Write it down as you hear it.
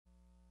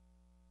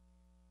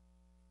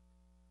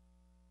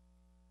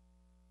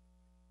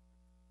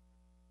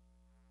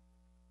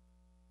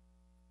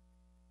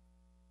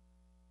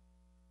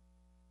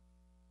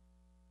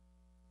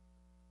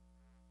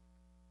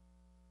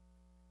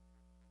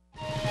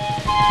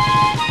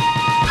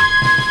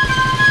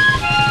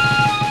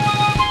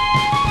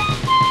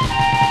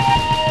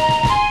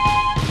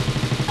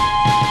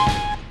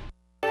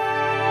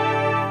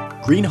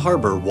Green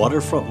Harbor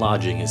Waterfront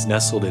Lodging is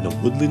nestled in a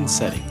woodland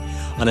setting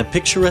on a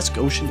picturesque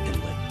ocean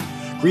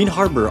inlet. Green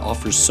Harbor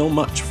offers so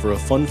much for a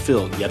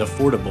fun-filled yet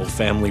affordable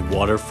family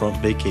waterfront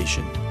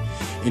vacation.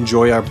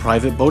 Enjoy our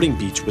private boating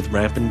beach with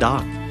ramp and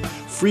dock,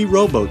 free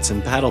rowboats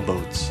and paddle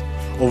boats,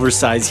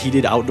 oversized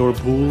heated outdoor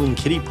pool and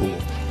kiddie pool.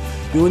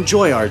 You'll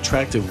enjoy our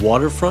attractive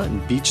waterfront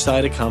and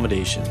beachside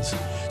accommodations.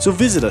 So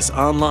visit us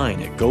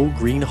online at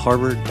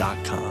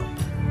gogreenharbor.com.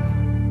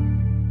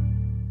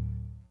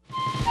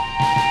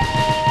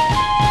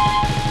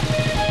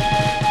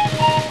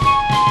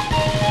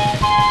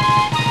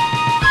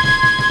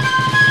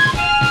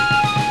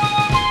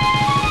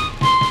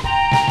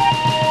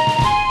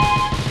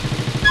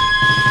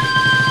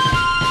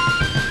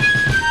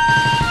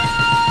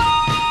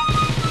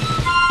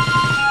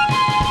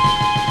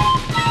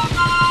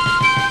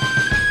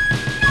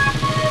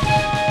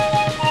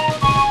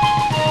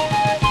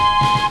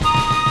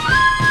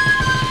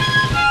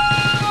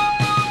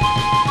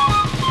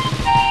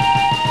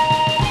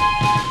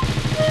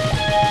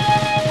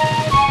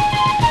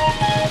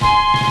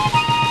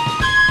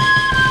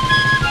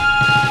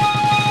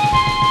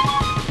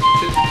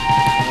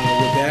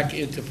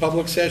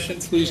 Public session,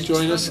 please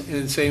join us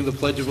in saying the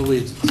Pledge of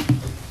Allegiance.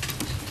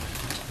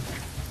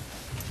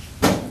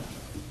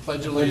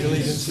 Pledge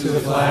allegiance to the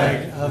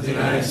flag of the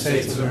United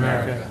States of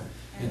America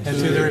and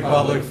to the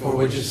republic for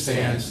which it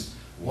stands,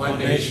 one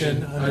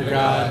nation, under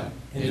God,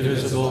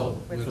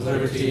 indivisible, with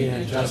liberty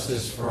and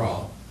justice for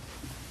all.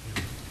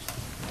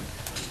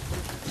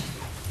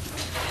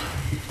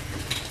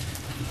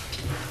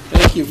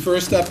 Thank you.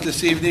 First up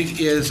this evening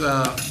is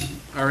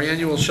our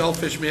annual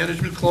shellfish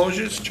management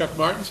closures. Chuck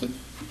Martinson.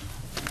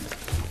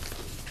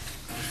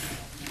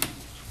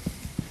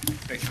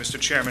 Thank you, Mr.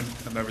 Chairman,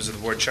 members of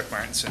the board. Chuck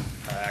Martinson,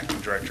 Acting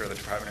Director of the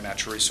Department of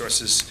Natural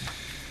Resources.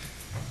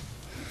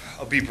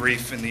 I'll be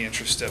brief in the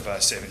interest of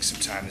saving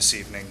some time this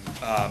evening.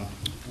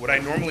 What I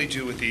normally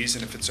do with these,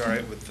 and if it's all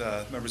right with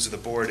members of the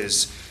board,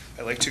 is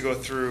I like to go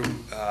through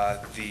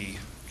the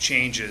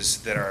changes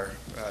that are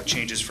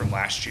changes from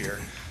last year.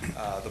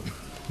 The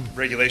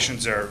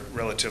regulations are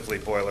relatively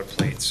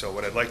boilerplate, so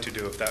what I'd like to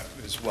do, if that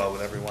is well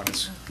with everyone,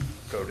 is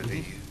go to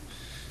the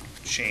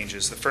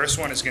changes. The first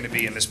one is going to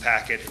be in this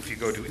packet. If you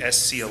go to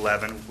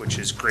SC11, which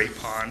is Great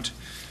Pond,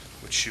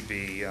 which should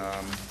be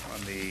on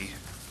the,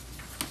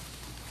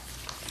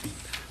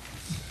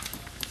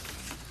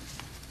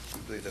 I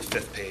believe, the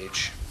 5th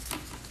page.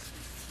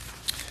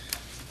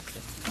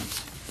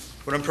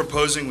 What I'm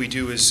proposing we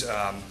do is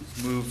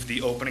move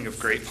the opening of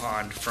Great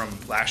Pond from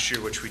last year,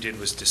 which we did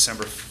was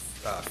December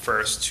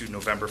 1st to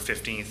November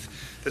 15th.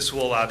 This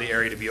will allow the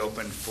area to be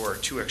open for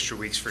 2 extra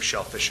weeks for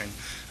shell fishing.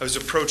 I was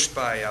approached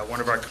by one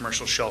of our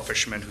commercial shell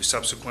fishermen who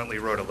subsequently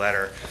wrote a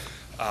letter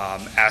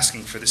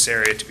asking for this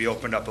area to be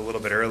opened up a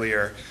little bit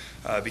earlier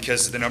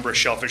because the number of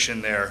shellfish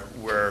in there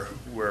there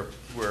were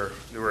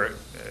a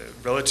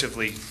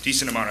relatively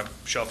decent amount of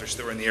shellfish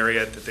that were in the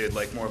area that they'd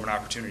like more of an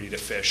opportunity to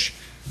fish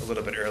a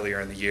little bit earlier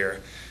in the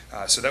year.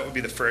 So that would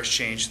be the first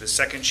change. The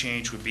second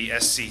change would be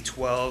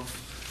SC12,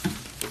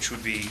 which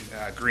would be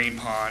Green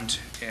Pond,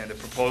 and the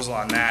proposal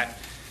on that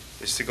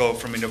is to go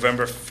from a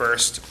November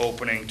 1st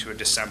opening to a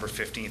December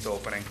 15th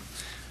opening.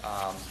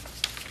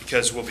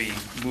 Because we'll be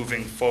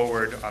moving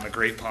forward on the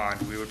Great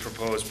Pond, we would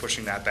propose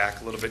pushing that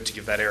back a little bit to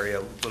give that area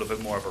a little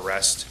bit more of a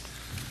rest.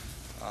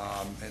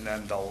 And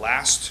then the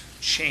last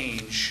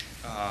change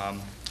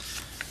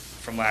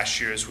from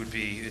last year's would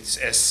be, it's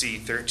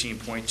SC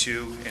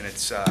 13.2, and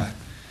it's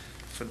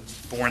for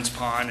Bourne's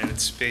Pond, and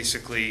it's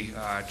basically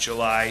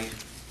July,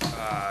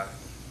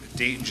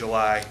 date in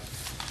July,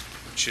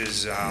 which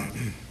is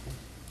going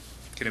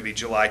to be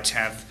July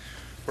 10th.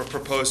 We're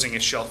proposing a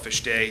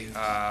shellfish day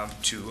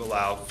to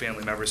allow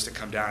family members to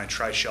come down and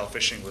try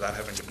shellfishing without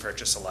having to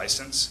purchase a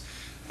license.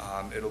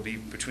 It'll be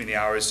between the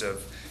hours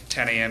of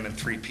 10 a.m. and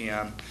 3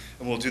 p.m.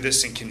 and we'll do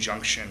this in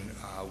conjunction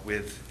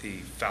with the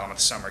Falmouth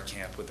summer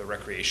camp, with the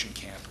recreation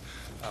camp.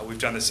 We've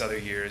done this other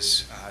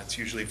years. It's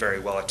usually very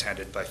well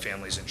attended by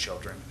families and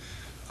children.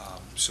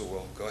 So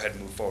we'll go ahead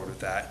and move forward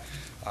with that.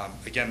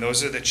 Again,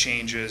 those are the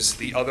changes.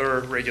 The other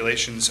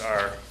regulations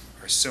are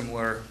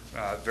similar,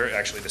 very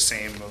actually the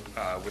same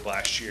with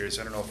last year's.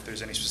 I don't know if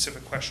there's any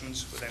specific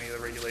questions with any of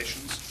the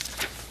regulations.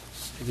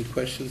 Any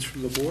questions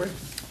from the board?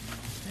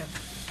 No.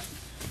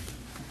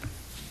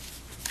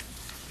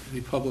 Any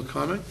public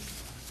comment?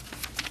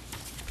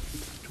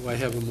 Do I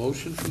have a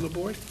motion from the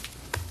board?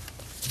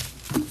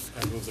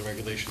 I move the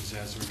regulations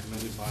as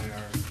recommended by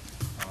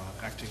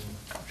our acting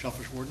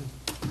shellfish warden.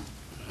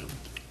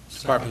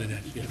 Department of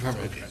Ed. Yeah.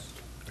 Department of Okay. Ed.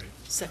 Great.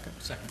 Second.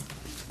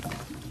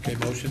 Okay,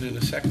 motion and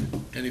a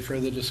second. Any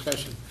further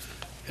discussion?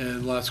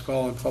 And last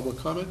call on public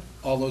comment.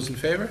 All those in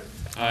favor?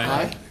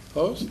 Aye.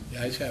 Opposed?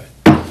 The ayes have it.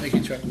 Thank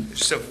you, Chuck.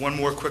 Just have one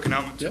more quick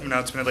Yep.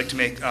 announcement I'd like to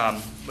make.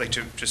 I'd like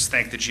to just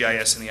thank the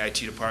GIS and the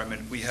IT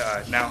department. We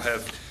now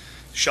have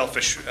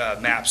shellfish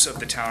maps of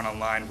the town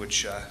online,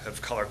 which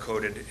have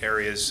color-coded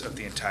areas of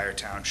the entire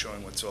town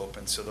showing what's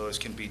open. So those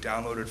can be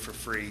downloaded for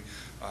free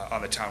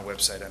on the town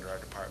website under our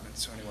department.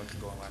 So anyone can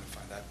go online and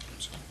find that.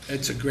 So.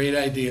 It's a great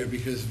idea,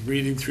 because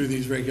reading through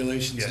these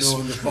regulations, Yes.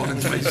 knowing the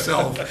ponds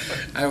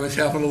myself, I was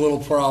having a little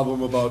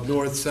problem about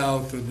north,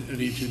 south,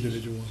 and each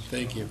individual one.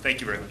 Thank you.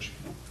 Thank you very much.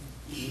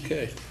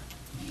 Okay.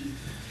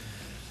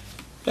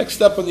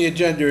 Next up on the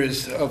agenda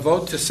is a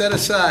vote to set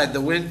aside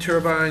the wind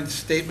turbine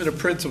statement of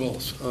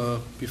principles.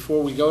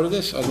 Before we go to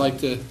this, I'd like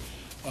to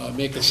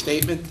make a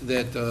statement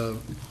that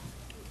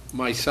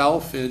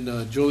myself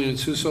and Julian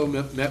Suso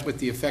met with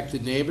the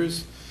affected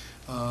neighbors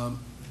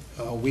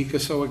a week or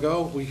so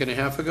ago, week and a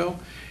half ago,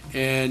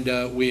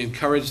 and we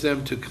encouraged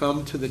them to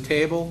come to the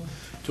table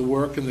to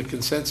work in the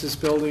consensus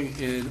building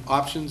and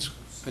options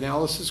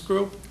analysis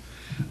group.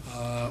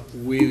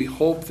 We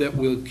hope that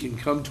we can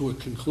come to a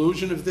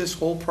conclusion of this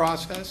whole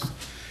process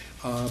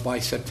by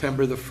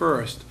September the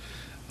 1st.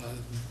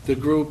 The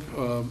group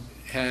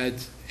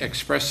had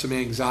expressed some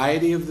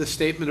anxiety of the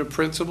statement of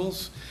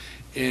principles,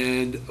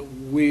 and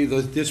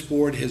this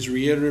board has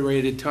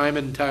reiterated time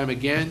and time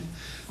again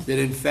that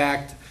in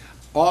fact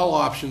all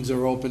options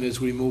are open as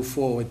we move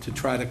forward to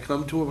try to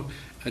come to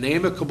an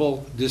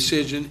amicable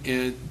decision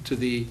and to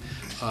the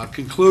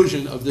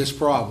conclusion of this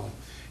problem.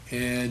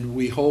 And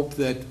we hope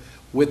that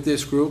with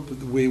this group,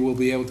 we will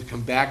be able to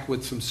come back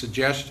with some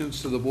suggestions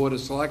to the Board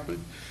of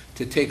Selectmen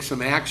to take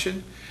some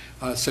action.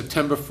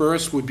 September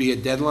 1st would be a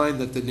deadline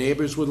that the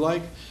neighbors would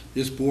like.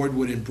 This board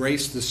would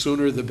embrace the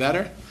sooner the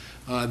better.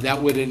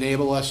 That would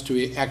enable us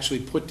to actually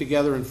put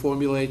together and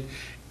formulate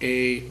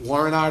a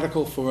warrant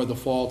article for the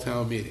fall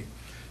town meeting.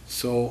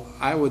 So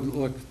I would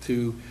look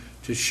to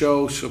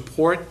show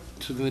support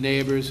to the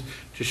neighbors,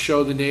 to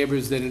show the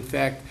neighbors that in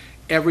fact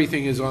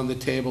everything is on the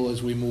table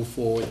as we move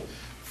forward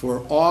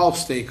for all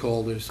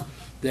stakeholders,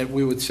 that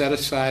we would set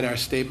aside our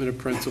statement of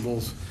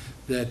principles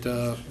that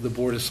the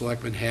Board of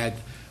Selectmen had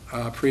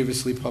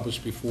previously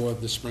published before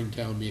the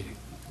Springtown meeting.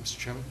 Mr.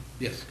 Chairman?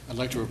 Yes. I'd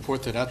like to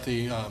report that at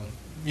the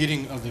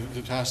meeting of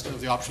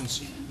the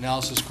options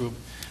analysis group,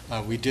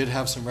 we did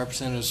have some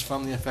representatives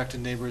from the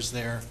affected neighbors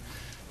there,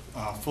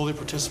 fully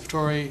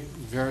participatory,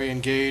 very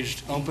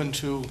engaged, open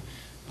to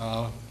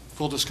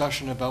full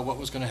discussion about what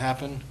was going to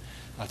happen.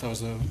 I thought it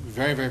was a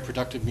very, very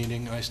productive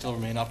meeting. I still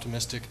remain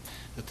optimistic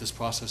that this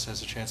process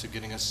has a chance of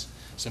getting us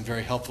some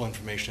very helpful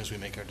information as we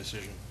make our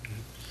decision.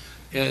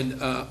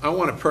 And I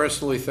want to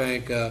personally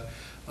thank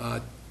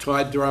Todd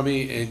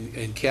Drummy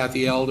and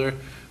Kathy Elder,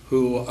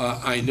 who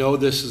I know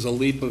this is a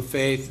leap of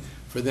faith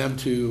for them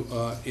to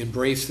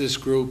embrace this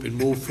group and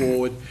move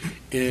forward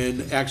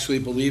and actually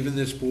believe in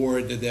this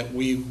board that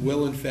we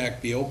will in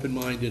fact be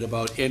open-minded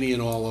about any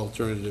and all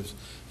alternatives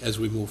as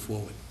we move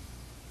forward.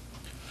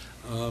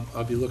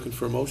 I'll be looking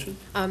for a motion.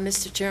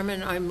 Mr.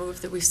 Chairman, I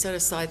move that we set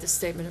aside the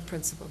statement of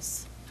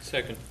principles.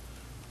 Second.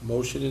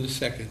 Motion and a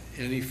second.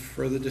 Any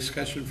further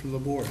discussion from the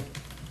board?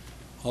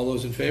 All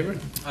those in favor?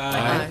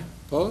 Aye.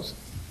 Opposed?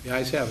 The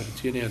ayes have it.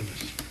 It's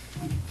unanimous.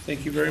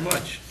 Thank you very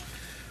much.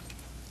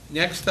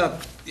 Next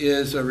up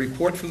is a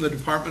report from the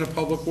Department of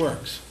Public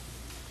Works.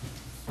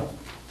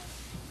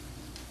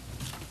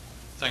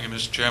 Thank you,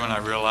 Mr. Chairman. I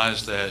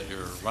realize that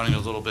you're running a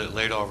little bit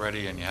late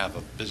already and you have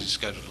a busy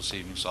schedule this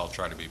evening, so I'll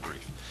try to be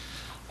brief.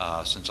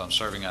 Since I'm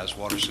serving as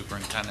water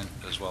superintendent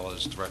as well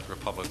as director of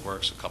public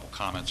works, a couple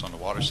comments on the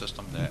water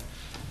system that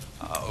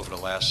over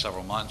the last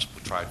several months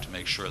we tried to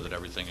make sure that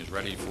everything is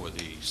ready for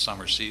the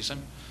summer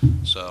season.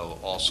 So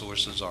all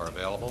sources are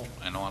available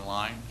and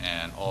online,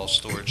 and all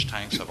storage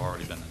tanks have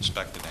already been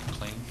inspected and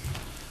cleaned.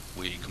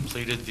 We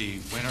completed the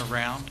winter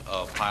round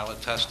of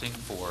pilot testing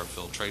for a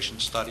filtration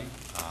study.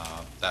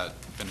 That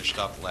finished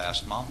up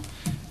last month,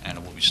 and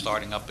it will be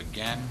starting up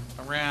again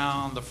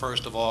around the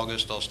 1st of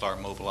August. They'll start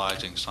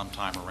mobilizing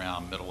sometime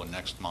around middle of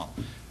next month,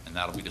 and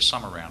that'll be the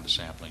summer round of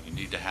sampling. You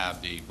need to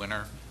have the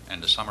winter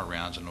and the summer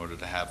rounds in order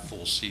to have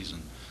full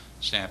season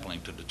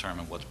sampling to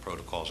determine what the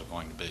protocols are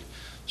going to be.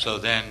 So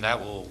then that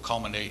will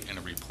culminate in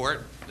a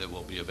report that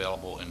will be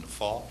available in the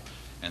fall,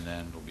 and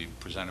then will be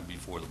presented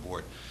before the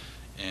board.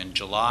 In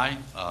July,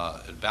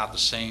 at about the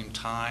same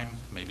time,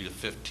 maybe the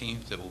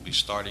 15th, that we'll be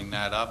starting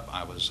that up.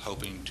 I was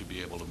hoping to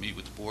be able to meet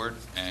with the board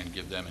and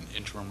give them an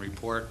interim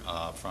report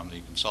from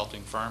the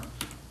consulting firm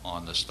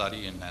on the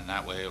study, and then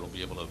that way it'll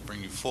be able to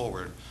bring you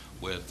forward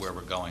with where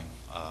we're going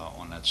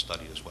on that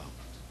study as well.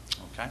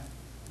 Okay?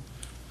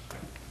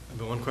 I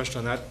have one question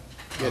on that.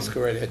 Yes,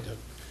 go right ahead, Doug.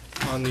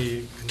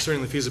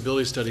 Concerning the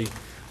feasibility study,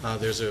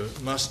 there's a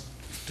must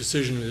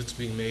decision that's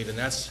being made, and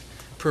that's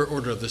per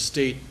order of the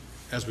state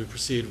as we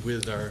proceed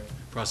with our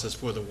process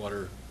for the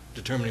water,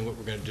 determining what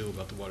we're going to do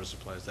about the water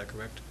supply. Is that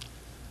correct?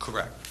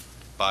 Correct.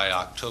 By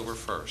October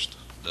 1st,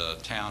 the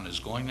town is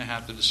going to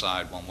have to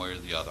decide one way or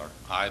the other.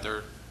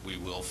 Either we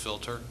will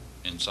filter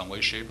in some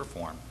way, shape, or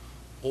form,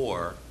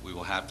 or we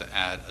will have to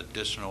add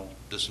additional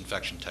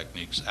disinfection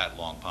techniques at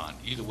Long Pond.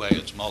 Either way,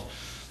 it's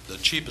the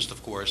cheapest,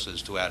 of course,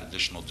 is to add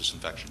additional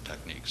disinfection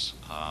techniques,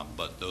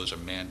 but those are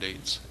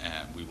mandates,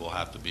 and we will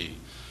have to be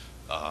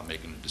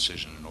making a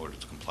decision in order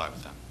to comply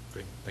with them.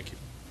 Great, thank you.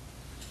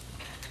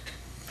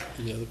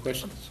 Any other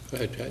questions? Go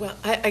ahead, Pat. Well,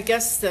 I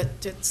guess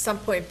that at some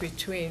point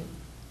between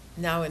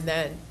now and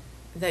then,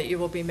 that you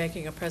will be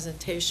making a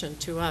presentation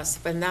to us,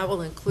 and that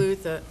will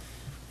include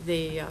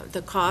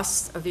the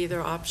cost of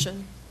either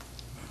option?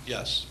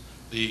 Yes.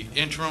 The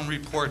interim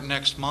report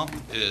next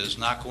month is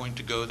not going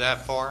to go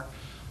that far.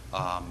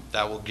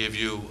 That will give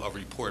you a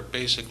report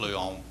basically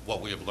on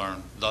what we have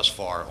learned thus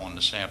far on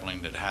the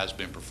sampling that has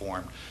been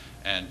performed,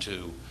 and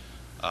to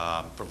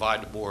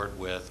provide the board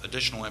with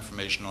additional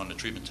information on the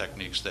treatment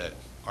techniques that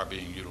are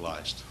being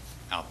utilized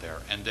out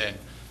there. And then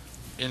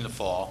in the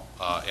fall,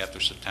 after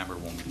September,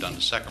 when we've done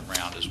the second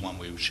round, is when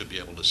we should be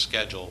able to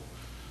schedule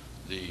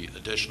the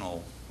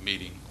additional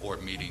meeting or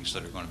meetings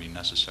that are going to be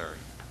necessary.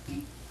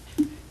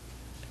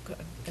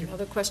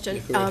 Another question.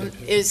 Yeah, go ahead.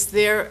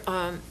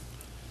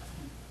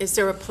 Is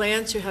there a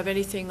plan to have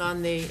anything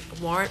on the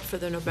warrant for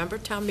the November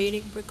town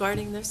meeting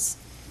regarding this?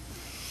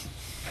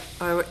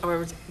 Or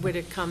would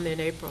it come in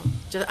April?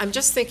 I'm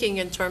just thinking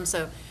in terms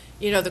of,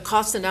 the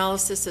cost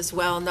analysis as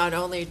well, not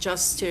only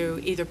just to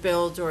either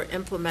build or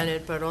implement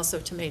it, but also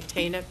to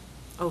maintain it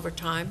over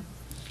time.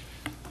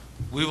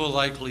 We will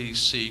likely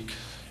seek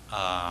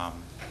a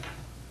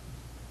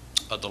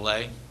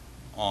delay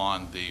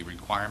on the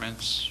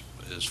requirements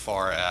as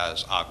far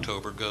as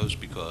October goes,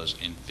 because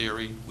in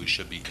theory, we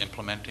should be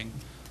implementing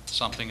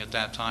something at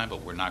that time,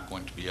 but we're not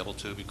going to be able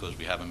to because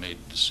we haven't made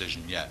a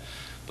decision yet.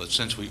 But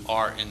since we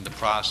are in the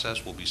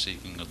process, we'll be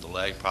seeking a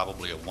delay,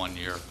 probably a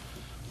 1-year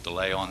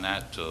delay on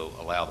that, to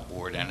allow the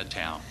board and the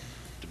town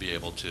to be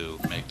able to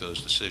make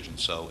those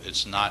decisions. So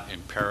it's not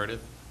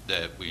imperative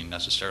that we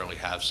necessarily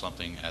have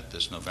something at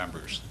this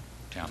November's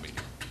town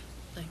meeting.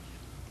 Thank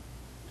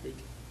you. Good.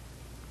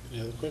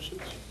 Any other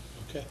questions?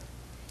 Okay.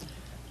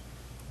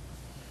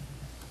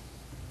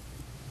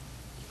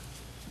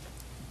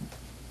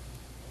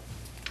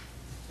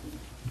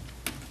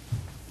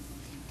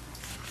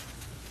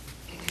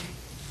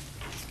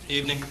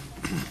 Evening.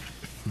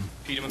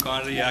 Peter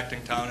McConaughey,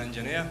 acting town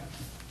engineer.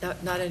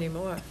 Not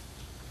anymore.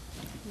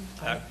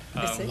 I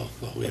see.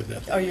 Well, we have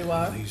that. Oh, you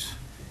are?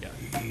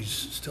 He's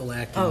still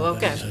acting. Oh,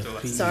 but okay. he's a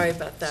PE. Sorry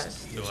about that.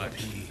 He's a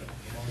PE.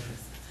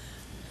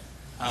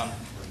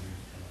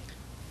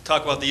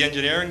 Talk about the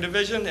engineering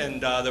division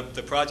and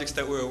the projects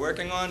that we're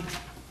working on.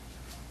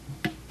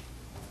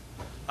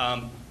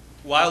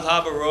 Wild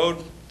Harbor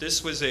Road,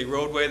 this was a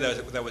roadway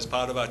that was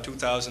part of our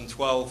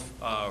 2012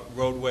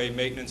 roadway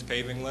maintenance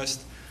paving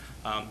list.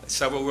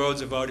 Several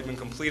roads have already been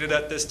completed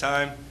at this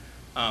time.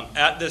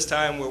 At this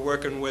time, we're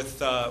working with,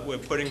 we're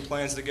putting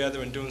plans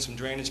together and doing some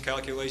drainage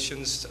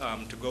calculations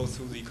to go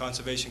through the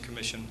Conservation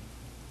Commission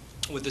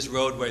with this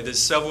roadway.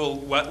 There's several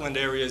wetland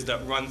areas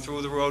that run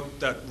through the road,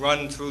 that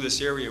run through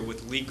this area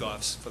with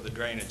leak-offs for the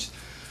drainage.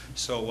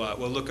 So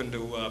we're looking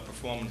to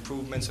perform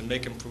improvements and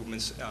make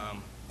improvements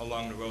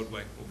along the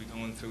roadway. We'll be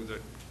going through the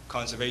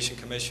Conservation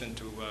Commission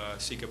to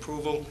seek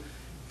approval,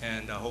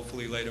 and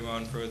hopefully later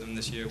on, further in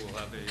this year, we'll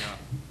have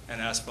an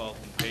asphalt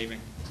and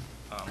paving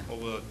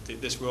over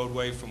this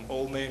roadway from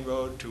Old Main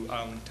Road to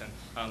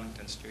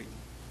Arlington Street.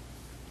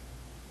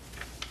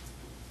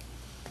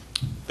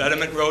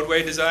 Betterment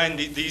roadway design.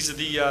 These are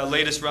the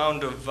latest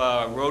round of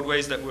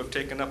roadways that we've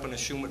taken up in the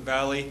Shumat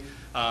Valley.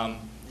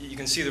 You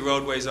can see the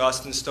roadways: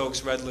 Austin,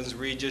 Stokes, Redlands,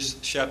 Regis,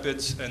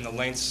 Shepherds, and the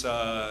lengths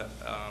to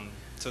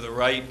the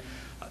right.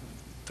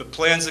 The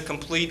plans are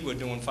complete. We're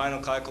doing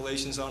final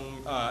calculations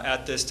on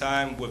at this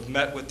time. We've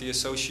met with the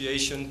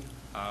association.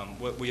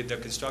 The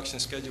construction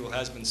schedule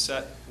has been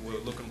set. We're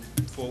looking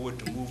forward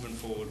to moving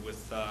forward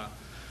with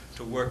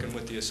to working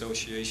with the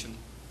association.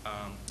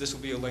 This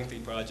will be a lengthy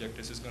project.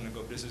 This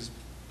is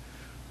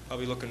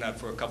probably looking at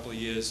for a couple of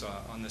years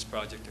on this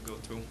project to go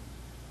through.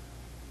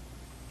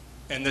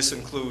 And this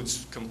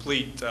includes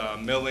complete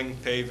milling,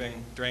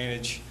 paving,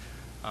 drainage,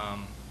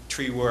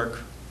 tree work,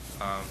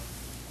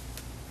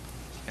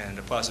 and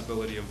the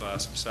possibility of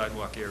some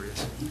sidewalk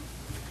areas.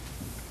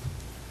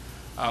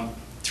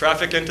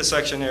 Traffic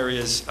intersection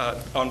areas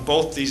on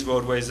both these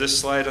roadways. This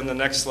slide and the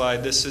next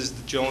slide, this is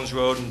the Jones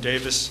Road and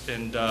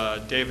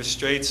Davis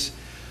Straits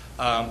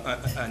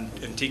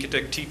and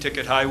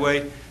T-Ticket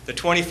Highway. The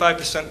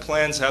 25%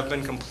 plans have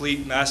been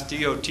complete. Mass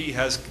DOT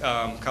has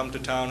come to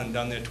town and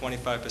done their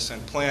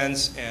 25%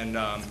 plans and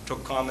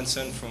took comments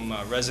in from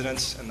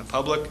residents and the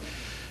public.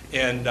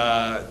 And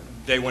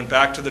they went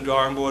back to the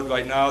drawing board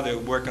right now. They're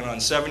working on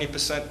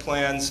 70%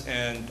 plans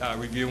and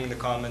reviewing the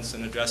comments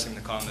and addressing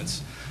the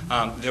comments.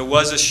 There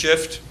was a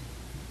shift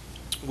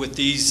with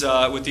these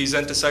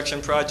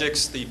intersection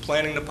projects. The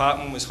planning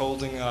department was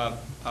holding,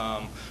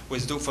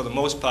 was due for the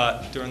most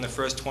part during the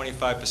first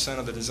 25%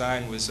 of the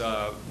design, was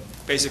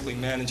basically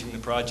managing the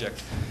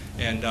project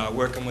and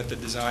working with the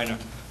designer.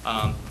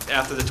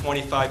 After the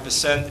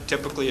 25%,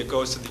 typically it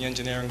goes to the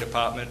engineering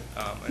department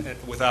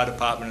with our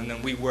department, and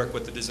then we work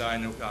with the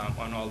designer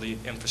on all the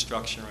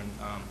infrastructure and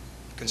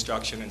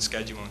construction and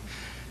scheduling.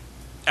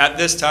 At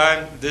this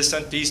time,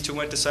 these two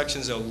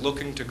intersections are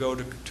looking to go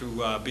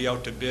to be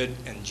out to bid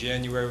in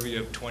January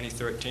of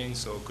 2013,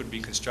 so it could be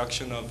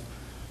construction of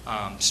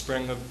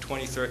spring of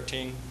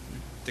 2013.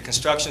 The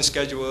construction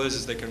schedule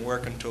is they can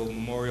work until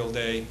Memorial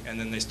Day, and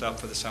then they stop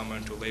for the summer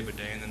until Labor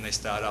Day, and then they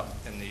start up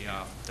in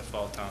the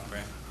fall time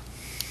frame.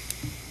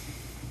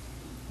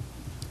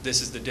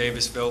 This is the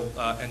Davisville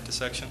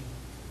intersection.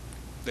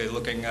 They're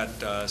looking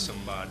at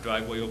some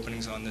driveway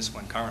openings on this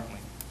one currently.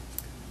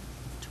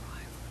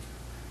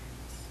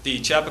 The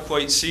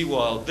Chappaquiddick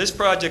seawall. This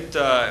project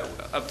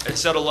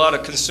it's had a lot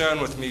of concern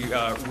with me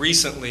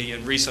recently,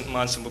 in recent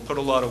months, and we'll put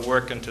a lot of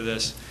work into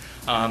this.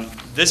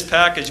 This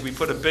package, we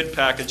put a bid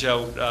package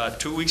out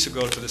 2 weeks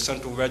ago to the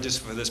Central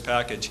Register for this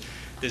package.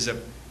 There's a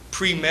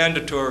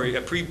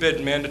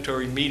pre-bid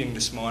mandatory meeting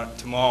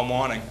tomorrow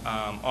morning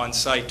on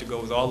site to go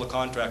with all the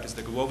contractors,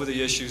 to go over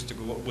the issues, to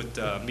go with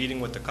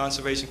meeting with the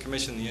Conservation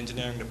Commission, the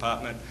Engineering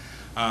Department,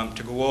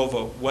 to go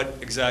over what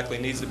exactly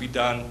needs to be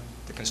done,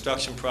 the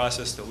construction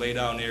process, the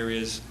laydown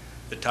areas,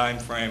 the time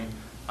frame.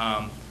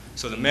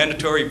 So the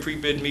mandatory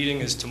pre-bid meeting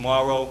is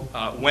tomorrow.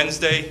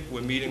 Wednesday,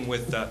 we're meeting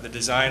with the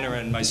designer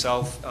and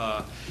myself,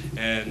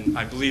 and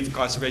I believe the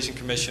Conservation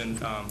Commission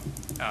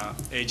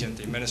agent,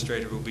 the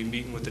administrator, will be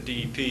meeting with the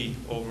DEP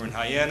over in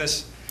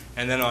Hyannis.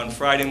 And then on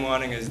Friday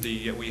morning is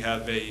we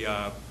have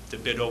the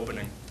bid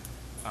opening.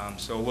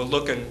 So we're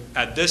looking,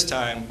 at this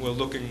time,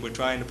 we're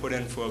trying to put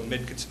in for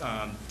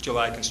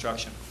mid-July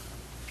construction.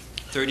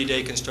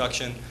 30-day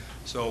construction,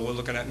 so we're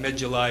looking at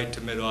mid-July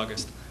to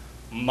mid-August.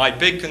 My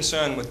big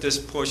concern with this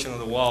portion of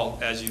the wall,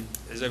 as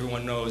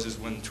everyone knows, is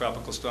when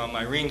Tropical Storm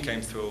Irene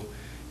came through.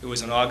 It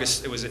was an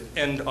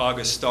end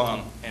August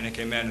storm, and it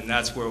came in, and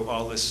that's where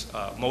all this,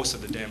 most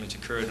of the damage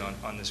occurred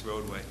on this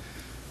roadway.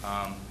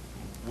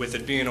 With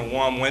it being a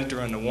warm winter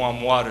and the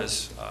warm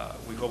waters,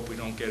 we hope we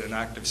don't get an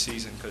active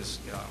season, because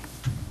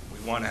we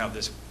want to have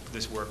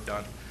this work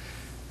done.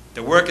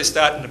 The work is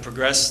starting to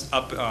progress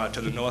up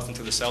to the north and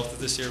to the south of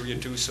this area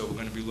too, so we're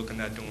going to be looking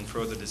at doing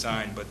further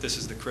design, but this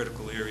is the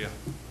critical area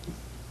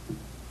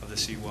of the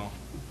seawall.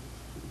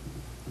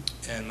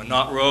 And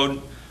Minot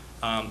Road,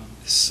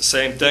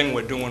 same thing,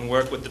 we're doing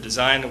work with the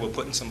designer, we're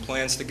putting some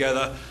plans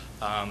together,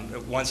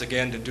 once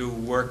again to do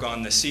work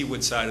on the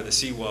seaward side of the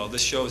seawall.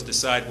 This shows the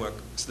sidewalk.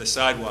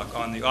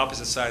 On the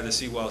opposite side of the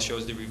seawall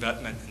shows the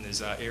revetment, and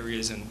there's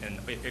areas and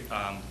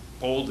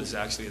boulders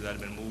actually that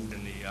have been moved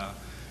in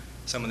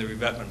some of the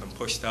revetment have been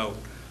pushed out.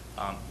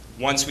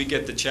 Once we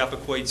get the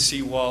Chappaquiddick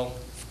seawall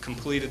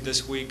completed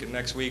this week and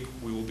next week,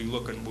 we'll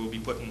be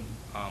putting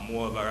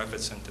more of our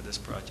efforts into this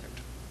project.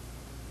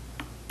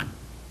 And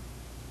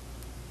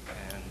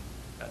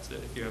that's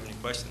it, if you have any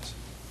questions.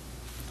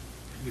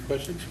 Any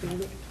questions for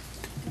anybody?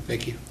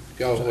 Thank you.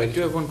 So I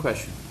do have one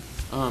question.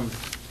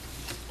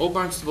 Old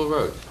Barnstable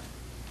Road,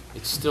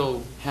 it's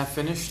still half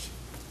finished?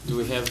 Do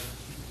we have,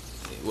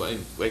 well,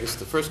 I guess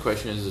the first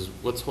question is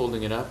what's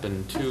holding it up,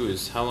 and two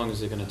is how long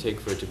is it going to take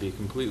for it to be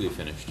completely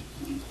finished?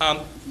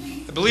 I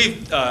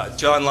believe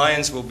John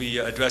Lyons will be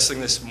addressing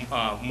this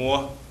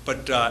more,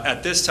 but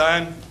at this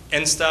time,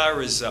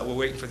 NSTAR is, we're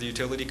waiting for the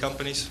utility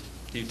companies.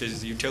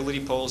 There's the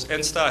utility poles.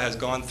 NSTAR has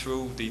gone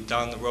through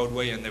down the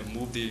roadway and they've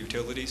moved the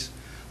utilities.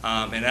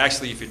 And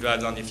actually, if you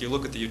drive down, if you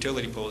look at the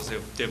utility poles,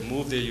 they've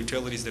moved their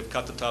utilities, they've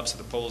cut the tops of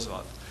the poles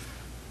off.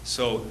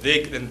 So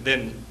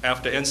then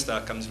after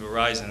NSTAR comes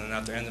Verizon, and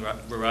after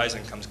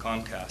Verizon comes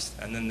Comcast,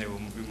 and then they will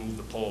remove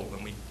the pole.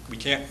 And we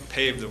can't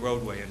pave the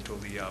roadway until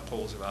the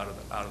poles are out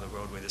of the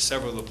roadway. There's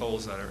several of the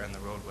poles that are in the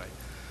roadway.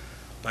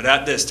 But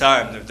at this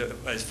time,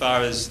 as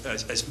far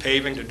as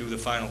paving to do the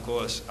final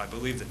course, I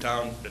believe the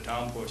town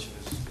portion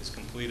is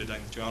completed. I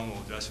think John will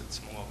address it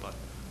some more, but.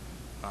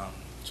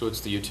 So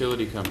it's the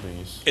utility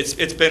companies. It's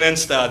been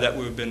NSTAR that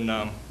we've been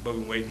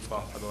waiting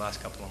for the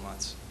last couple of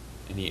months.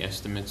 Any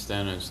estimates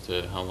then as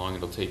to how long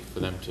it'll take for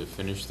them to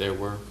finish their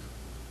work?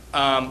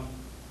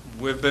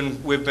 We've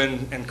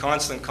been in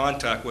constant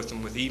contact with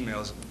them, with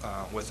emails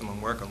with them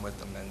and working with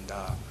them, and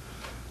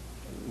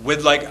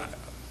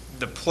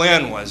the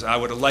plan was I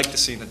would have liked to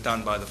seen it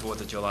done by the 4th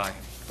of July,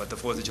 but the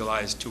 4th of July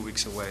is 2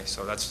 weeks away,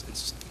 so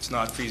it's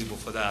not feasible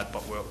for that.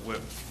 But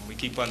we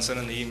keep on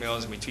sending the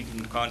emails, and we keep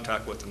in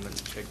contact with them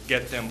to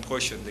get them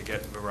pushing to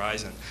get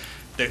Verizon.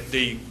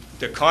 The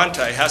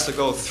contact has to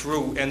go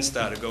through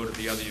NSTAR to go to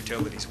the other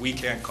utilities. We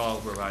can't call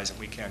Verizon.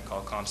 We can't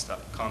call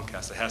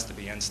Comcast. It has to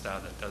be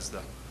NSTAR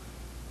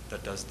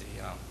that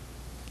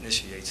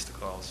initiates the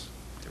calls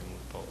to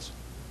remove poles.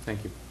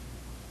 Thank you.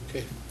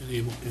 Okay.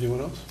 Anyone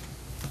else?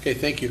 Okay,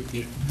 thank you.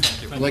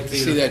 Thank you. I'd like to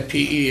see that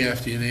PE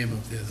after your name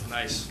up there, though.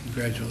 Nice.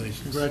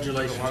 Congratulations.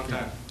 Congratulations. A long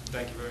time.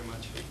 Thank you very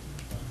much.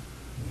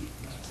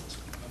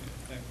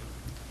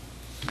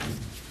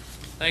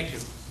 Thank you.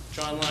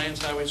 John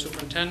Lyons, Highway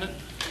Superintendent.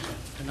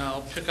 And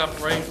I'll pick up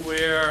right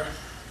where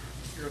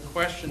your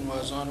question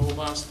was on Old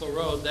Barnstable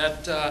Road.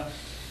 That,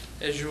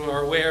 as you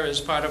are aware, is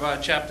part of our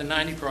Chapter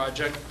 90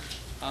 project.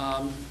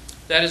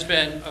 That has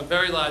been a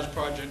very large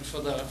project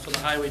for the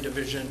Highway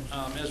Division.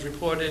 As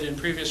reported in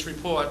previous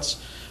reports,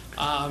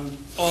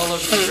 all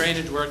of the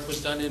drainage work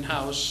was done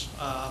in-house.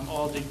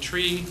 All the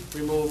tree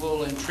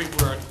removal and tree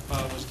work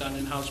was done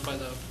in-house by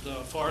the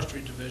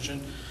Forestry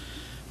Division.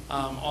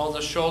 All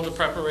the shoulder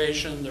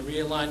preparation, the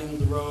realigning of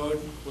the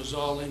road was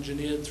all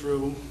engineered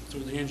through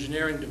the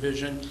engineering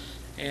division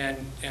and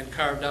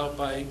carved out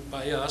by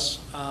us.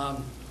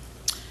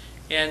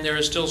 And there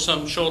is still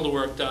some shoulder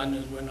work done,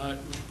 and we're not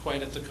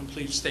quite at the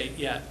complete state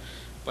yet.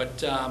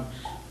 But I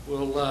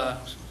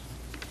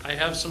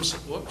have some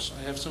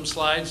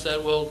slides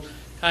that will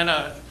kind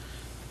of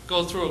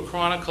go through a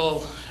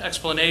chronicle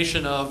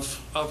explanation of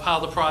how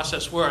the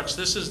process works.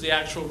 This is the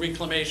actual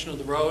reclamation of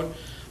the road.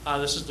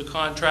 This is the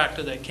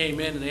contractor that came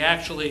in, and they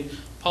actually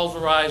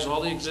pulverize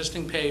all the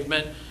existing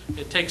pavement.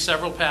 It takes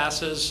several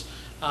passes,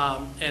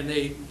 and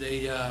they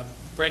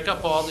break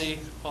up all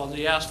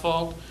the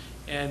asphalt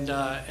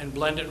and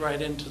blend it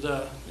right into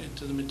the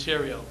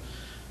material.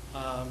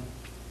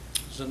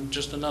 So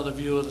just another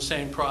view of the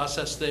same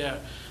process there.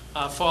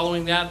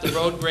 Following that, the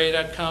road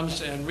grader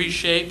comes and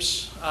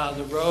reshapes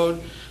the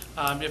road.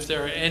 If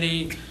there are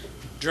any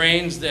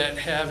drains that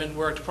haven't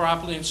worked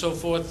properly and so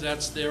forth,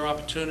 that's their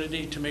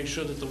opportunity to make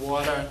sure that the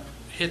water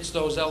hits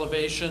those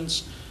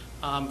elevations.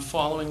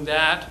 Following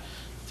that,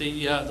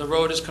 the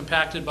road is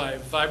compacted by a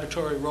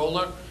vibratory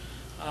roller.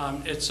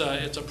 It's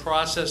a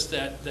process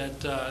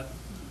that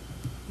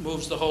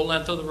moves the whole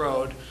length of the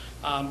road.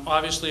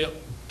 Obviously,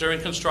 during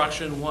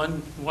construction,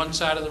 one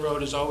side of the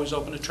road is always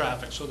open to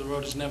traffic, so the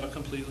road is never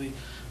completely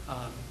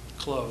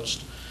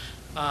closed.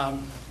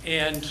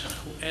 And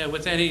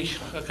with any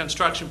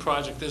construction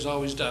project, there's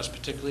always dust,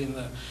 particularly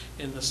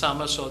in the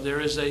summer. So there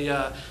is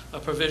a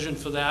provision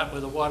for that,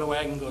 where the water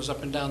wagon goes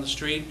up and down the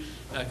street,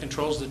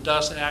 controls the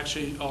dust. It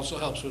actually also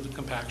helps with the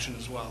compaction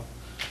as well.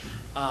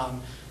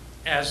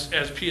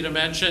 As Peter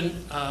mentioned,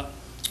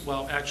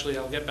 well, actually,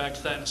 I'll get back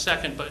to that in a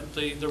second. But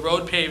the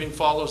road paving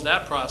follows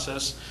that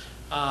process.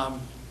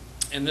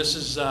 And this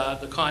is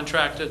the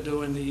contractor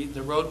doing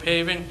the road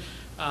paving.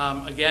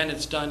 Again,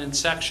 it's done in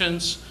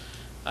sections.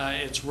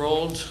 It's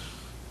rolled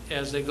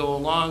as they go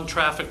along.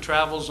 Traffic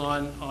travels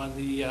on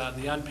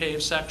the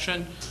unpaved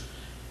section.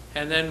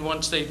 And then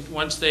once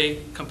they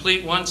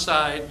complete one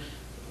side,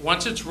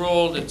 once it's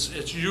rolled,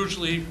 it's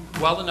usually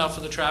well enough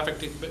for the traffic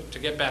to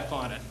get back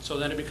on it. So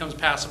then it becomes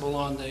passable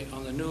on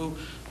the new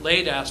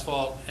laid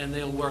asphalt, and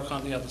they'll work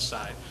on the other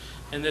side.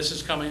 And this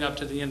is coming up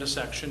to the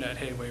intersection at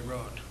Hayway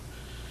Road.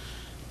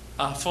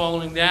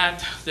 Following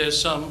that, there's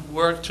some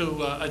work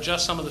to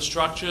adjust some of the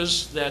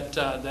structures that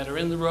are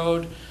in the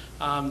road.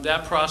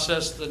 That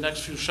process, the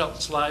next few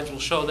slides will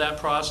show that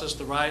process.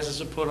 The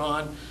risers are put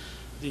on,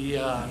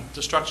 the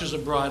structures are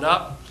brought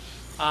up.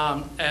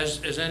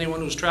 As anyone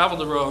who's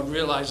traveled the road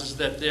realizes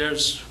that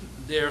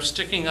they're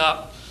sticking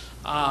up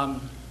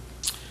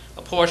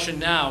a portion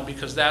now,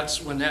 because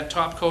that's when that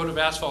top coat of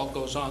asphalt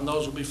goes on.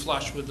 Those will be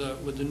flush with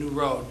the new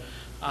road.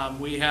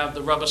 We have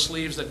the rubber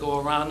sleeves that go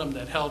around them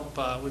that help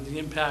with the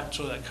impact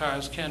so that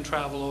cars can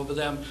travel over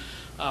them.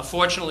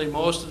 Fortunately,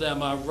 most of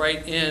them are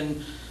right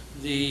in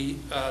the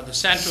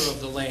center of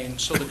the lane,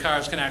 so the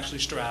cars can actually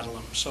straddle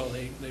them. So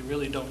they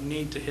really don't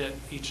need to hit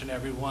each and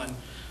every one.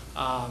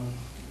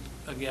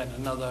 Again,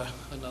 another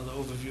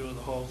overview of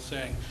the whole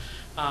thing.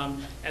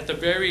 At the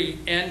very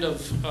end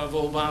of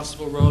Old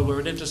Barnstable Road, where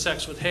it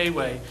intersects with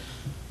Hayway,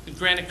 the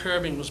granite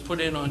curbing was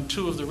put in on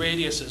two of the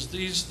radiuses.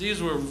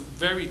 These were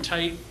very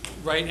tight,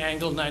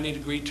 right-angled,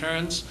 90-degree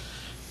turns,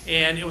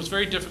 and it was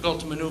very difficult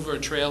to maneuver a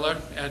trailer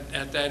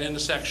at that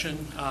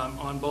intersection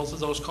on both of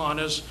those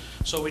corners.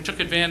 So we took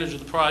advantage of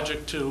the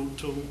project to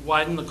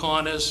widen the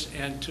corners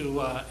and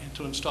to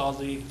install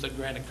the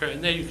granite curb.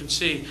 And there you can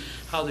see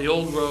how the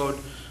old road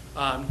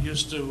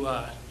used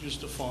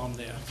to form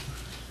there.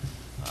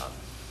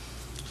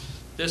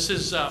 This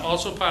is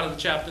also part of the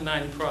Chapter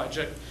 90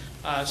 project.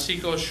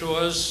 Seacoast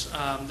Shores,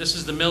 this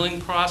is the milling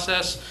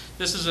process.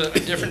 This is a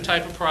different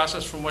type of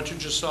process from what you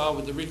just saw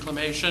with the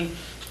reclamation.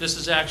 This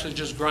is actually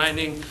just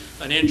grinding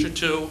an inch or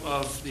two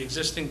of the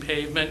existing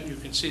pavement. You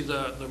can see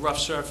the rough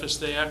surface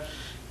there.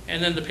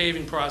 And then the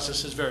paving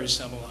process is very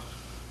similar.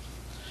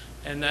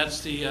 And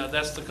that's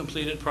the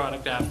completed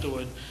product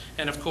afterward.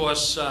 And of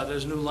course,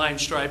 there's new line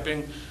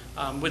striping.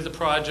 With the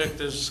project,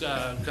 there's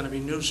going to be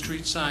new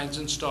street signs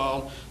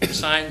installed. The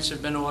signs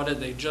have been ordered,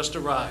 they just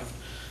arrived.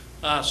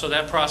 So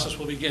that process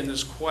will begin.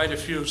 There's quite a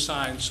few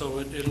signs, so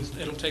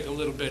it'll take a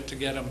little bit to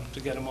get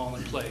them all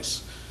in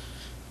place.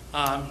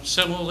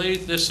 Similarly,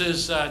 this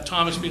is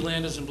Thomas B.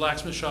 Landers and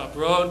Blacksmith Shop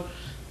Road.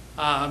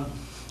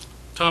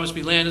 Thomas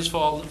B. Landers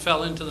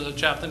fell into the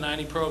Chapter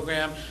 90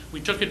 program. We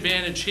took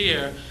advantage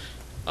here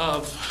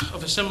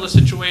of a similar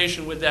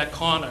situation with that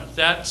corner.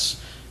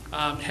 That's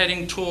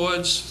heading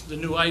towards the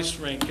new ice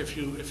rink if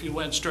you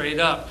went straight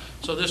up.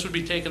 So this would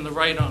be taking the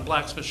right on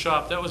Blacksmith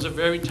Shop. That was a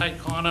very tight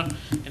corner,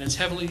 and it's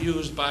heavily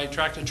used by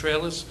tractor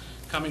trailers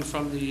coming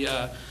from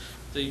the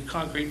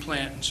concrete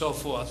plant and so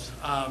forth.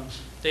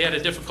 They had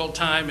a difficult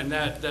time, and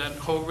that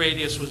whole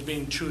radius was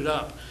being chewed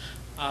up.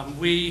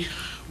 We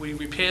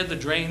repaired the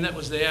drain that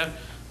was there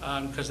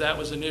because that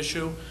was an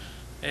issue,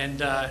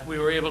 and we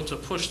were able to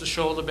push the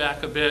shoulder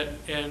back a bit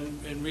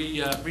and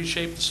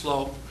reshape the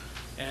slope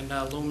and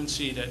lumen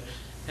seed it.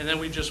 And then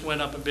we just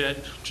went up a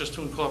bit just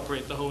to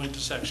incorporate the whole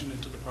intersection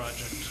into the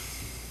project.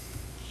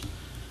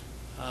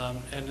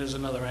 And there's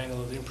another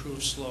angle of the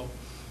improved slope.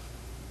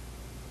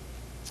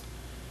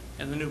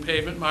 And the new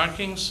pavement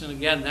markings, and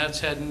again, that's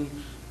heading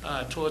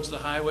towards the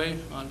highway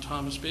on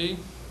Thomas B.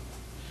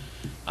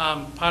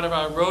 Part of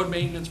our road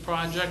maintenance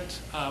project,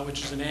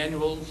 which is an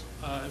annual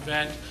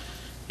event,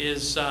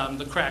 is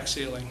the crack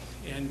sealing.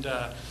 And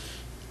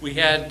we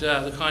had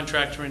the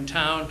contractor in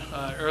town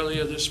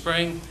earlier this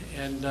spring,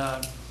 and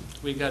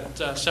we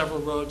got several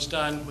roads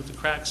done with the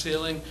crack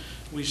sealing.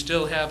 We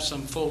still have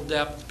some full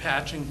depth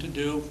patching to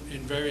do in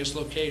various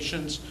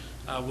locations.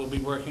 We'll be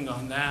working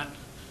on that.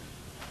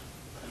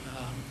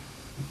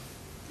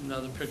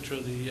 Another picture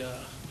of the,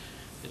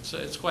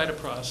 it's quite a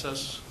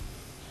process.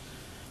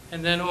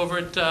 And then over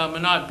at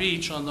Minot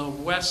Beach on the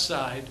west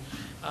side,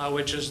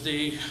 which is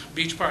the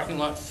beach parking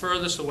lot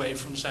furthest away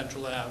from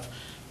Central Ave,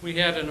 we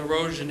had an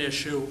erosion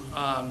issue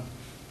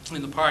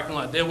in the parking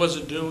lot. There was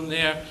a dune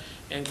there,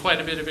 and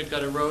quite a bit of it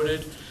got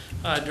eroded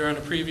during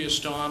a previous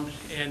storm.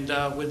 And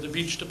with the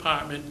beach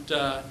department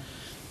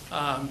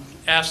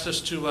asked us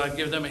to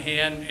give them a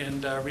hand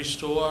and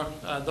restore.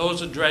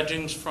 Those are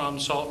dredgings from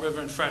Salt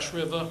River and Fresh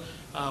River.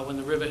 When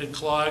the river had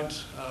clogged,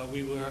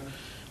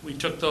 we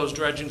took those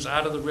dredgings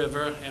out of the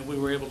river, and we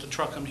were able to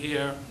truck them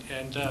here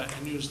and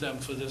use them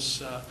for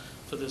this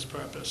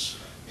purpose.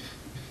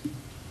 And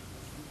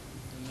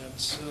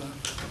that's. Do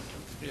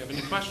you have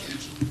any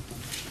questions?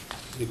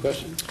 Any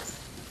questions?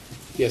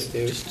 Yes,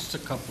 David? Just a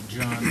couple,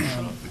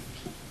 John.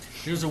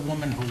 There's a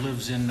woman who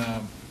lives in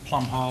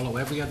Plum Hollow.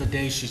 Every other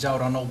day, she's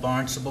out on Old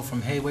Barnstable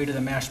from Hayway to the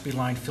Mashpee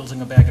line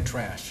filling a bag of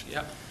trash.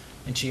 Yep.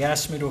 And she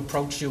asked me to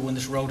approach you when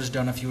this road is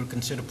done if you would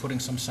consider putting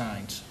some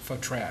signs for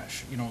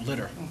trash,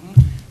 litter.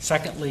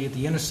 Secondly, at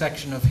the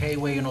intersection of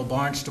Hayway and Old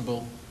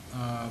Barnstable,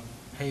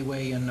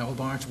 Hayway and Old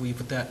Barnstable, you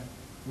put that,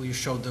 where you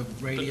showed the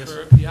radius.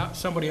 The curve, yeah.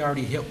 Somebody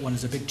already hit one.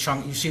 There's a big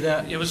chunk. You see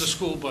that? It was a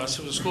school bus.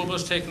 It was a school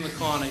bus taking the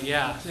corner,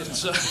 yeah.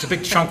 It's a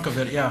big chunk of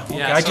it, yeah. Okay,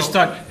 Yeah, I just so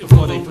thought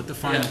before they we'll- put the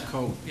final yeah.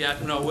 coat. Yeah,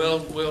 no,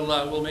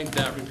 we'll make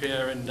that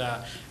repair, and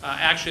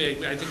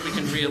actually, I think we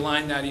can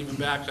realign that even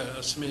back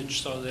a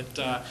smidge so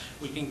that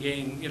we can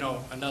gain,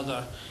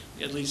 another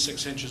at least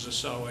 6 inches or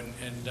so,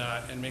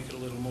 and make it a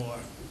little more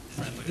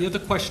The friendly. other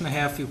question I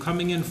have for you,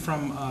 coming in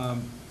from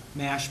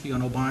Mashpee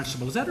on Old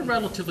Barnstable, is that a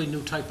relatively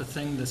new type of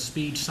thing, the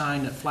speed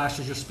sign that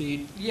flashes your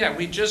speed? Yeah,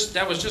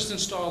 that was just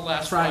installed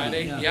last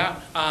Friday, Friday.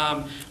 yeah.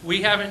 Yeah.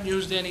 We haven't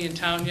used any in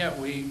town yet.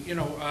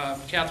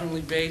 Catherine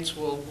Lee Bates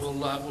will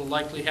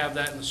likely have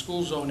that in the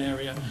school zone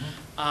area.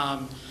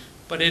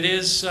 But it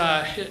is,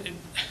 I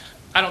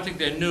don't think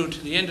they're new to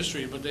the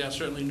industry, but they are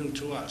certainly new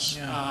to us.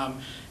 Yeah.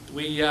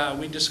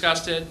 We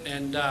discussed it,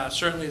 and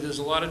certainly there's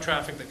a lot of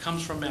traffic that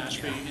comes from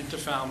Mashpee into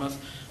Falmouth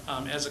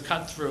as a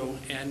cut-through,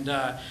 and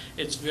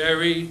it's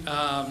very,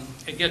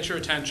 it gets your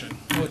attention.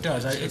 Oh, it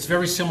does. It's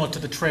very similar to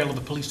the trailer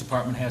the police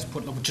department has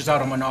put, which is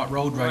out on Minot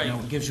Road right now.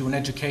 Right. It gives you an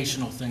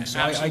educational thing. So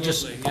I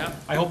just, Absolutely, yeah.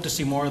 I hope to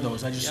see more of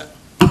those. Yeah.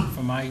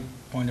 From my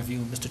point of view,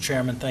 Mr.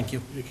 Chairman, thank you.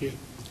 Thank you.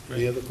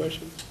 Any other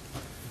questions?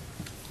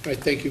 All right,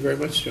 thank you very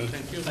much, John.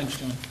 Thank you. Thanks,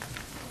 John.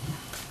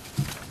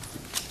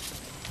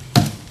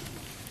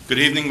 Good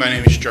evening, my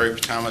name is Jerry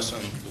Patamas,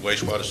 I'm the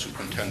wastewater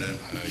superintendent.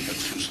 I have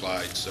 2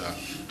 slides.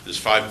 There's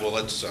 5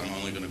 bullets, I'm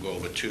only going to go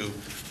over 2.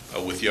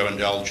 With your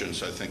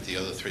indulgence, I think the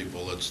other 3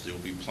 bullets, there will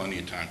be plenty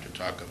of time to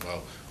talk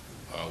about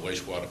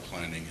wastewater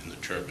planning in the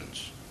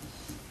turbines.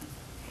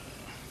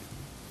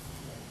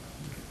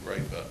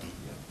 Right button.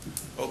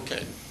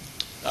 Okay.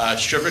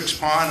 Shivricks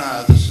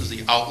Pond, this is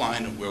the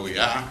outline of where we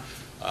are.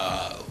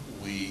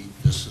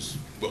 This is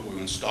what we're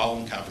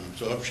installing, carbon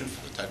absorption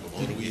for the type of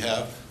odor we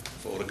have,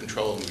 for odor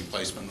control and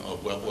replacement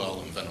of wet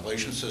well and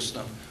ventilation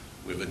system.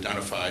 We've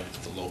identified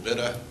the low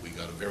bidder. We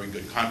got a very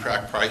good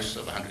contract price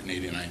of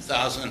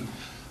 $189,000.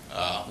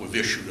 We've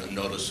issued a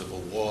notice of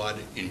award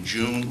in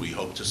June. We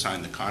hope to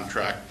sign the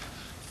contract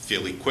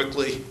fairly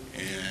quickly,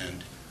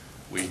 and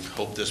we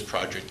hope this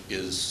project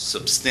is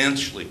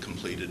substantially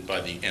completed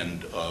by the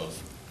end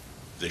of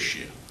this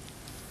year.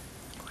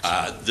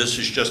 This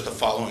is just a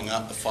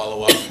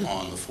follow-up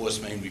on the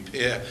force main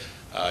repair.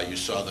 You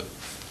saw the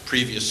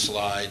previous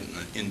slide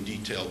in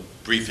detailed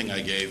briefing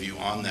I gave you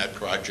on that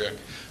project.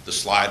 The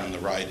slide on the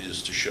right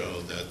is to show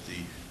that the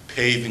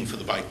paving for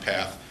the bike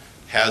path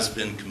has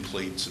been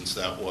complete, since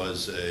that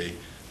was a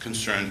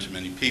concern to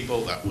many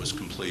people. That was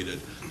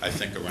completed, I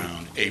think,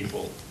 around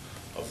April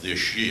of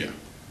this year.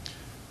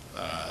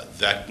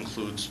 That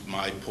concludes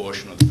my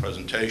portion of the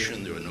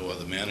presentation. There are no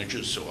other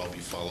managers, so I'll be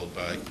followed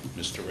by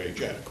Mr. Ray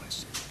Jack.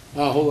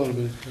 Hold on a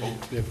minute. Oh.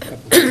 We have a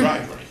couple.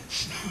 Driveway.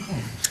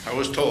 I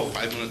was told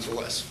 5 minutes or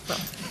less.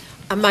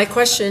 My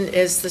question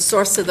is the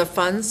source of the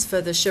funds for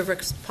the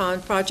Shivricks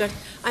Pond project.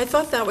 I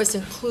thought that was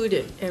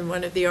included in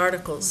one of the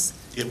articles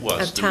It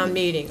was. of town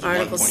meeting, the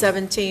Article 1.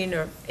 17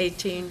 or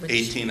 18? which-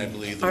 18, I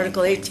believe, the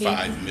Article 18?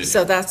 1.5 million.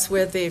 So that's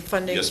where the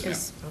funding is?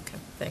 Yes, ma'am. Okay,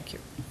 thank you.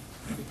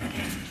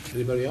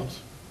 Anybody else?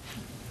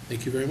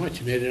 Thank you very much.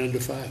 You made it under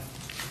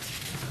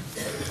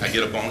 5. I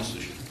get a bonus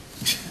this year.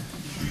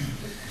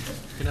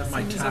 You can have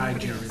my tie,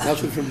 Jerry.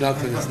 Nothing from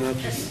nothing is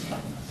nothing.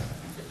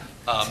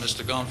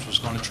 Mr. Gomes was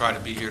going to try to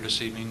be here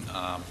this evening.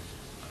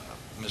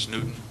 Ms.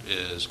 Newton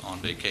is on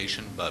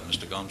vacation, but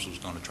Mr. Gomes was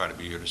going to try to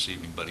be here this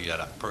evening, but he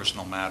had a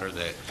personal matter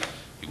that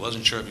he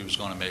wasn't sure if he was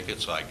going to make it,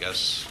 so I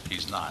guess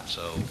he's not.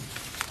 So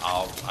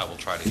I will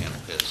try to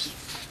handle his.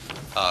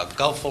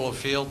 Gulf Fuller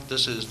Field,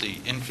 this is the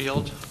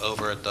infield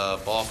over at the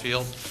ball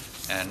field,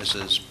 and this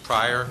is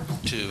prior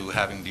to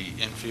having the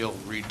infield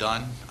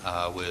redone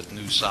with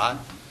new sod.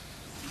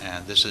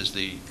 And this is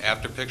the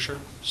after picture.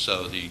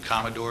 So the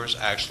Commodores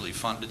actually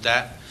funded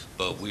that,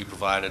 but we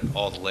provided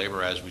all the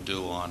labor as we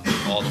do on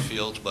all the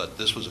fields. But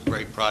this was a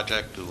great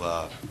project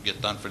to get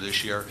done for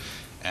this year.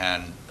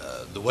 And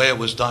the way it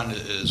was done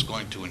is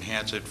going to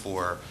enhance it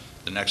for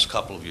the next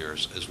couple of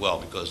years as well,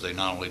 because they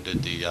not only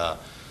did the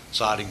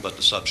sodding, but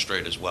the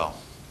substrate as well.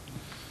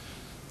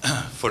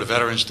 For the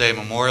Veterans Day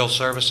Memorial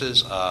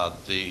Services,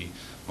 the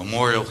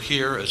memorial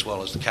here, as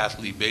well as the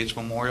Kathleen Bates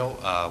Memorial,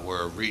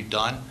 were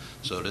redone.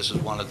 So this is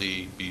one of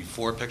the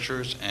before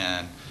pictures,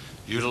 and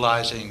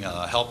utilizing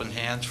helping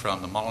hands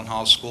from the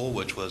Mullenhall School,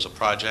 which was a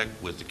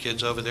project with the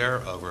kids over there,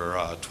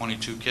 over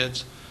 22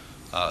 kids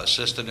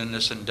assisted in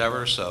this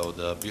endeavor. So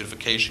the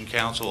Beautification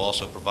Council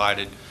also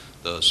provided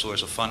the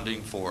source of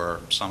funding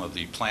for some of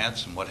the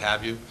plants and what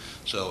have you.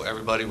 So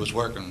everybody was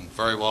working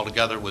very well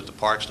together with the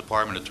Parks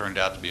Department. It turned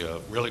out to be a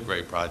really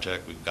great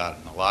project. We've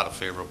gotten a lot of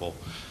favorable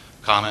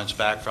comments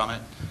back from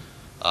it.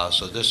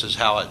 So this is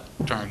how it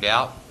turned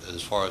out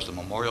as far as the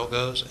memorial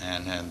goes.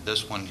 And then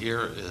this one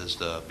here is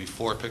the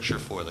before picture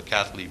for the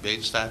Kathleen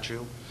Bates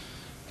statue.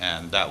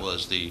 And that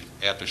was the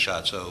after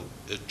shot. So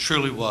it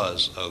truly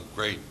was a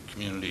great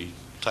community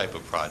type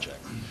of project.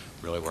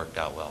 Really worked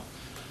out well.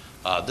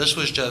 This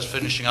was just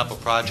finishing up a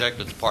project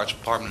that the Parks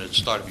Department had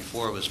started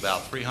before. It was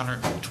about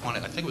 320,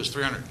 I think it was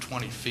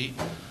 320 feet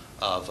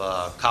of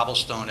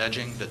cobblestone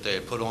edging that they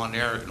had put on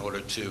there in order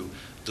to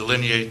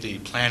delineate the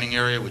planting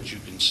area, which you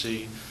can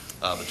see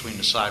between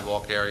the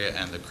sidewalk area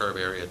and the curb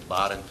area at the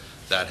bottom.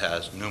 That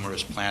has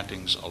numerous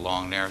plantings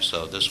along there,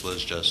 so this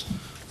was just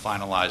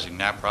finalizing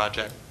that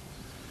project.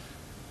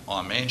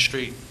 On Main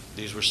Street,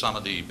 these were some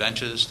of the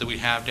benches that we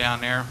have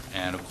down there,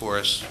 and of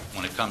course,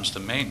 when it comes to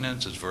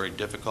maintenance, it's very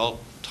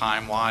difficult,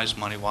 time-wise,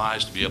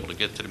 money-wise, to be able to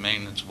get to the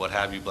maintenance, what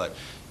have you, but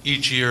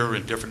each year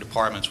in different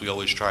departments, we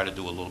always try to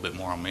do a little bit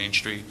more on Main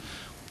Street,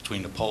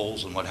 between the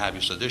poles and what have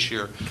you. So this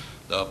year,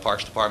 the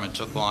Parks Department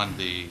took on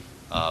the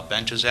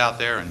benches out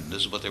there, and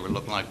this is what they were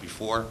looking like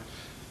before,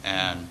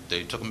 and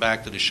they took them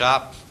back to the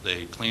shop,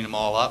 they cleaned them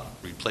all up,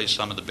 replaced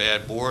some of the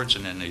bad boards,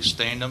 and then they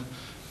stained them,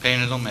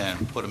 painted them,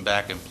 and put them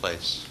back in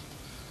place.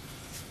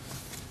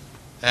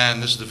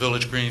 And this is the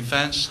village green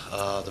fence.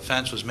 The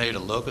fence was made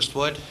of locust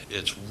wood.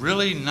 It's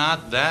really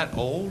not that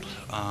old,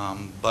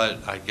 but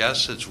I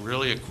guess it's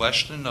really a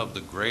question of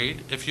the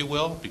grade, if you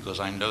will, because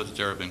I know that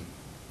there have been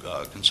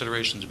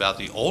considerations about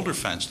the older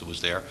fence that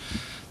was there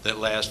that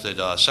lasted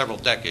several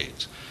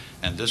decades.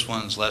 And this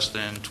one's less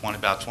than 20,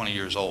 about 20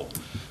 years old.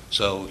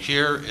 So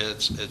here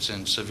it's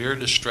in severe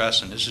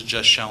distress, and this is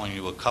just showing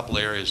you a couple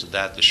areas of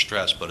that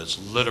distress, but it's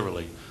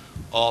literally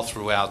all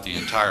throughout the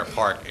entire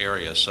park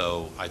area.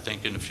 So I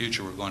think in the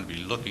future we're going to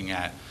be looking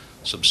at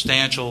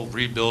substantial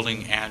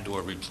rebuilding and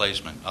or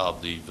replacement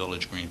of the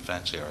village green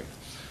fence area.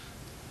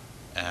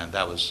 And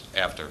that was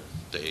after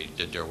they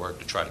did their work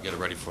to try to get it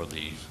ready for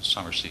the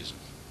summer season.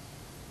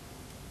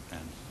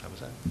 And that was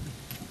that.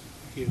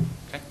 Thank you.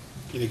 Okay.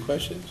 Any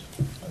questions?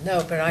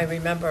 No, but I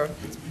remember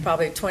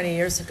probably 20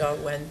 years ago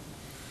when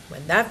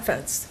that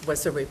fence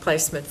was a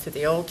replacement for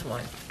the old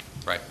one.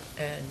 Right.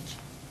 And,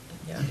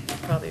 yeah, you're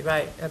probably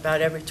right.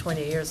 About every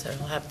 20 years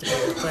it'll have to be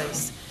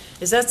replaced.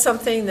 Is that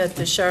something that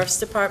the Sheriff's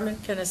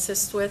Department can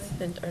assist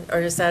with, or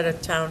is that a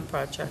town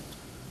project?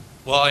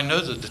 Well, I know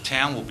that the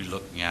town will be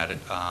looking at it.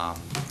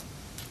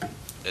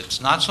 It's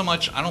not so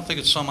much, I don't think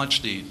it's so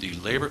much the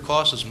labor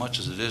cost as much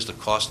as it is the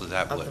cost of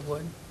that wood. Of the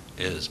wood?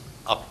 Is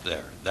up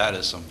there. That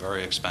is some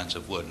very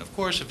expensive wood. And of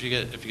course, if you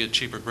get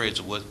cheaper grades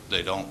of wood,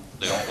 they don't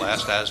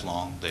last as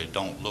long. They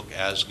don't look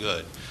as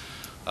good.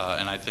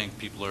 And I think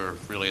people are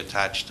really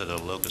attached to the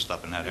locust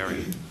up in that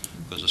area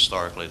because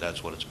historically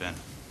that's what it's been.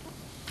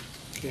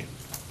 Okay,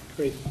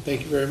 great.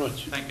 Thank you very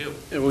much. Thank you.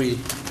 And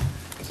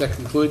does that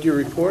conclude your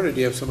report, or do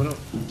you have someone else?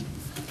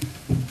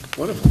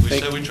 Wonderful. We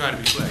said we try to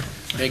be quick.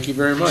 Thank you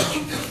very much.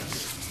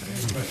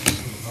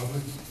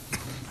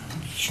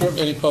 Sure,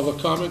 any public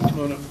comment? Come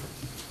on up.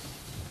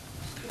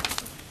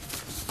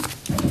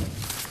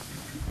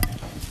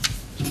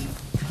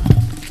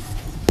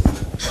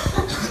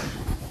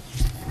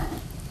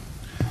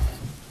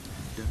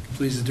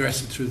 Please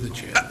address it through the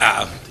chair.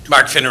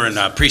 Mark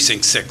Finneran,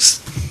 Precinct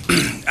 6.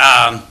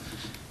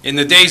 In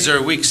the days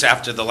or weeks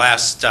after the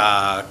last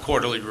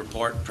quarterly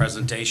report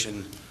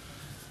presentation,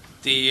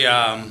 the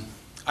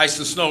ice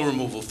and snow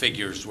removal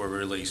figures were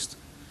released.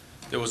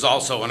 There was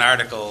also an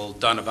article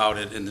done about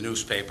it in the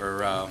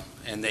newspaper,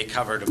 and they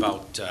covered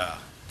about,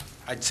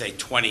 I'd say,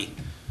 20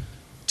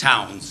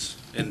 towns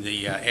in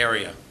the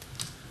area.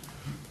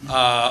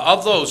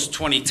 Of those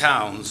 20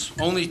 towns,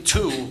 only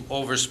 2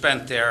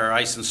 overspent their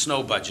ice and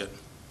snow budget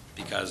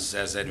because,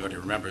 as anybody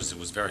remembers, there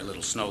was very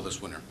little snow this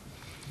winter.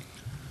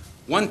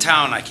 One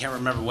town, I can't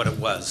remember what it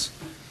was,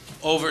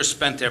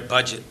 overspent their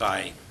budget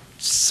by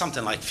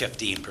something like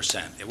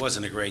 15%. It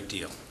wasn't a great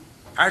deal.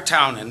 Our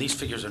town, and these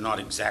figures are not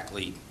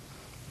exactly,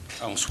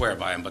 I won't swear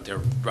by them, but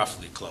they're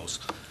roughly close.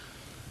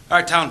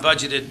 Our town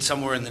budgeted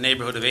somewhere in the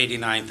neighborhood of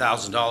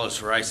 $89,000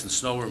 for ice and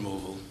snow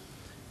removal,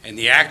 and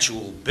the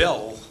actual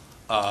bill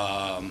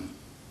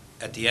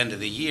at the end of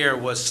the year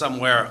was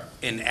somewhere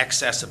in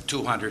excess of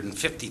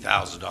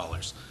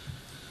 $250,000,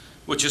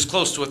 which is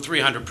close to a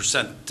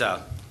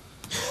 300%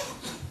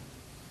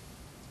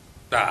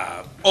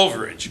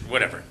 overage,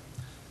 whatever.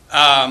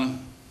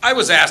 I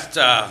was asked,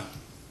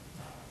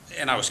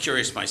 and I was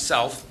curious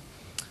myself,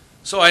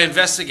 so I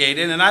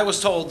investigated, and I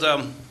was told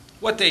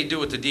what they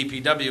do at the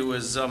DPW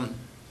is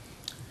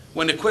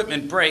when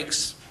equipment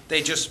breaks,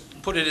 they just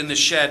put it in the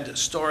shed,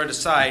 store it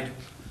aside,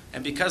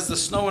 and because the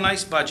snow and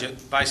ice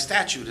budget, by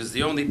statute, is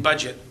the only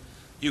budget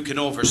you can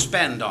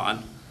overspend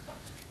on,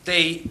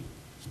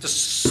 as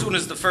soon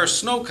as the first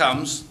snow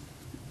comes,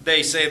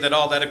 they say that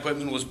all that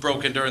equipment was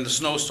broken during the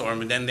snowstorm,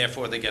 and then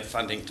therefore they get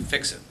funding to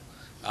fix it.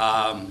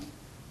 I'm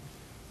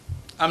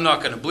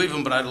not going to believe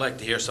them, but I'd like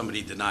to hear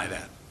somebody deny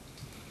that,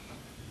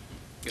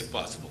 if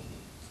possible.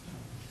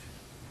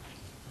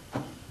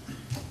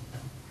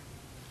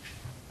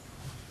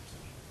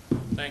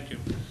 Thank you.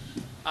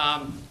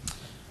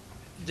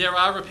 There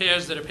are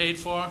repairs that are paid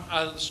for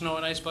out of the snow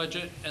and ice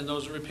budget, and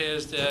those are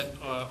repairs that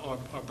or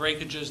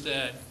breakages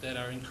that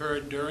are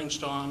incurred during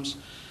storms.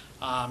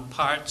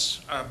 Parts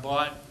are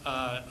bought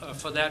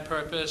for that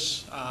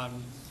purpose.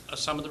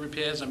 Some of the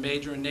repairs are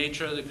major in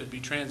nature. There could be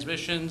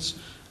transmissions.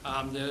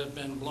 There have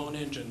been blown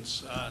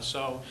engines.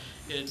 So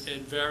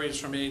it varies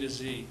from A to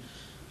Z.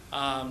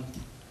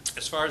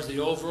 As far as the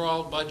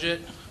overall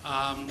budget,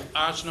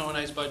 our snow and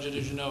ice budget,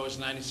 as you know, is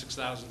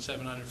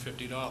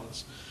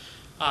 $96,750.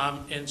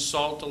 In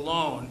salt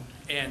alone,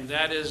 and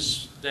that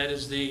is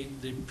the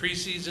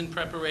pre-season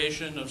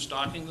preparation of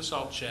stocking the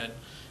salt shed,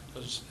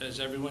 because as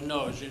everyone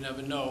knows, you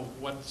never know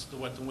what the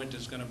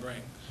winter's going to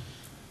bring.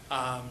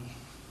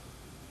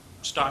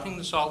 Stocking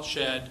the salt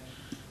shed,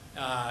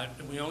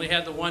 we only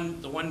had the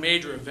one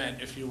major event,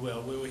 if you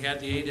will, where we had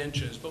the 8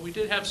 inches, but we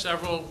did have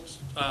several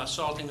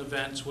salting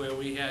events where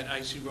we had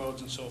icy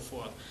roads and so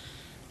forth.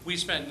 We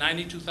spent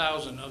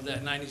 $92,000 of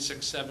that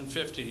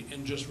 $96,750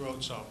 in just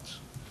road salt.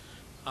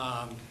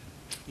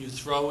 You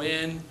throw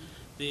in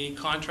the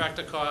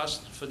contractor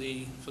cost for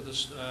the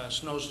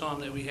snowstorm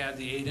that we had,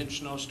 the 8-inch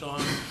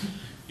snowstorm.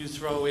 You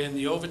throw in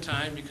the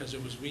overtime because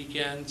it was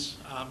weekends,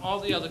 all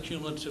the other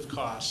cumulative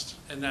costs,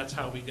 and that's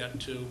how we got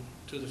to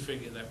the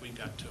figure that we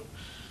got to.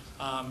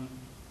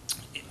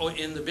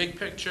 In the big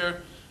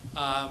picture,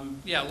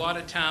 yeah, a lot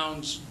of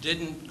towns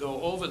didn't go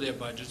over their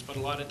budgets, but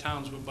a lot of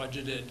towns were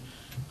budgeted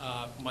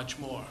much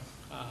more.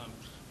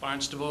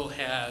 Barnstable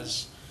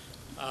has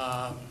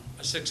a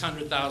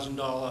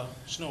 $600,000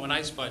 snow and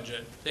ice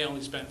budget. They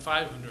only spent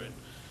 $500,000.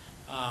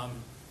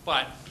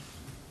 But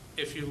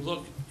if you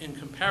look in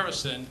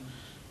comparison,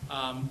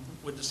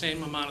 with the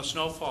same amount of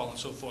snowfall and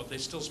so forth, they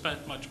still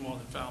spent much more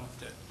than Falmouth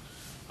did,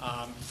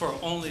 for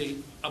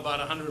only about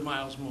 100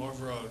 miles more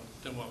of road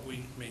than what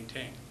we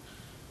maintain.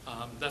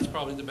 That's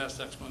probably the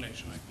best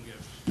explanation I can give.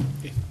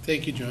 Okay.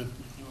 Thank you, John.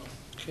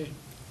 Okay.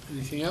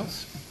 Anything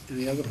else?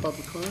 Any other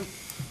public comment?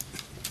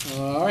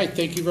 All right.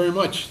 Thank you very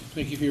much.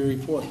 Thank you for your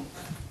report.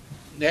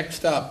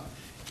 Next up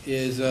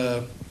is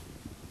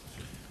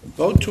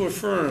vote to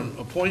affirm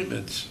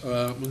appointments.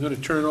 We're going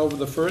to turn over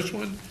the first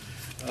one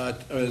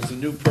as the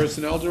new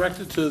personnel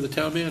director to the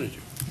town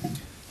manager.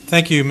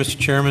 Thank you, Mr.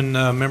 Chairman,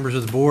 members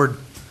of the board.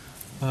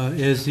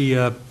 As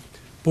the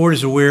board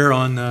is aware,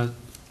 on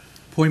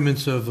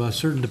appointments of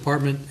certain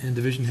department and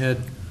division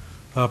head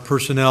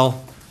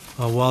personnel,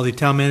 while the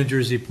town manager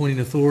is the appointing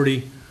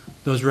authority,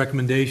 those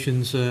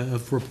recommendations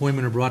for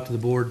appointment are brought to the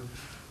board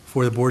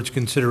for the board's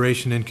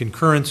consideration and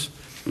concurrence.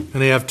 And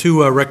they have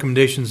 2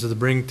 recommendations to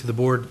bring to the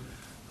board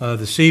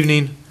this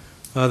evening.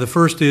 The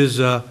first is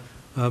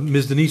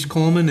Ms. Denise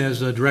Coleman as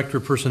Director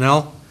of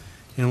Personnel,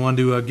 and I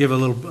wanted to give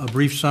a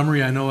brief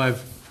summary. I know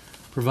I've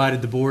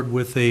provided the board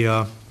with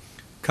a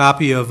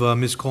copy of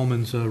Ms.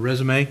 Coleman's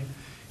resume,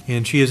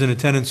 and she is in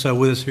attendance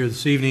with us here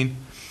this evening.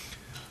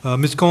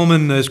 Ms.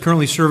 Coleman is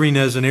currently serving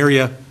as an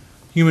area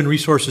human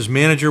resources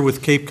manager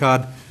with Cape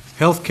Cod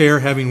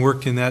Healthcare, having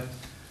worked in that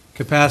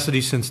capacity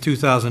since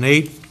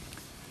 2008.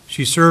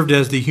 She served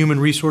as the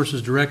human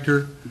resources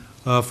director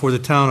for the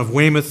town of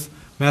Weymouth,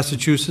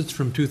 Massachusetts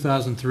from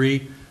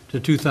 2003 to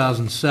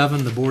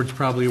 2007. The board's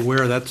probably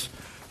aware that's,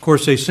 of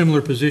course, a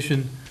similar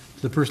position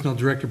to the personnel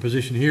director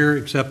position here,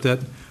 except that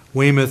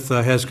Weymouth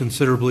has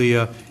considerably,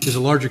 is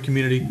a larger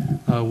community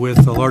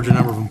with a larger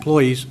number of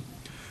employees.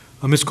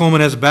 Ms.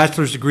 Coleman has a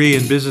bachelor's degree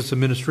in business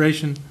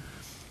administration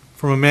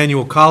from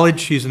Emmanuel College.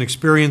 She's an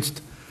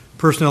experienced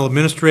personnel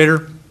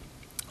administrator,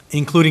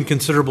 including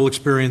considerable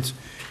experience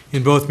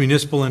in both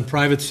municipal and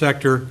private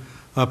sector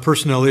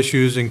personnel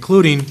issues,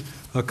 including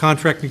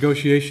contract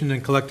negotiation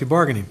and collective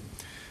bargaining.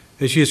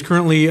 She is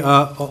currently,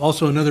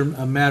 also another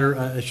matter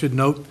I should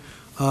note,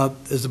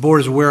 as the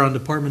board is aware, on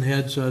department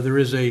heads, there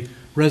is a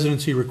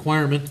residency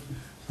requirement.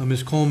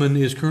 Ms. Coleman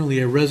is currently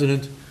a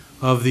resident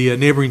of the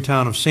neighboring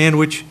town of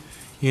Sandwich.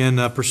 And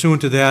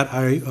pursuant to that,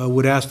 I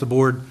would ask the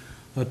board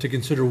to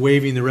consider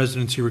waiving the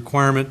residency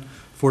requirement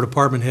for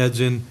department heads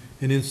in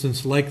an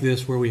instance like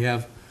this where we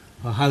have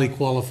a highly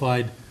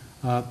qualified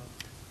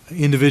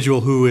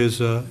individual who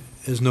is,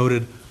 as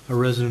noted, a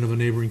resident of a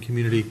neighboring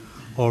community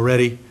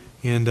already.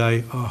 And I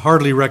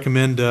heartily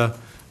recommend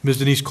Ms.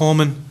 Denise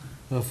Coleman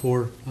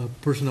for a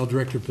Personnel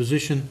Director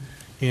position.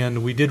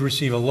 And we did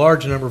receive a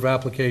large number of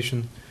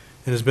applications,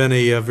 and it's been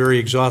a very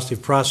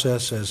exhaustive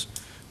process, as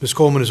Ms.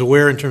 Coleman is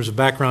aware, in terms of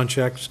background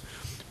checks,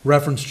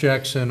 reference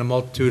checks, and a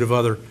multitude of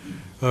other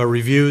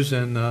reviews.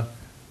 And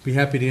be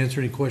happy to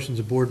answer any questions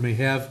the board may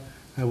have.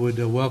 I would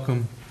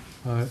welcome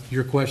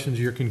your questions,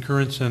 your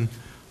concurrence, and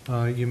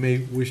you may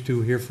wish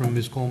to hear from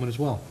Ms. Coleman as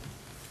well.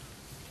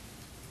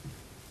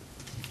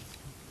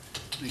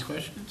 Any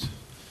questions?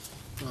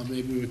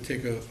 Maybe we would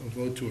take a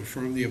vote to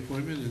affirm the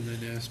appointment and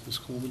then ask Ms.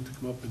 Coleman to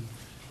come up and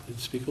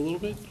speak a little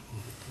bit.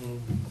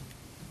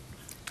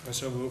 I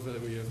so move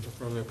that we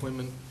affirm the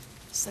appointment.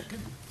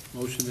 Second.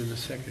 Motion and a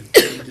second.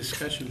 Any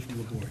discussion from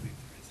the board?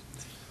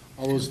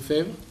 All those in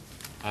favor?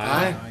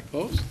 Aye.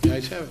 Opposed? The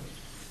ayes have it.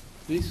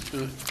 Please,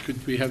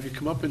 could we have you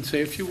come up and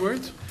say a few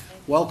words?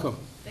 Welcome.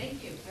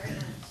 Thank you very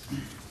much.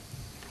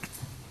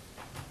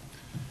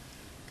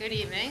 Good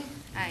evening.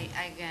 I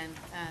again,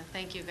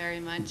 thank you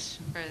very much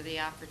for the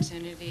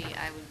opportunity.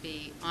 I would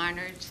be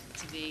honored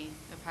to be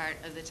a part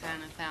of the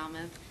town of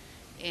Falmouth,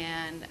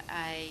 and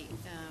I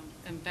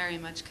am very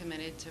much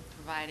committed to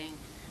providing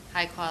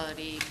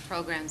high-quality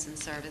programs and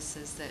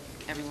services that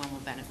everyone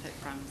will benefit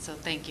from. So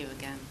thank you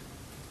again.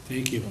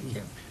 Thank you.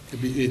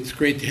 It's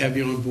great to have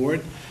you on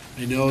board.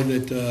 I know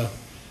that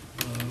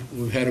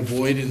we've had a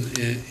void in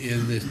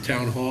the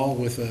town hall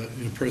with a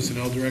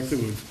personnel director.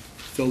 We've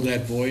filled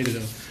that void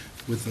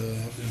with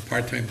a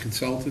part-time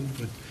consultant,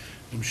 but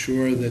I'm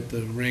sure that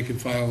the rank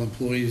and file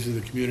employees of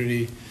the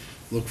community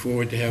look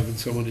forward to having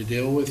someone to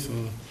deal with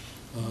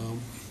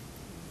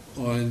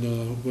on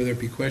whether it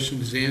be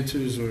questions,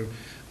 answers, or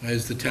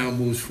as the town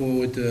moves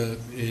forward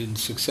in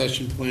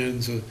succession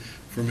plans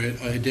from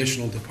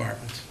additional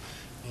departments.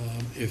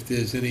 If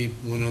there's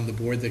anyone on the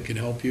board that can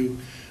help you,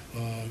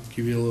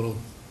 give you a little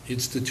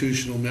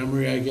institutional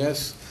memory, I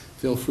guess,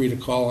 feel free to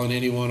call on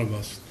any one of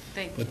us.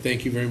 But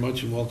thank you very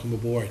much and welcome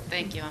aboard.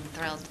 Thank you. I'm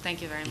thrilled.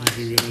 Thank you very much.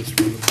 Give you a nice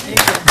round of applause.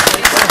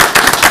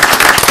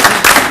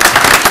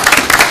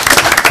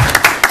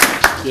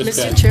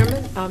 Mr.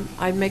 Chairman,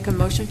 I make a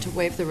motion to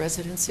waive the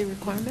residency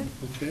requirement.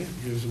 Okay,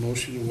 here's a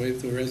motion to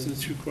waive the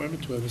residency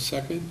requirement. Do I have a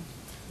second?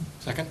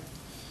 Second.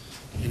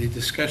 Any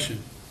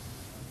discussion?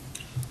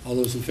 All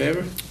those in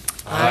favor?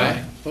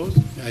 Aye. Opposed?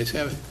 The ayes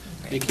have it.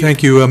 Thank you.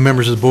 Thank you,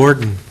 members of the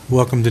board, and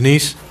welcome,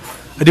 Denise.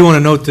 I do want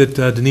to note that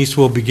Denise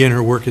will begin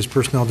her work as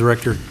Personnel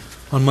Director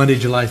on Monday,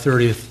 July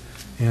 30th,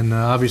 and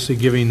obviously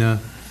giving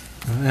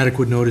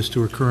adequate notice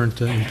to her current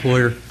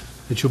employer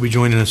that she'll be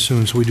joining us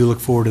soon, so we do look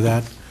forward to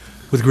that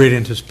with great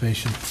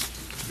anticipation.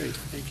 Great,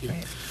 thank you.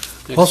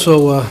 Next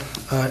Also,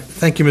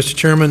 thank you, Mr.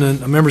 Chairman,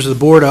 and members of the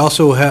board. I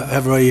also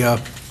have a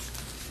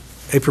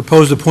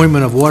proposed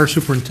appointment of Water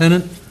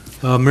Superintendent,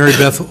 Mary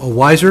Beth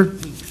Weiser.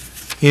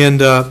 And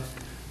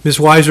Ms.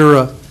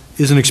 Weiser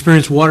is an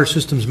experienced water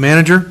systems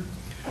manager.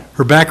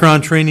 Her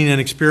background, training,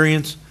 and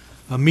experience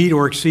meet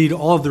or exceed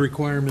all of the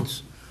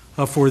requirements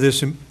for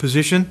this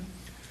position.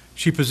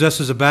 She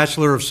possesses a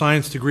Bachelor of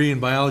Science degree in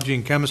biology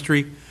and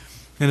chemistry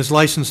and is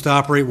licensed to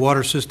operate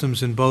water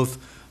systems in both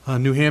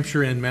New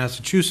Hampshire and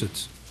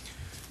Massachusetts.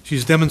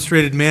 She's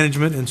demonstrated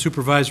management and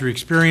supervisory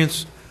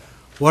experience,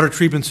 water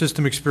treatment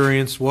system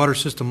experience, water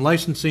system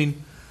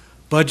licensing,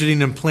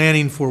 budgeting and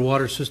planning for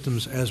water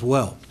systems as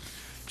well.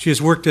 She has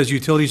worked as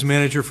utilities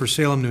manager for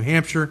Salem, New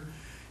Hampshire,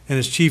 and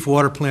as chief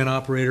water plant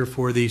operator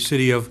for the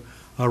city of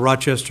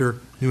Rochester,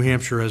 New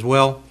Hampshire as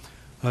well.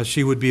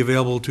 She would be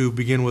available to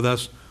begin with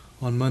us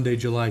on Monday,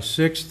 July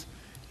 6th.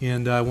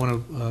 And I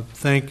want to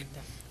thank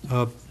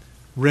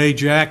Ray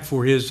Jack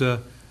for his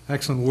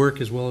excellent work,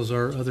 as well as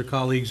our other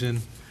colleagues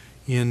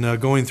in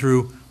going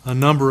through a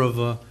number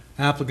of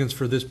applicants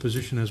for this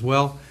position as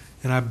well.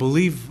 And I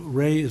believe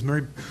Ray, is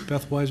Mary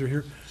Beth Weiser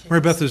here?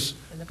 Mary Beth is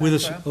with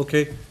us.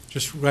 Okay,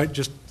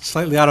 just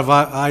slightly out of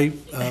eye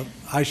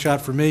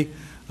shot for me.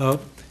 So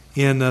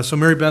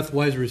Mary Beth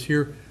Weiser is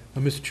here,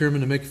 Mr.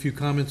 Chairman, to make a few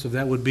comments. If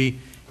that would be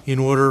in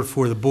order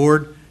for the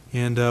board,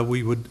 and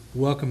we would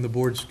welcome the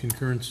board's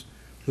concurrence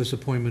with this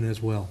appointment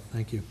as well.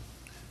 Thank you.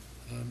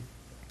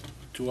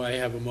 Do I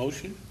have a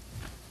motion?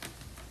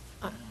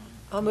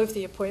 I'll move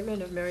the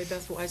appointment of Mary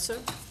Beth Weiser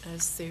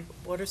as the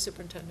Water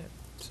Superintendent.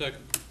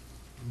 Second.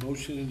 A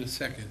motion and a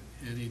second.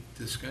 Any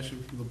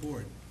discussion from the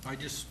board?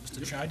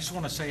 Mr. Chair, I just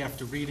want to say,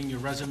 after reading your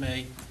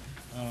resume,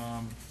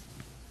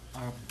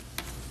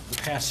 the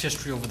past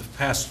history over the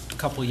past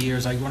couple of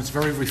years, it's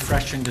very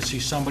refreshing to see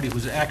somebody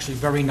who's actually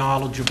very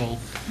knowledgeable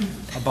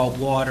about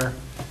water,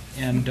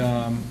 and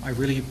I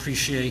really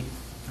appreciate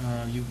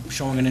you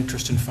showing an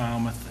interest in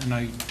Falmouth, and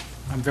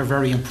I'm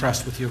very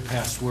impressed with your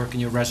past work and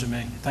your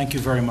resume. Thank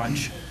you very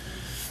much.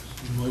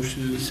 A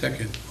motion and a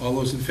second. All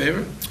those in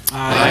favor?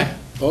 Aye.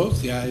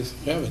 Opposed? The ayes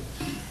have it.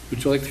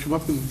 would you like to come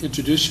up and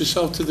introduce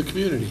yourself to the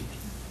community?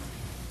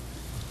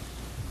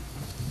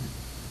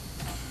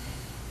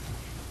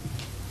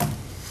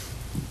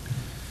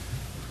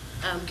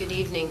 Good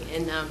evening,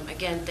 and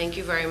again, thank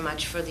you very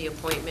much for the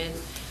appointment.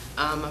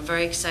 I'm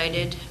very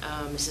excited.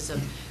 This is a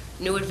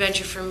new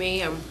adventure for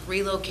me. I'm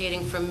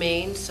relocating from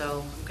Maine,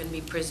 so I'm going to be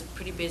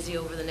pretty busy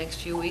over the next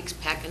few weeks,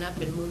 packing up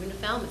and moving to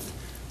Falmouth.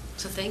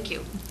 So thank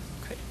you.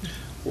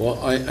 Well,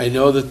 I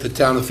know that the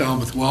town of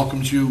Falmouth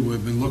welcomes you.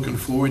 We've been looking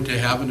forward to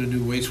having a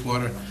new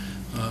wastewater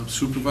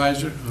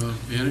supervisor,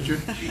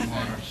 manager.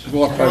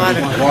 Water.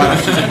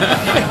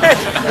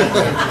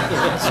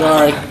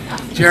 Sorry.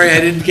 Jerry,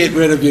 I didn't get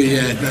rid of you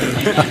yet.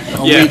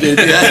 We did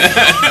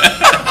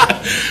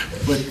that.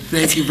 But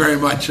thank you very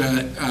much.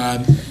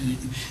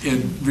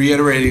 In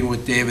reiterating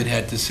what David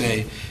had to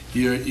say,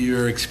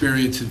 your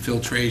experience in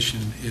filtration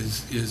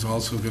is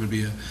also going to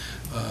be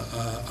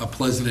a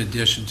pleasant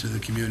addition to the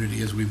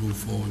community as we move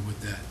forward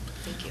with that.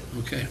 Thank you.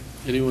 Okay.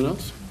 Anyone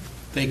else?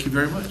 Thank you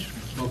very much.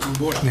 Welcome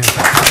aboard.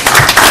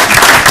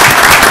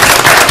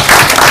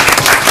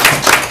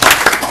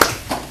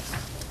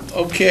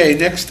 Okay,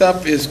 next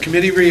up is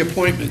committee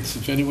reappointments.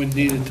 If anyone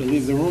needed to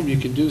leave the room, you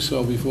can do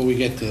so before we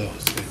get to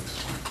those things.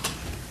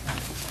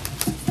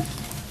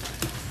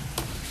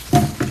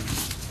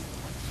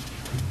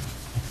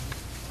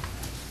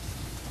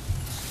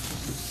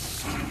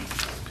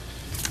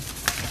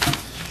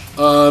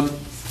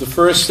 The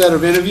first set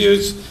of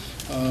interviews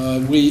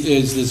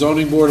is the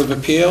Zoning Board of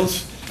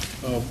Appeals.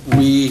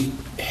 We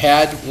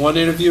had one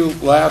interview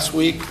last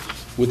week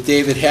with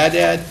David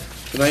Haddad.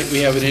 Tonight we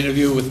have an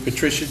interview with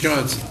Patricia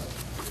Johnson.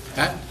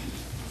 Pat,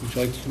 would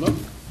you like to come up?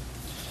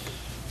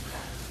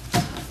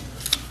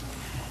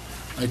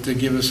 Like to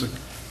give us a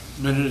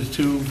minute or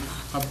two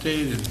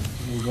update and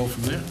we'll go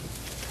from there.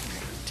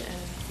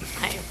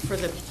 For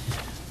the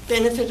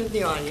benefit of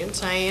the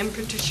audience, I am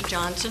Patricia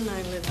Johnson.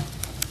 I live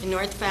in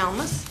North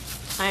Falmouth.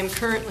 I am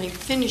currently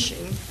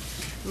finishing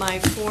my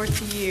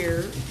 4th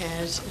year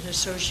as an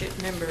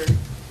associate member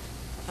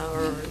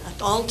or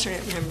an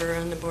alternate member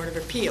on the Board of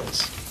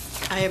Appeals.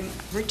 I am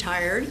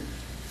retired.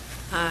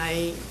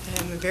 I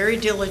am very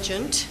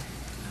diligent.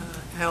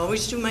 I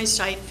always do my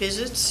site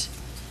visits,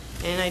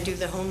 and I do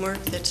the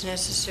homework that's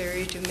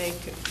necessary to make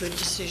good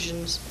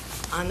decisions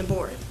on the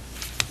board.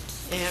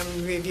 And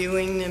I'm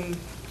reviewing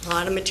a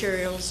lot of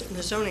materials in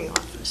the zoning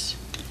office.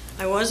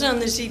 I was on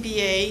the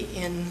ZBA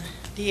in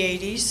the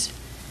 80s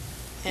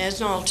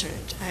as an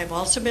alternate. I have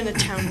also been a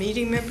town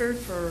meeting member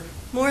for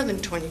more than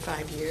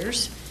 25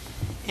 years,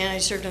 and I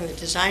served on the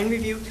design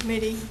review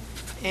committee,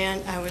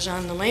 and I was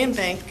on the land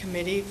bank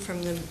committee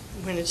from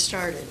when it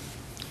started.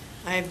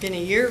 I've been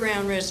a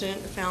year-round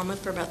resident of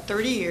Falmouth for about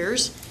 30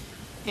 years,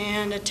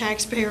 and a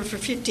taxpayer for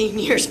 15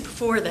 years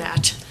before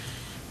that,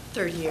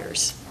 30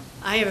 years.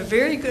 I have a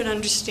very good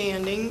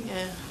understanding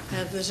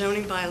of the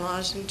zoning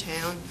bylaws in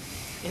town.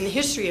 In the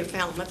history of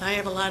Falmouth, I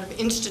have a lot of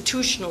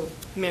institutional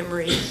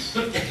memory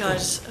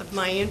because of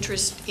my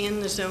interest in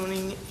the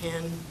zoning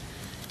and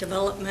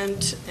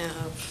development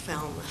of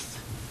Falmouth.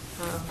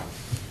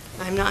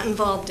 I'm not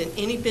involved in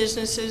any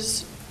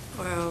businesses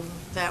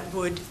that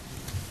would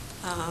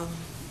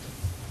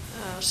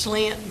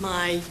slant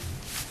my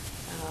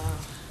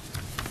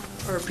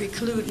or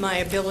preclude my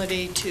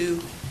ability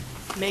to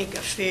make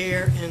a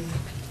fair and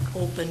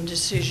open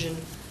decision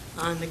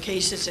on the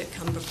cases that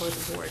come before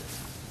the board.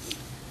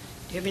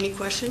 Do you have any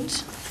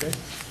questions? Okay.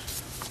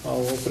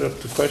 I'll open up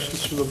the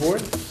questions from the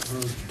board.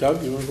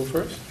 Doug, you want to go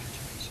first?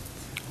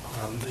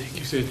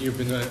 You said you've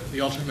been the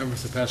alternate member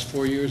for the past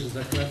 4 years, is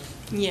that correct?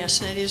 Yes,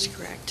 that is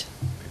correct.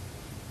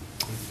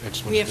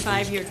 Excellent. We have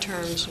 5-year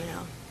terms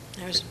now.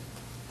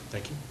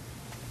 Thank you.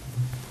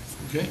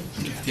 Okay.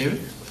 David?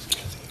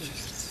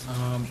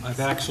 I've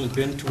actually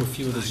been to a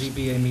few of the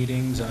ZBA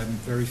meetings. I'm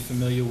very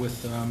familiar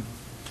with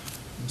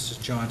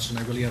Mrs. Johnson.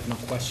 I really have no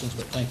questions,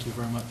 but thank you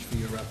very much for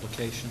your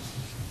application.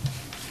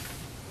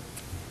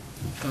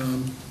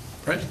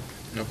 Brett?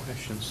 No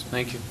questions.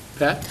 Thank you.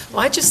 Pat?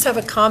 Well, I just have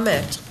a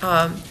comment.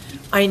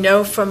 I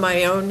know from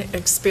my own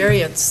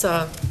experience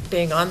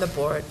being on the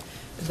board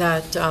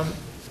that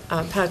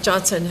Pat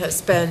Johnson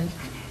has been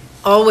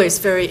always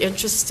very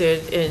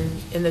interested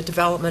in the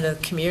development of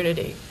the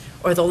community,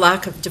 or the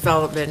lack of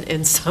development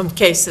in some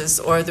cases,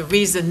 or the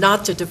reason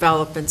not to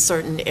develop in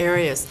certain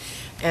areas.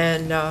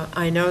 And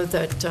I know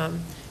that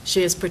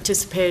she has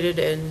participated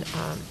in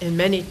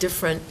many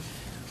different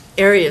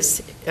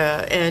areas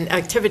and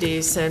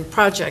activities and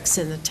projects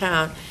in the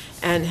town,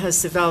 and has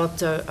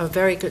developed a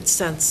very good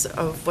sense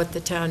of what the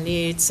town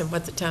needs and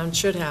what the town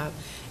should have.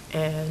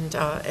 And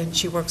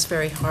she works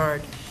very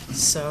hard.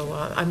 So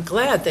I'm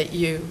glad that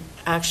you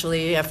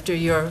actually, after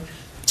your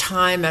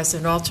time as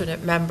an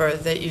alternate member,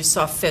 that you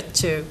saw fit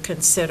to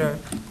consider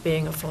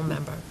being a full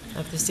member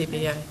of the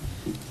ZBA.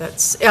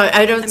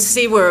 I don't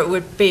see where it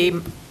would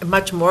be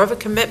much more of a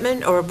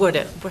commitment, or would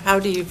it? How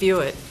do you view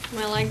it?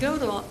 Well,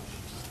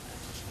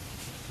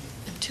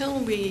 until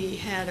we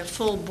had a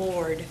full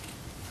board,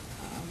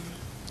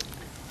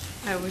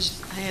 I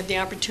had the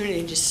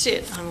opportunity to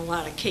sit on a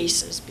lot of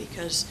cases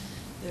because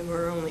there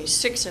were only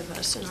 6 of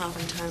us, and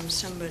oftentimes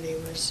somebody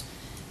was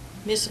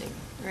missing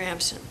or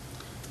absent.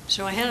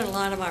 So I had a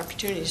lot of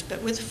opportunities,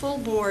 but with a full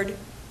board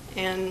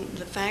and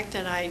the fact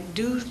that I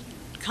do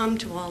come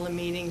to all the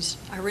meetings,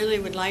 I really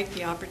would like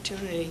the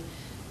opportunity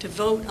to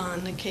vote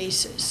on the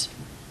cases.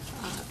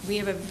 We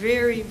have a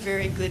very,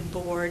 very good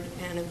board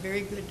and a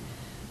very good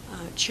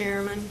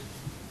chairman.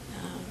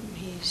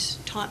 He's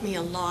taught me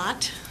a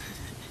lot,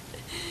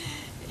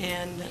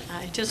 and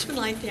I just would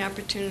like the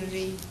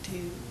opportunity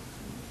to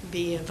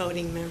be a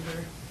voting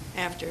member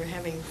after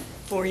having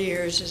 4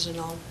 years as an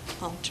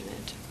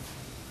alternate.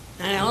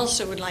 And I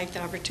also would like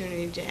the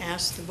opportunity to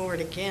ask the board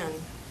again,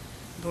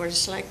 Board of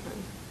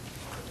Selectmen.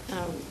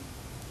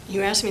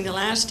 You asked me the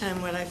last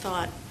time what I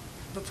thought,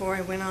 before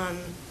I went on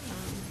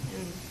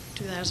in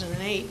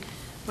 2008,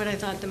 what I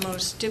thought the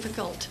most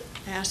difficult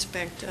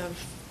aspect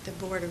of the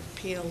Board of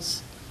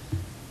Appeals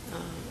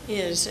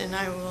is, and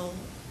I will,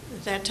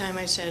 at that time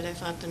I said I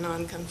thought the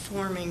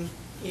non-conforming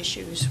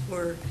issues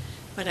were,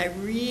 but I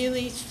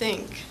really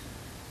think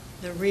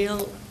the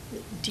real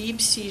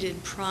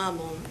deep-seated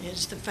problem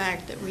is the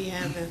fact that we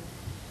have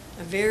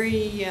a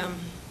very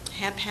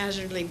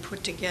haphazardly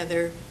put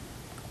together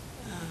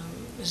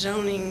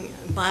zoning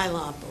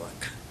bylaw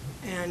book.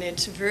 And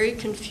it's very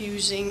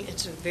confusing,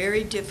 it's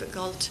very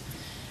difficult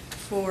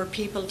for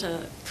people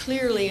to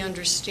clearly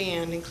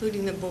understand,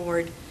 including the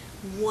board,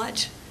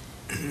 what,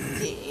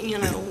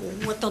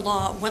 what the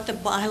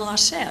bylaw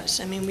says.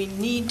 I mean, we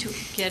need to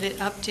get it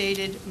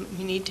updated,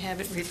 we need to have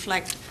it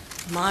reflect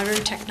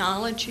modern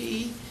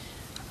technology.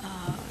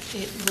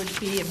 It would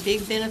be a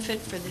big benefit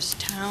for this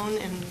town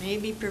and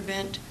maybe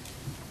prevent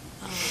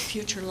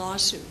future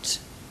lawsuits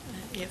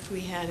if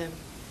we had a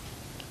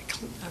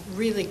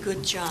really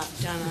good job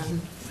done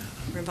on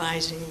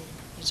revising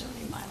the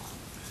zoning bylaw.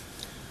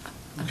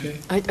 Okay.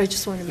 I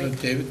just want to make...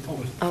 David?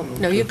 Oh,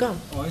 no, you go.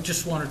 I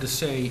just wanted to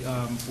say,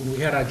 when we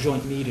had our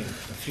joint meeting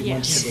a few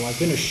months ago, I've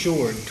been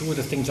assured, 2 of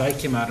the things I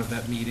came out of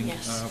that meeting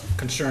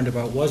concerned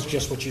about was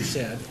just what you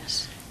said.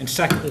 Yes. And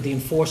secondly, the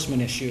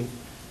enforcement issue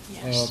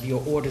Yes. of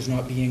your orders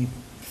not being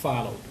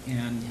followed.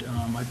 And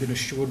I've been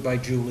assured by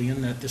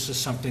Julian that this is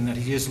something that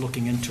he is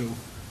looking into.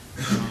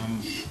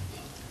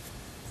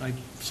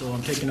 So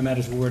I'm taking him at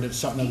his word, it's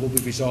something that will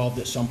be resolved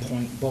at some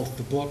point, both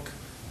the book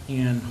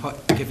and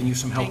giving you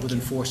some help with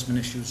enforcement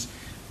issues.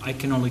 I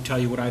can only tell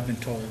you what I've been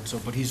told,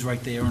 but he's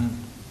right there, and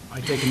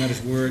I take him at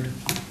his word.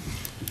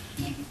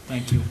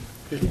 Thank you.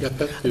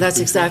 That's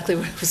exactly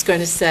what I was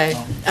going to say,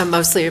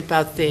 mostly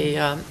about the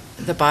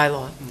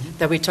bylaw,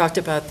 that we talked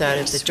about that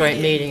at the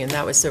joint meeting, and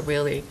that was a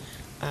really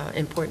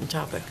important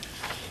topic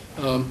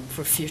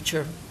for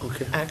future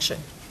action.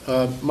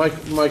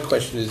 My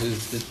question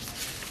is that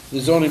the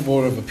Zoning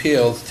Board of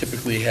Appeals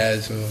typically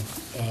has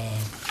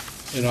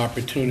an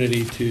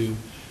opportunity to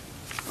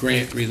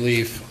grant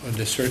relief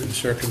under certain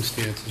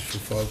circumstances for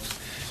folks.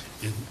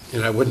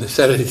 And I wouldn't have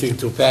said anything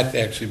until Pat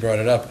actually brought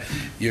it up.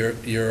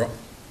 Your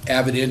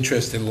avid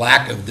interest in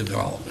lack of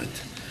development.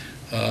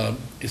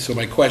 So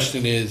my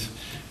question is,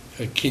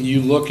 can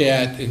you look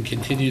at and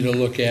continue to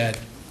look at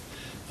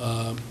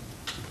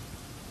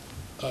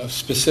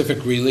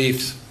specific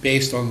reliefs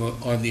based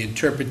on the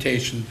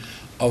interpretation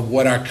of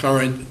what our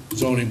current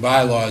zoning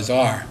bylaws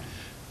are,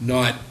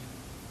 not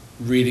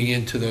reading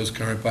into those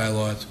current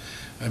bylaws?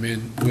 I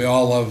mean, we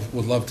all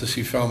would love to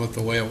see Falmouth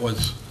the way it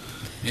was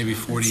maybe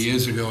 40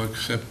 years ago,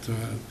 except,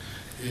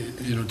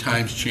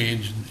 times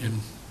change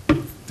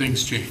and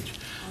things change.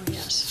 Oh,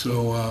 yes.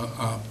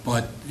 So,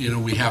 but,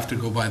 we have to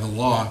go by the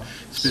law,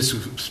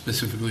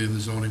 specifically in the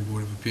Zoning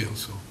Board of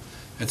Appeals, so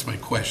that's my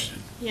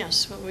question.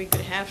 Yes, what we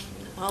could have,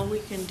 all we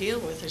can deal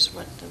with is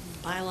what the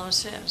bylaw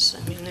says.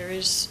 I mean, there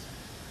is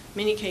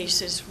many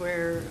cases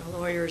where a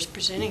lawyer is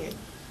presenting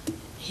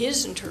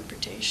his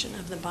interpretation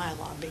of the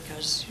bylaw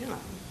because,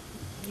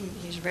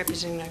 he's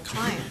representing a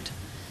client.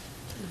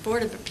 The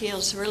Board of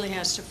Appeals really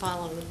has to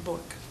follow the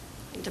book,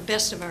 to the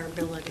best of our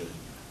ability,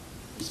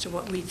 as to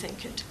what we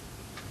think it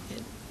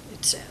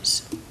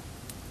says.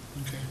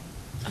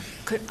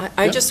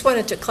 I just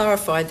wanted to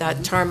clarify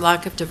that term,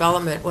 lack of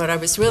development. What I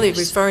was really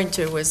referring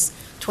to was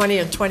 20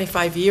 and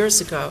 25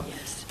 years ago,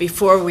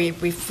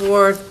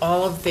 before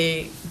all of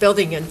the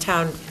building in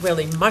town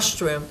really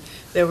mushroomed.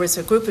 There was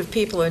a group of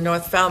people in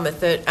North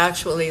Falmouth that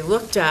actually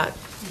looked at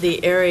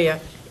the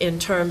area in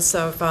terms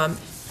of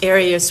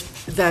areas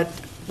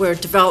where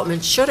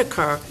development should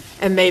occur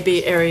and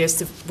maybe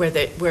areas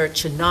where it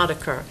should not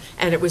occur.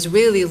 And it was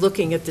really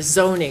looking at the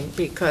zoning,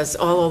 because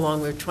all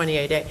along Route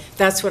 28A,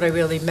 that's what I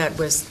really meant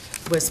was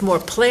more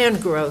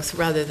planned growth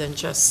rather than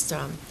just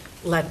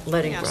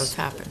letting growth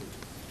happen.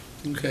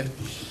 Okay.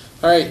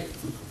 All right.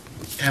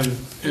 Any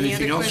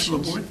Anything other else from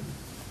the questions? board?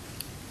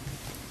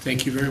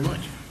 Thank you very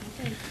much.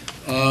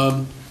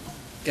 Okay.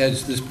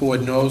 As this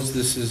board knows,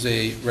 this is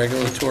a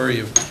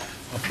regulatory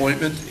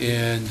appointment,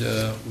 and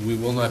we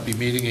will not be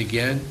meeting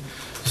again.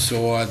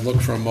 So I'd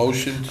look for a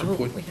motion to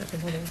put... We have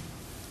another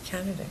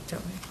candidate,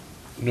 don't we?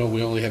 No,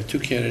 we only have 2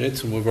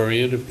 candidates, and we've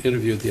already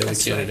interviewed the other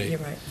That's candidate. Right,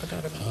 you're right,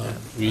 forgot about that.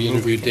 We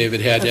interviewed David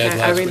Haddad last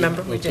week. I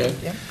remember we did,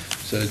 yeah.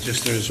 So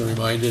just as a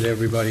reminder to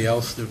everybody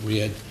else that we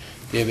had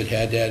David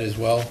Haddad as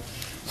well.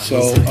 So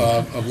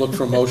I'm looking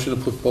for a motion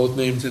to put both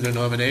names in the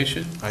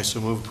nomination. I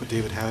so move to put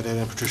David Haddad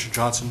and Patricia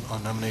Johnson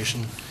on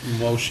nomination.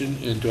 Motion,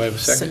 and do I have a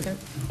second? Second.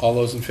 All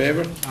those in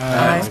favor?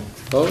 Aye.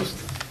 Opposed?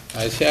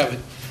 Ayes have it.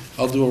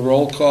 I'll do a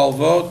roll call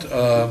vote.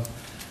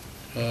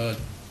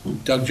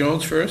 Doug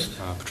Jones first.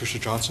 Patricia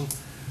Johnson.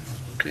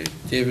 Okay.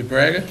 David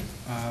Braga.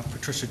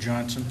 Patricia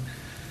Johnson.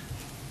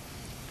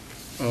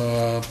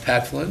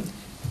 Pat Flynn.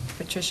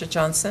 Patricia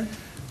Johnson.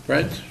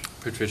 Brent.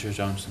 Patricia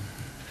Johnson.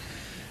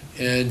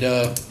 And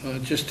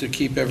just to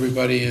keep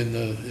everybody in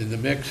the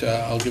mix,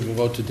 I'll give a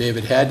vote to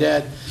David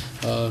Haddad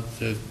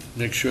to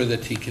make sure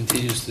that he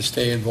continues to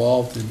stay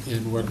involved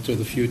and work to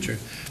the future.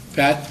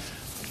 Pat,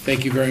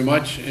 thank you very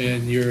much,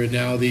 and you're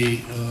now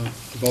the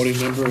voting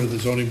member of the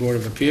Zoning Board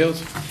of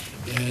Appeals.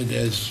 And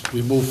as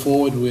we move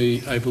forward,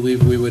 I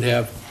believe we would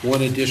have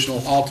one additional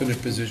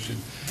alternate position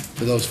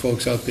for those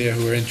folks out there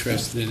who are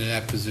interested in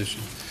that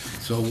position.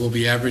 So we'll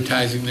be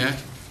advertising that.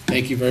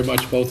 Thank you very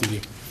much, both of you,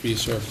 for your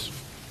service.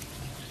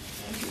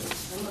 I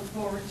look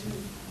forward to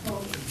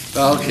voting.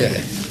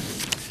 Okay.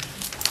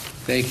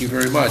 Thank you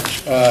very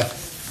much.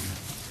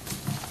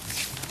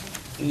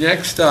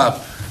 Next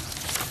up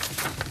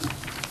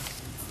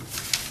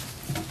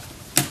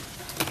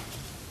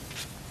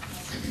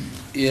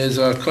is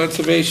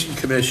Conservation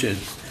Commission.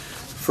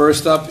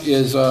 First up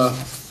is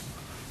Tom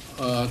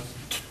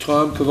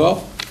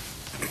Cavell.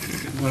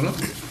 Come on up.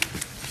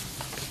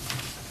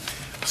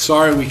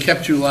 Sorry, we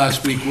kept you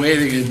last week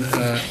waiting in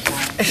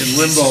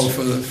limbo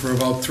for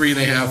about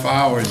 3.5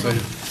 hours. I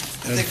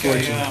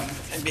think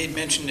I made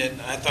mention that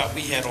I thought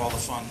we had all the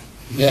fun.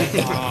 Yeah.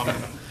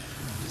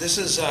 This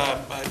is,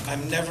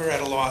 I'm never at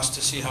a loss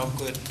to see how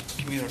good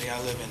community I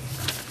live in.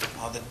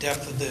 The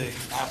depth of the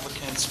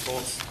applicants,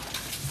 both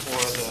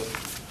for the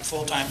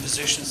full-time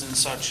positions and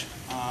such.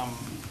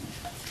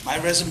 My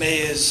resume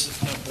is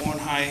a Bourne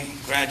High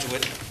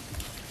graduate,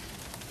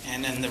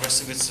 and then the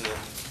rest of it's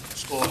a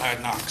School of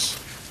Hard Knocks.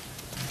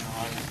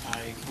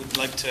 I would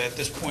like to, at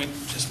this point,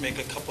 just make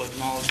a couple of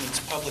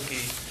acknowledgments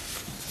publicly.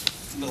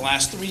 In the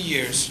last 3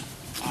 years,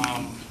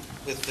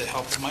 with the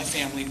help of my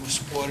family who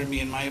supported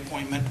me in my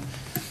appointment,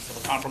 for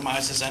the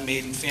compromises I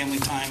made in family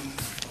time,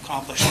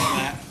 accomplishing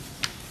that,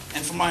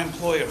 and for my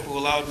employer who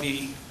allowed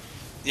me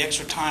the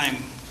extra time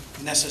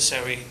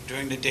necessary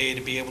during the day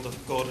to be able to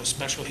go to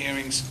special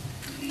hearings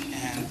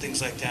and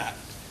things like that.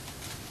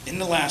 In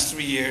the last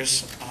 3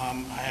 years, I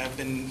have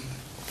been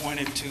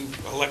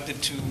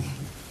elected to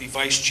be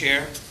vice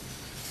chair.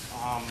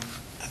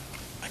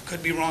 I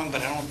could be wrong,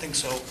 but I don't think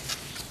so.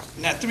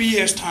 In that 3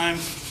 years' time,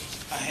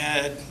 I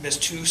had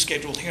missed 2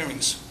 scheduled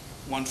hearings,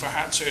 one for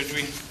heart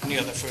surgery and the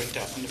other for a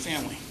death in the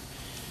family.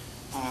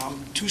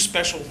 2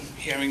 special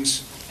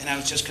hearings, and that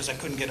was just because I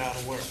couldn't get out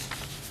of work.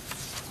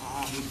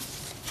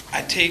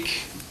 I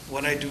take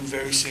what I do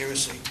very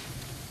seriously.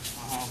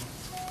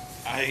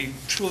 I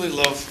truly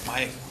love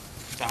my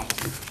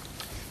family.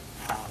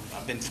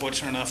 I've been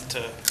fortunate enough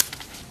to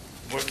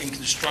work in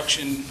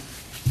construction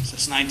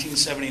since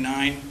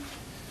 1979,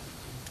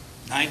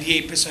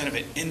 98% of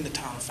it in the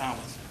town of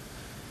Falmouth.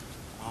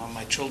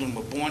 My children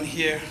were born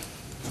here.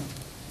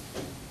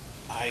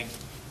 I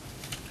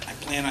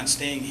plan on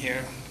staying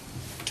here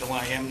until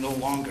I am no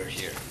longer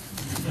here.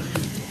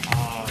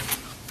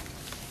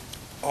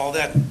 All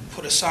that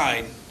put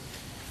aside,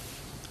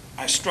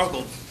 I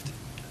struggled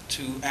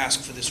to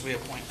ask for this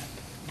reappointment.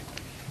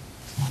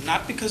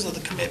 Not because of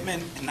the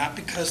commitment and not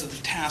because of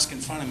the task in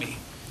front of me.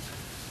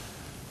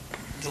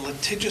 The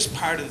litigious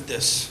part of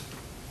this,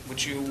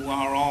 which you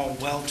are all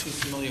well too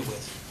familiar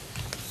with,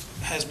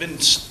 has been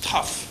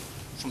tough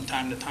from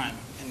time to time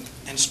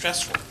and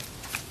stressful.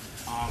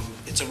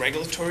 It's a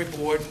regulatory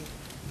board,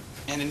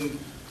 and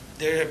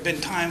there have been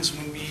times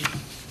when we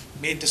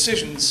made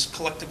decisions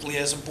collectively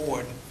as a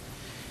board,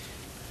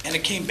 and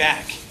it came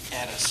back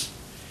at us,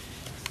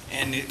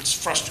 and it's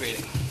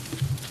frustrating.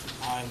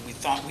 We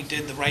thought we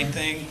did the right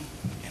thing,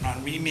 and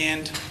on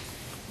remand,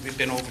 we've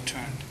been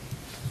overturned.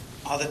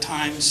 Other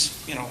times,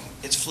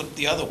 it's flipped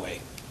the other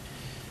way.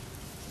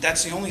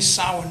 That's the only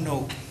sour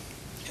note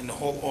in the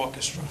whole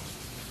orchestra.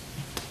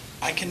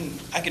 I can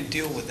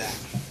deal with that.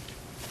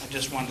 I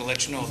just wanted to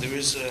let you know there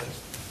is the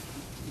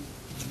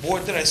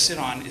board that I sit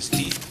on is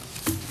deep.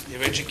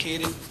 They're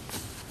educated.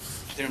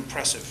 They're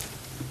impressive.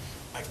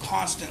 I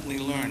constantly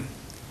learn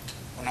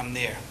when I'm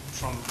there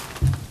from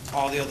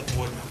all the other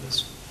board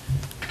members.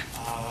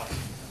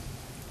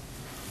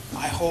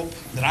 I hope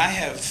that I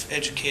have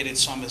educated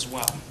some as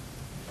well,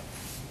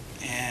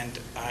 and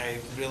I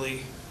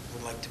really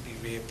would like to be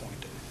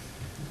reappointed.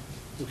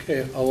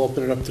 Okay, I'll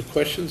open it up to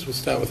questions. We'll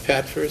start with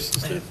Pat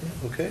first.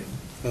 Okay,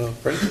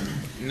 Brent?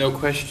 No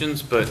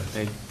questions, but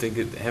I think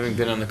having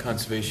been on the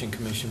Conservation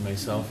Commission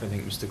myself, I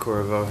think Mr.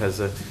 Corvo has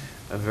a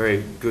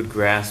very good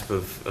grasp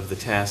of the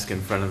task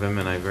in front of him,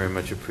 and I very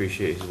much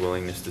appreciate his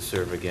willingness to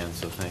serve again,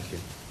 so thank you.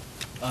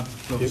 I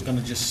was going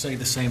to just say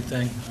the same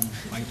thing,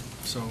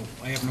 so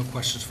I have no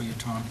questions for you,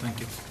 Tom. Thank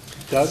you.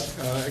 Doug?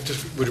 I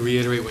just would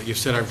reiterate what you've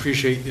said. I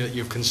appreciate that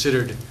you've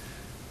considered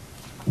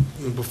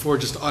before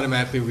just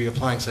automatically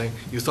reapplying, saying,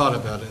 you thought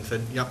about it and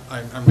said, yep,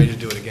 I'm ready to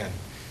do it again.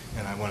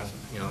 And I want to,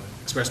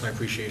 express my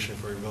appreciation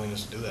for your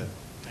willingness to do that.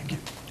 Thank you.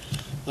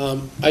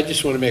 I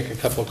just want to make a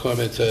couple of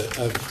comments.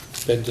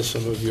 I've been to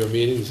some of your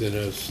meetings and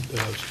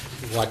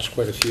I've watched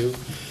quite a few.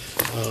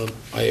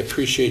 I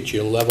appreciate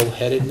your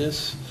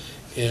level-headedness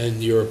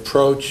and your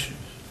approach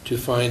to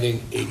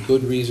finding a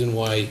good reason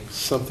why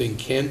something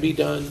can be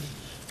done,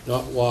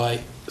 not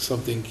why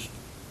something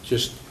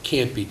just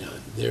can't be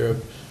done. There are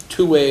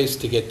two ways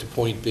to get to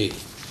point B.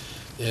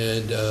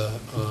 And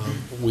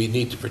we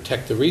need to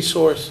protect the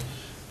resource,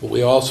 but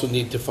we also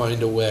need to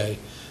find a way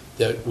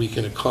that we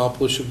can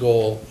accomplish a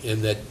goal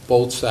and that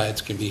both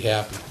sides can be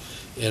happy.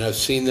 And I've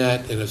seen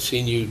that, and I've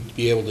seen you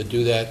be able to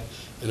do that,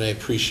 and I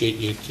appreciate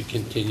you to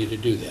continue to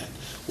do that,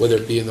 whether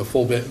it be in the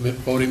full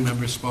voting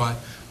member spot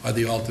or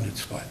the alternate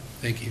spot.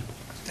 Thank you.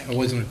 That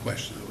wasn't a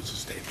question, it was a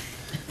statement.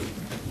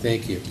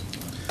 Thank you.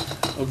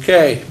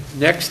 Okay,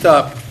 next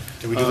up.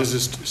 Do we do this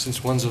as,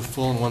 since one's a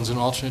full and one's an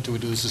alternate, do we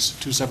do this as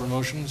two separate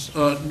motions?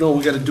 No,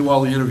 we got to do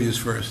all the interviews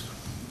first.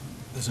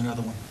 There's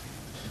another one.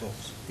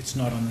 It's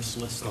not on this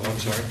list. Oh, I'm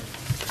sorry.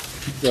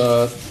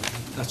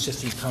 That's just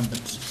the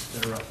incumbents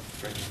that are up.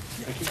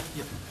 Thank you.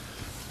 Yep.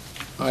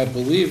 I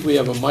believe we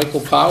have a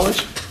Michael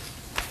Powers.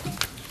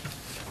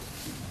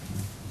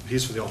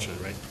 He's for the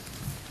alternate, right?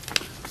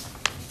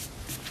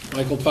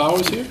 Michael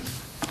Powers here?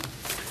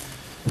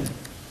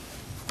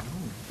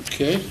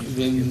 Okay,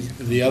 then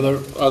the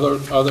other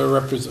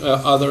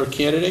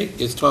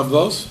candidate is Tom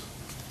Vos.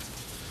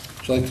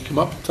 Would you like to come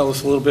up and tell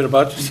us a little bit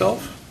about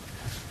yourself?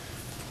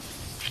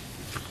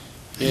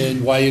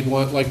 And why you'd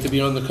like to be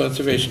on the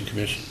Conservation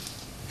Commission?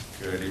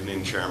 Good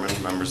evening, Chairman,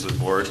 members of the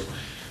board.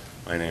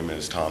 My name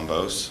is Tom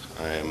Vos.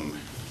 I am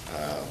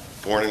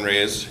born and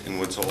raised in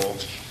Woods Hole,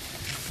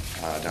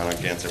 down at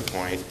Ganser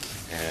Point,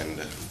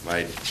 and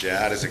my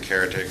dad is a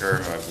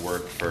caretaker. I've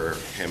worked for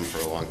him for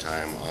a long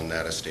time on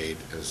that estate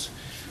as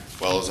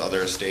well as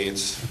other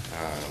estates.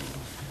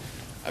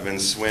 I've been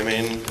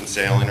swimming and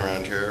sailing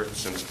around here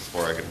since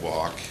before I could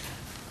walk.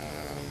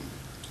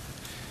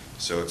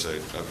 So it's a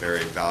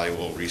very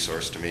valuable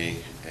resource to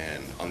me.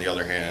 And on the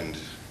other hand,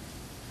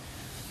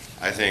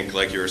 I think,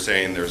 like you were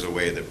saying, there's a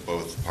way that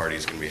both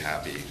parties can be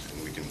happy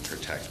and we can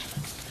protect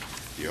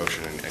the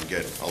ocean and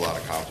get a lot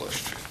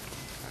accomplished.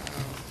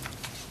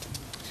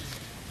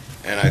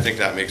 And I think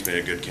that makes me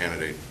a good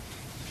candidate.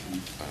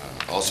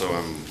 Also,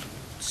 I'm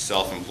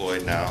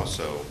self-employed now,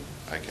 so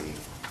I can,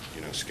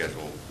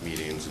 schedule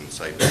meetings and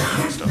site visits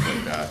and stuff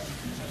like that.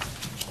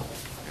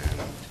 And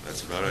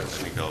that's about it. I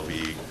think I'll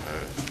be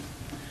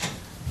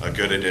a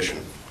good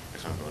addition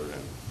if I'm voted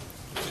in.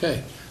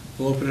 Okay,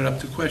 we'll open it up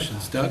to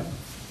questions. Doug?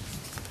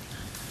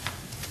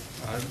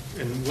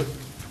 And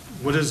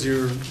what is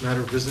your matter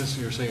of business?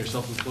 You're saying you're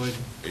self-employed?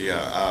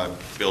 Yeah,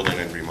 building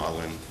and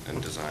remodeling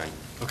and design.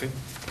 Okay.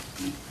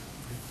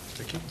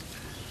 Thank you.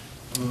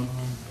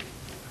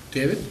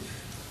 David?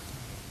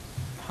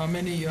 How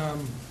many,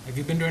 have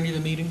you been to any of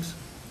the meetings?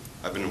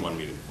 I've been in one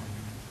meeting,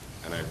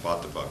 and I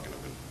bought the book and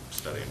I've been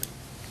studying it.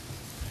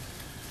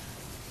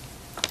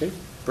 Okay,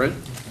 Brent?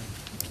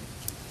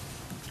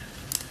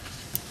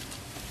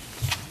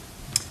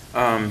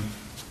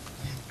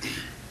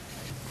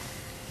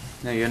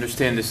 Now, you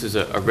understand this is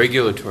a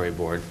regulatory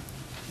board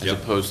as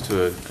Yep. opposed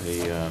to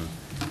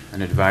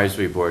an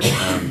advisory board.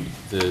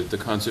 The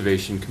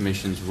Conservation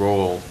Commission's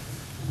role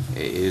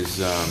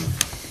is,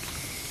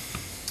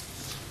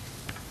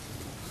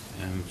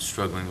 I'm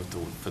struggling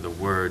for the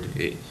word.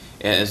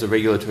 As a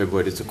regulatory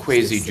board, it's a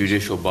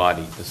quasi-judicial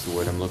body. That's the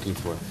word I'm looking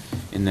for,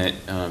 in that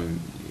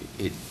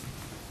it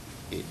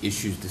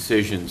issues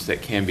decisions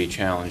that can be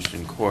challenged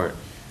in court.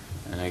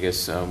 And I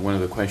guess one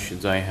of the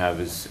questions I have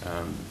is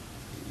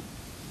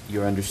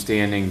your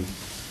understanding,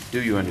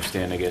 do you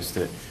understand, I guess,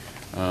 that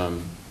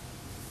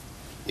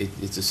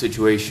it's a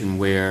situation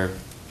where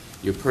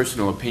your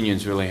personal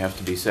opinions really have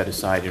to be set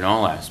aside in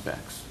all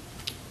aspects?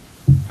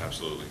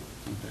 Absolutely.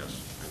 Yes,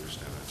 I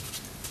understand that.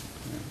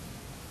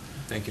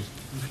 Thank you.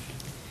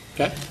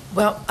 Okay.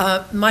 Well,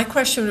 my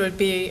question would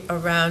be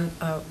around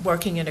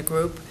working in a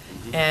group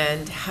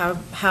and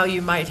how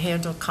you might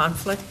handle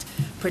conflict,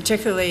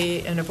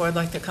 particularly in a board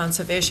like the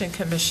Conservation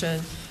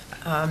Commission.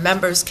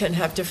 Members can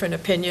have different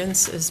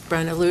opinions, as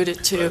Brent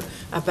alluded to,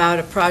 about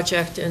a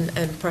project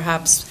and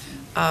perhaps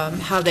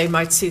how they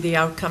might see the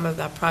outcome of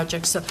that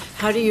project. So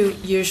how do you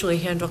usually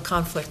handle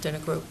conflict in a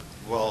group?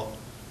 Well,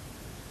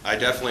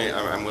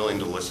 I'm willing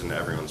to listen to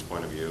everyone's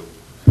point of view.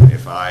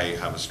 If I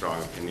have a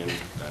strong opinion,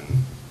 then,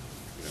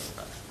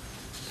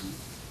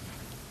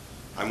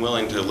 I'm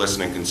willing to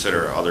listen and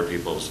consider other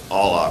people's,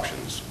 all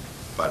options.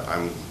 But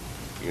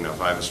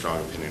if I have a strong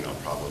opinion, I'll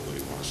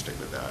probably want to stick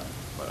with that.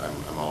 But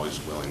I'm always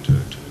willing to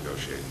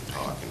negotiate and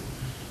talk and,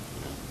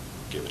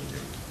 give and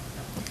take.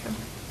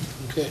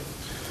 Okay.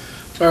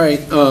 All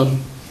right.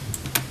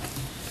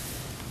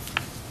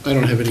 I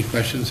don't have any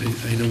questions.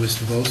 I know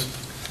Mr. Vos.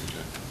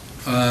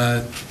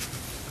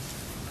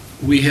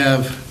 We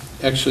have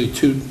actually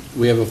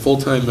we have a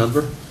full-time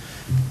member,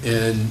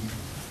 and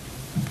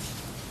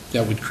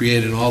that would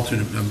create an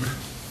alternate member.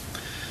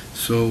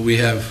 So we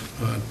have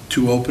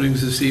 2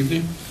 openings this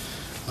evening.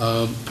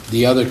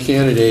 The other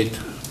candidate,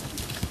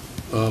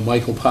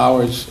 Michael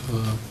Powers,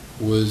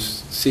 was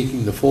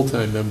seeking the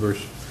full-time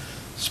member's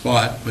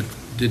spot, but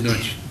did not,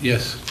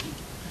 yes?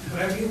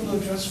 Would I be able to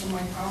address for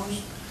Mike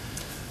Powers?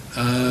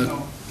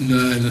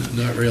 No,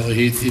 not really.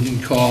 He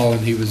didn't call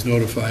and he was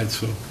notified,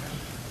 so,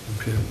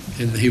 okay.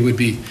 And he would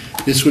be,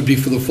 this would be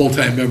for the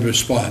full-time member's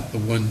spot,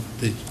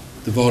 the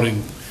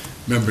voting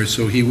member,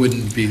 so he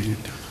wouldn't be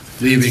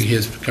leaving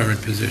his current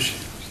position.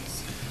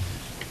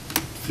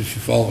 If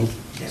you follow,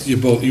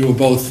 you were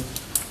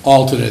both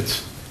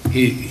alternates,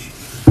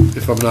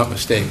 if I'm not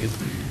mistaken.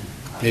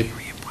 Maybe.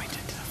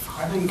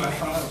 I believe I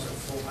thought I was a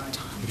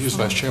full-time. If he was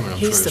vice chairman, I'm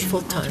sure. He's the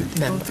full-time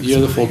member.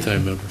 You're the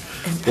full-time member.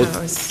 And What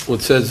Powers.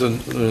 what says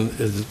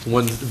is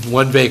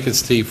one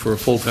vacancy for a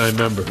full-time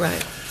member.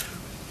 Right,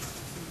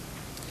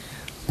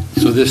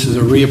 So this is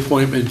a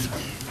reappointment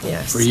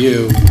yes. for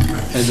you,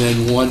 and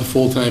then one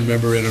full-time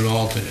member and an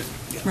alternate.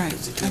 Right.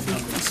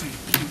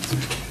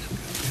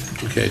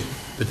 Okay,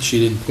 but she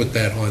didn't put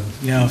that on.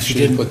 No, she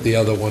didn't. put the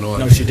other one on.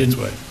 No, she didn't.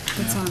 That's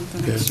why. It's on the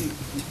Okay. next sheet.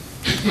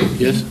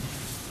 Yes?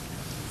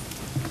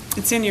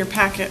 It's in your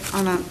packet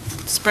on a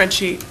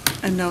spreadsheet,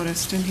 and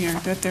noticed in here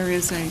that there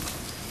is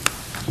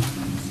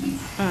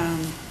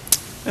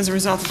as a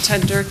result of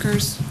Ted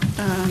Durker's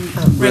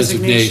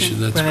resignation.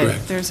 That's Right.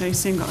 correct. There's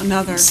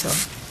another So-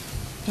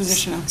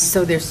 position open.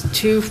 So there's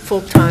 2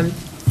 full-time,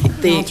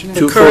 the Alternate. the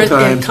 2 current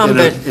full-time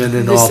incumbent. and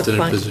an who's alternate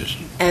applying,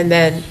 position. And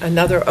then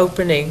another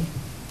opening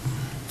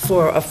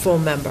for a full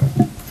member.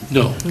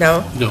 No.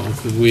 No? No,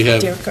 we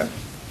have, Dirk?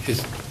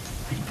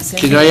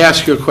 can I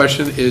ask you a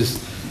question? Is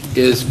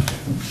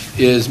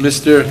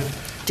Mr.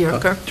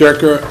 Dirker?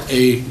 Durker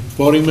a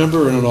voting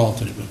member or an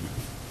alternate member?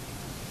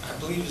 I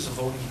believe he's a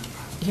voting member.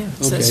 Yeah,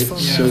 it says Okay, full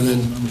so member.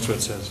 then, That's what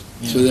it says.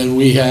 so then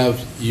we have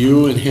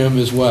you and him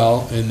as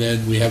well, and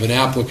then we have an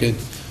applicant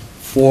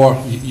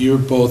for, you're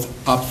both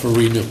up for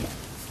renewal.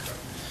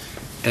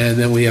 And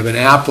then we have an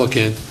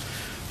applicant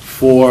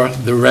for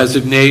the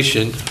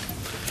resignation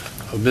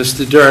of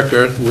Mr.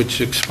 Durker,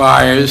 which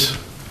expires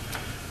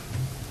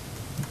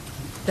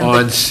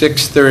on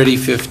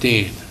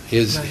 6/30/15.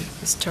 Right,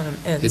 his term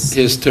ends.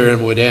 His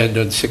term would end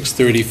on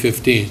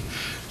 6/30/15.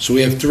 So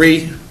we have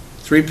three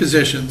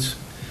positions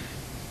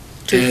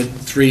and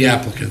 3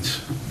 applicants.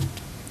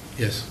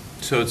 Yes.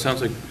 So it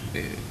sounds like,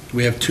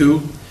 We have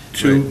two.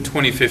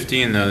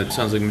 2015, though, it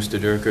sounds like Mr.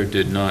 Durker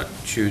did not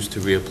choose to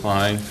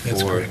reapply for...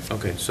 That's correct.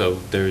 Okay, so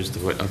there's the,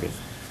 okay.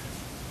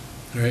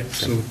 All right,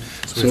 so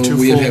So we have 2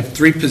 we full- have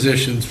 3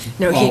 positions.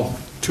 No, he-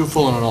 2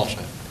 full and an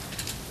alternate.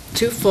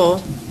 2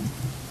 full,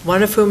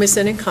 one of whom is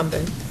an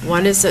incumbent,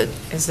 one is a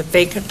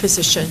vacant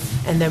position,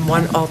 and then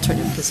 1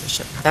 alternate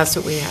position. That's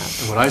what we have.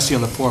 And what I see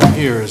on the form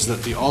here is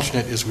that the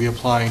alternate is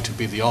reapplying to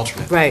be the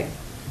alternate. Right,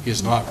 He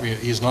is not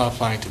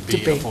applying to be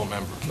To be. a full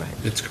member.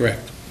 right, That's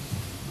correct.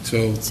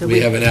 So So we we-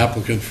 have an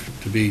applicant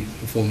to be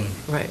a full member.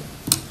 right.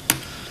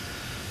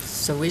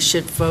 So we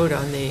should vote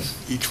on the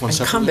Each one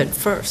separately? incumbent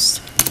first,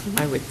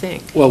 I would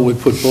think. Well, we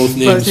put both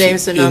names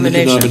names in in the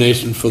nomination.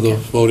 nomination for the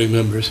voting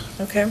members.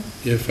 Okay.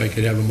 If I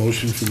could have a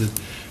motion for the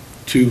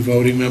 2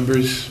 voting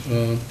members'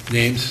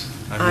 names.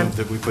 I move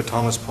that we put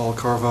Thomas Paul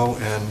Carvo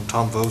and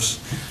Tom Vos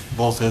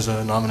both as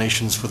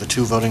nominations for the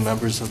 2 voting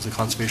members of the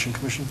Conservation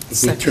Commission.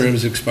 With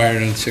terms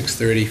expiring on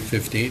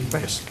 6/30/15.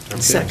 Right. Yes.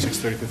 Second.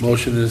 6:30.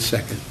 Motion and a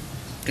second.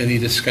 Any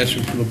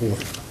discussion from the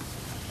board?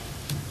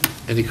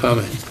 Any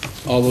comment?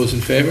 All those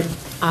in favor?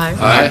 Aye.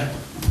 Aye.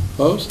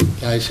 Opposed?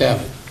 The ayes have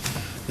it.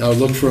 Now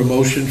look for a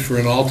motion for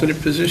an alternate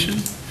position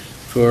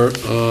for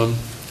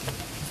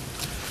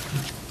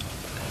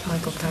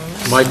Michael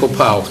Powers. Michael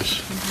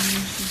Powers.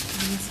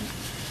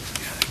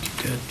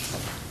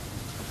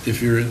 If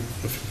you're,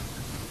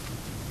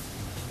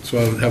 so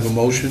I would have a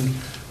motion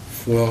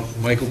for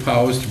Michael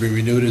Powers to be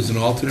renewed as an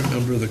alternate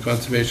member of the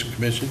Conservation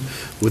Commission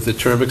with the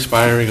term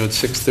expiring on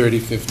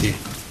 6/30/15.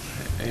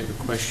 I have a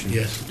question.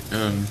 Yes.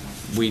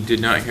 We did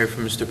not hear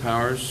from Mr.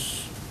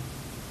 Powers?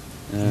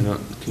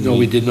 No,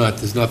 we did not.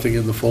 There's nothing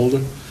in the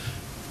folder.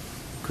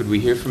 Could we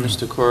hear from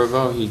Mr.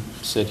 Corvo? He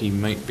said he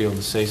might be able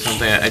to say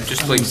something. I'd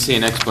just like to see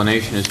an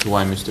explanation as to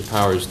why Mr.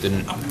 Powers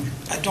didn't...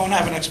 I don't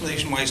have an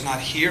explanation why he's not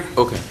here.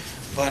 Okay.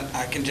 But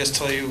I can just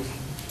tell you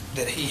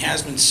that he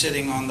has been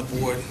sitting on the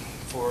board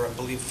for, I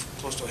believe,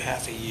 close to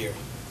half a year.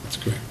 That's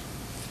correct.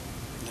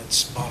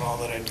 That's about all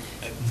that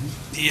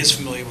he is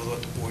familiar with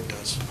what the board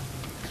does.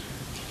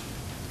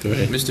 Go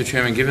ahead. Mr.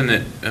 Chairman, given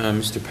that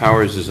Mr.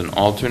 Powers is an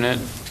alternate,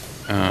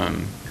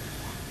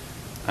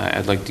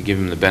 I'd like to give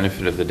him the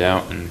benefit of the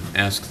doubt and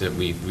ask that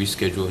we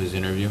reschedule his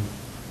interview.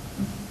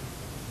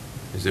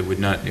 Because it would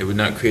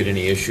not create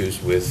any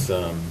issues with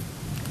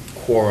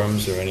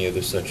quorums or any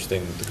other such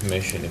thing with the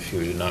commission if he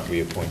were not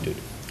reappointed.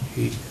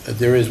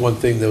 There is one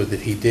thing, though,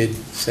 that he did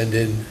send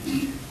in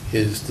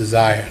his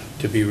desire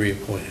to be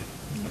reappointed.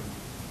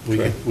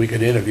 We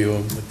could interview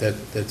him, but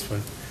that's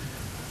fine.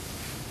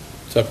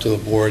 It's up to the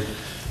board.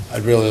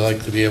 I'd really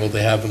like to be able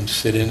to have him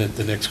sit in at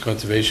the next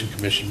Conservation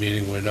Commission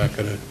meeting. We're not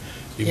going to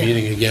be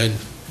meeting again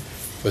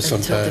for some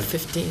time. Until the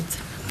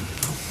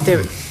 15th.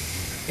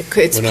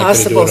 It's We're not gonna do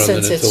possible it on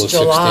since the- until it's the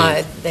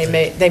July,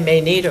 they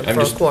may need him I'm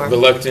for a just quorum.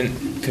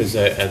 reluctant, because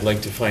I'd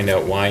like to find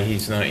out why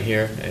he's not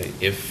here.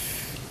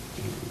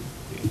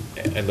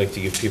 I'd like to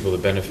give people the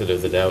benefit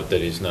of the doubt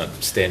that he's not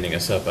standing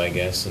us up, I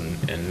guess,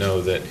 and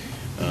know that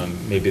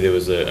maybe there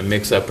was a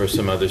mix-up or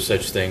some other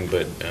such thing,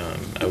 but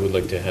I would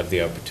like to have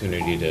the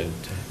opportunity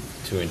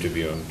to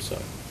interview him, so.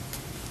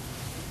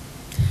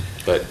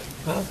 But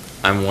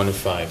I'm one of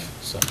 5,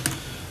 so.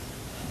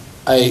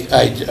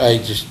 I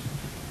just,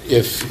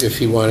 if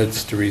he wanted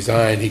to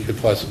resign, he could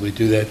possibly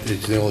do that.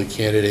 He's the only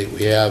candidate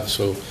we have,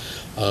 so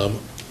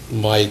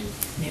my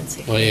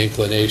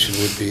inclination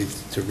would be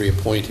to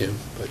reappoint him,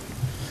 but.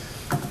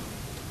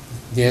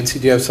 Nancy,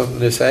 do you have something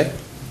to say?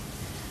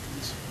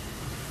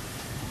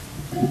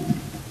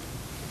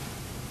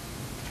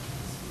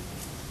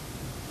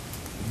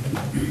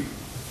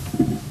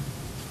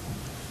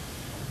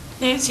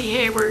 Nancy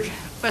Hayward,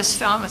 West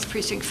Falmouth,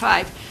 Precinct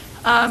 5.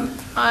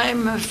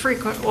 I'm a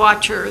frequent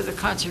watcher of the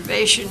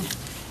Conservation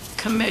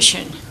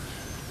Commission,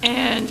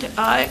 and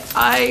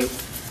I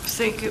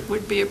think it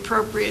would be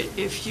appropriate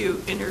if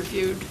you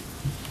interviewed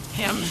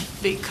him,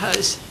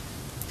 because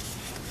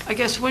I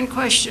guess one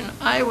question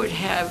I would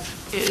have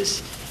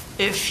is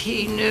if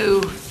he knew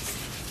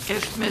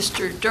if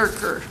Mr.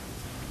 Durker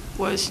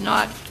was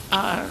not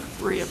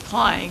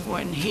reapplying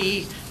when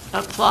he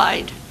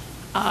applied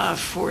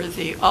for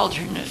the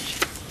alternate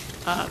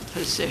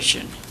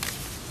position.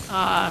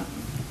 All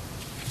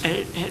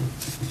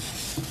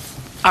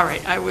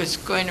right, I was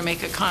going to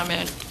make a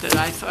comment that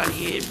I thought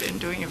he had been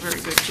doing a very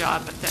good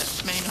job, but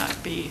that may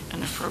not be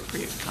an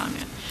appropriate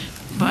comment.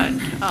 But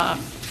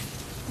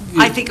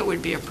I think it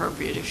would be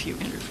appropriate if you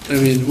interviewed.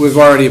 I mean, we've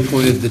already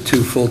appointed the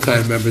 2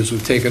 full-time members.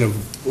 We've taken a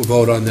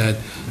vote on that,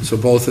 so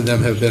both of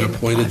them have been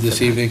appointed this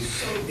evening.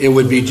 It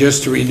would be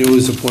just to renew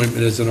his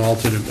appointment as an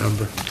alternate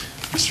member.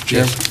 Mr.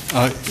 Chair,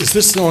 is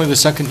this only the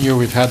second year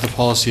we've had the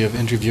policy of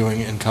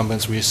interviewing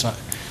incumbents?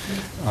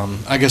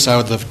 I guess I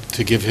would love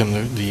to give him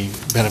the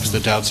benefit of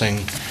the doubt,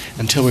 saying,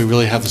 until we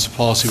really have this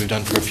policy we've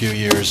done for a few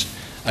years,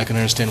 I can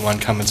understand why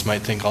incumbents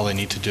might think all they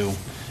need to do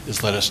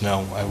is let us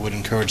know. I would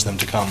encourage them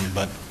to come,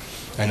 but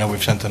I know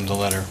we've sent them the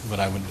letter, but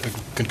I would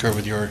concur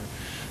with your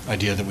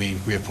idea that we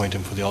reappoint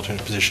him for the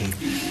alternate position.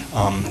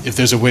 If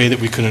there's a way that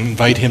we could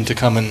invite him to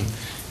come and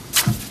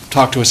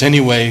talk to us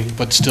anyway,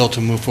 but still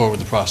to move forward with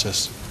the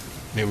process,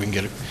 maybe we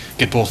can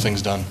get both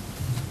things done.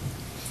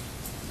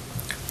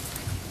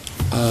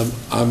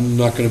 I'm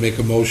not going to make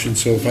a motion,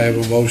 so if I have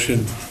a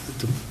motion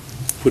to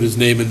put his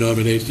name in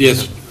nomination,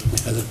 yes,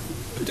 Heather.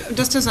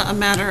 Just as a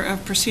matter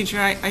of procedure,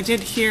 I did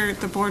hear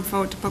the board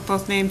vote to put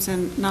both names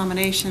in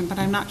nomination, but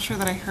I'm not sure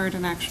that I heard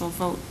an actual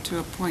vote to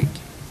appoint.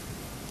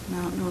 And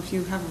I don't know if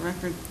you have a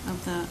record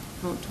of that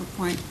vote to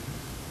appoint.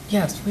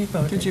 Yes, we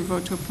voted. Did you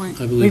vote to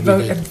appoint? I believe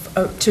we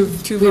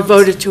did. We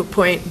voted to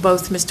appoint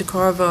both Mr.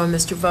 Corvo and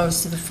Mr.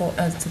 Vos to the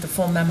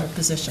full member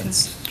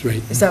positions. That's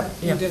right. Is that,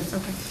 yeah. You did,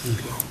 okay.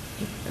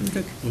 I'm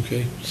good.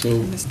 Okay,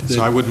 so.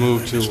 So I would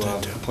move to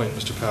appoint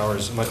Mr.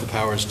 Powers, Michael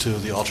Powers, to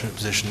the alternate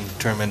position,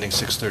 term ending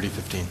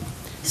 6/30/15.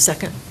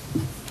 Second.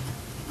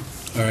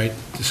 All right,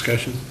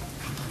 discussion?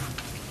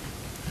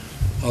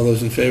 All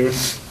those in favor?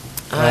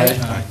 Aye.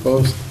 Aye.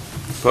 Opposed?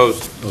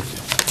 Opposed. Okay.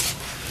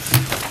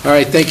 All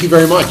right, thank you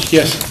very much.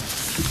 Yes?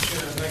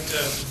 Chair, I'd like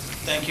to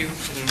thank you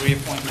for the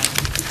reappointment,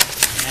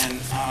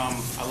 and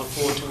I look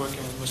forward to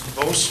working with Mr.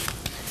 Bose,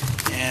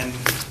 and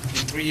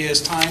in 3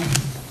 years' time,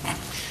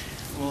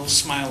 we'll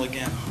smile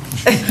again.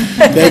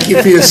 Thank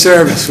you for your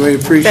service, we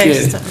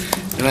appreciate Thanks,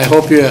 it. And I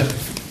hope your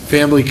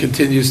family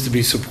continues to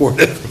be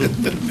supportive.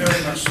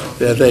 Very much so.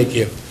 Yeah, thank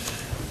you.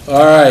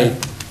 All right,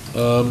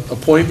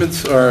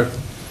 appointments are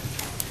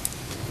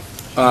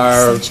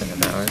Extension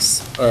of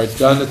hours. are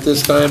done at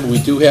this time. We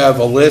do have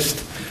a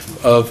list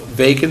of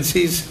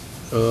vacancies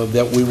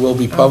that we will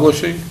be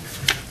publishing.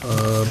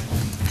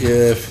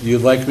 If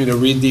you'd like me to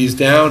read these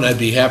down, I'd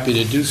be happy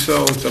to do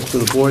so. It's up to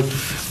the board.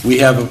 We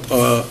have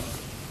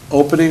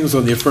openings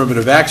on the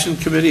Affirmative Action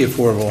Committee,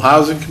 Affordable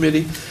Housing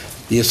Committee,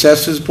 the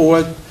Assessors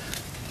Board,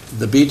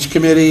 the Beach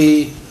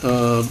Committee.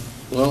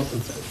 Well,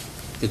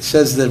 it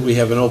says that we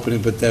have an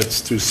opening, but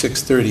that's through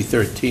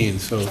 6/30/13,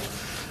 so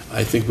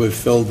I think we've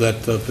filled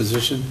that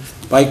position.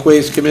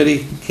 Bikeways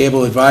Committee,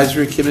 Cable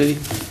Advisory Committee,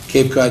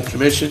 Cape Cod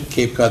Commission,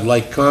 Cape Cod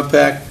Light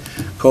Compact,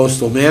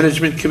 Coastal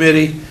Management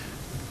Committee,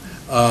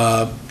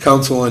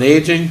 Council on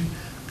Aging,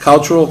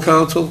 Cultural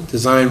Council,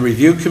 Design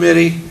Review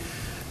Committee,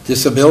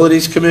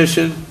 Disabilities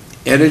Commission,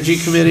 Energy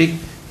Committee,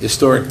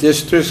 Historic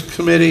Districts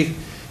Committee,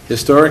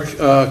 Historic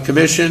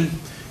Commission,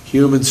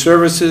 Human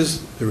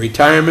Services, the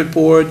Retirement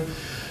Board,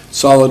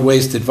 Solid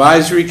Waste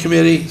Advisory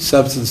Committee,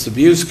 Substance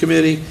Abuse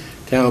Committee,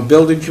 Town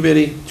Building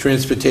Committee,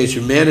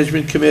 Transportation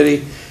Management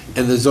Committee,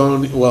 and the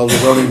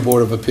Zoning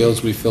Board of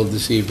Appeals we filled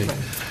this evening.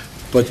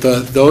 But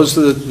those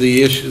are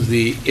the issues,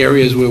 the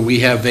areas where we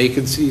have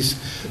vacancies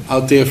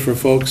out there for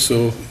folks,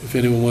 so if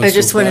anyone wants to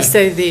I just want to apply.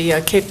 say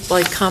the Cape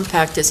Light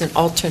Compact is an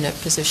alternate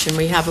position.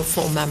 We have a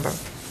full member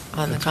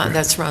on the,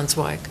 that's Ron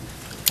Zweig.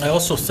 I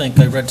also think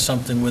I read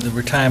something where the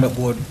retirement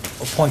board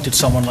appointed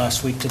someone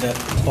last week to that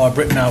Bob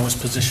Rittenhour's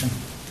position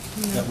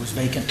that was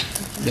vacant.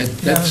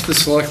 That's the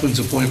selectman's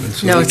appointment,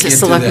 so No, we it's a can't do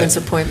selectman's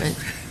that. appointment.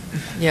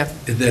 Yeah.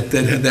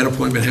 That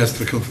appointment has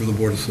to come from the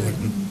Board of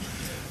Selectmen.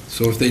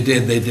 So if they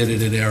did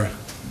it in error.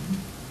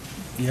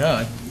 Yeah,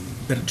 I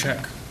better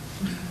check.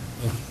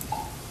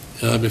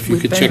 If you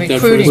We've could been check that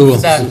for us. recruiting for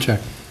that. We'll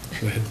check.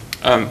 Go ahead.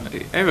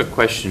 I have a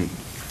question.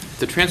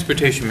 The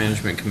Transportation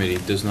Management Committee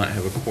does not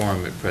have a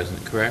quorum at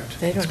present, correct?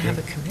 They don't have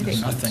a committee.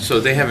 Nothing. So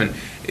they haven't,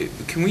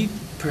 can we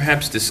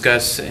perhaps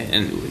discuss,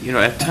 and, you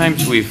know, at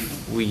times we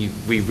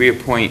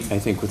reappoint, I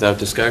think, without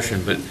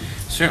discussion, but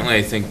certainly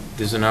I think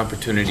there's an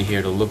opportunity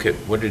here to look at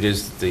what it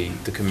is the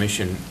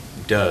commission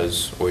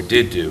does or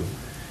did do,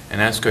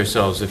 and ask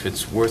ourselves if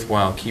it's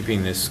worthwhile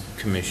keeping this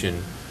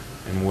commission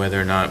and whether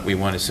or not we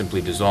want to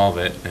simply dissolve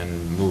it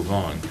and move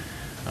on.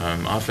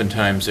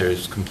 Oftentimes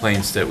there's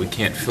complaints that we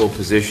can't fill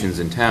positions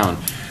in town,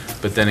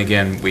 but then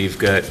again, we've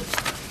got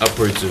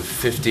upwards of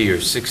 50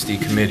 or 60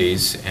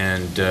 committees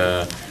and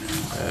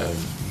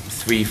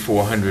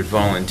 300-400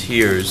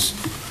 volunteers.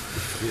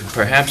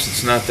 Perhaps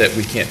it's not that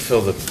we can't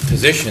fill the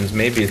positions,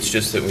 maybe it's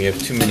just that we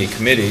have too many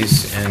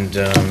committees, and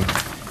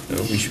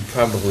we should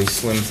probably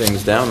slim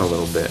things down a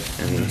little bit.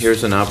 And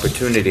here's an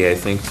opportunity, I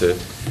think, to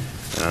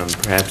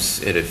perhaps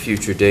at a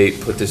future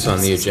date put this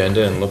on the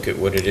agenda and look at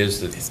what it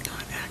is that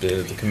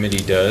the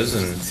committee does,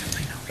 and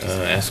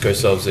ask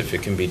ourselves if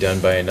it can be done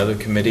by another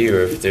committee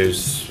or if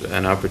there's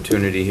an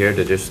opportunity here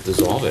to just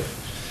dissolve it.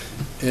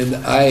 And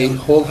I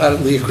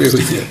wholeheartedly agree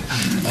with you.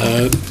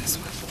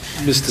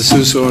 Mr.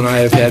 Suso and I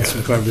have had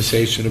some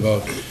conversation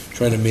about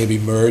trying to maybe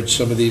merge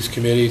some of these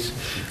committees.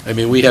 I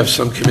mean, we have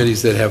some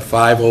committees that have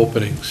 5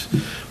 openings,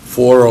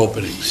 4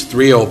 openings,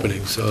 3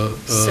 openings,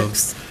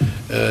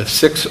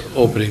 6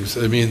 openings.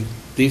 I mean,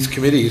 these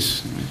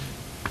committees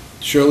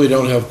surely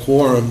don't have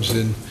quorums,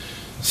 and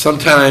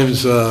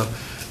sometimes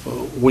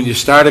when you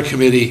start a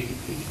committee,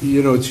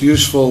 you know, it's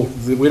useful.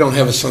 We don't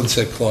have a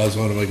sunset clause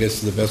on them, I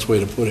guess is the best way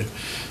to put it.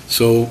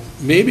 So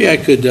maybe I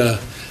could,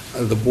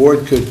 the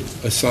board could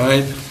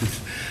assign,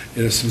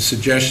 you know, some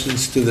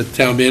suggestions to the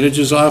town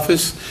manager's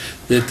office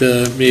that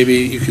maybe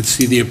you could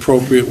see the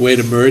appropriate way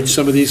to merge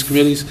some of these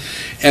committees,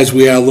 as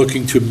we are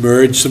looking to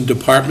merge some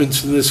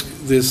departments in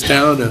this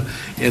town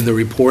and the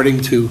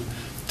reporting to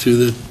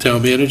the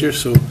town manager.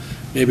 So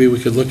maybe we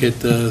could look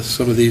at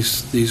some of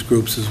these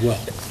groups as well.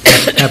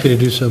 Happy to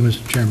do so,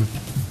 Mr. Chairman.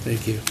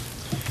 Thank you.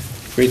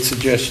 Great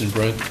suggestion,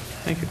 Brent.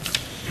 Thank you.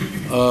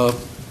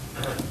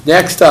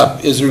 Next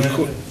up is,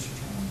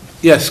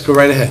 yes, go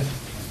right ahead.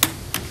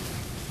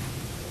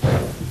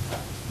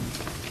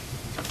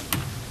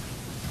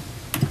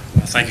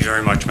 Thank you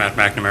very much, Matt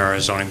McNamara,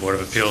 Zoning Board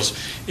of Appeals.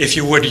 If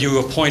you would, you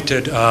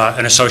appointed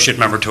an associate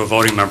member to a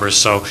voting member,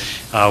 so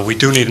we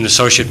do need an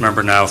associate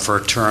member now for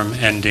a term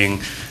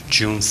ending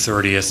June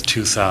 30th,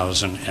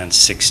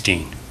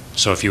 2016.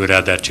 So if you would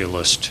add that to your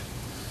list,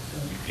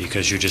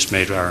 because you just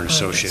made our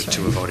associate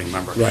to a voting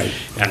member. Right.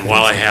 And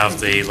while I have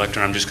the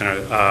lectern, I'm just going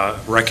to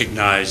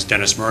recognize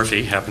Dennis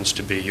Murphy, happens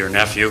to be your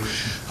nephew,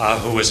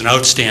 who was an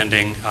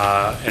outstanding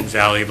and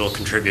valuable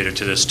contributor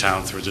to this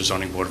town through the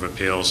Zoning Board of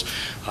Appeals,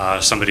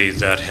 somebody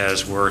that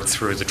has worked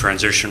through the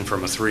transition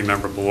from a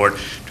 3-member board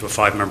to a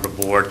 5-member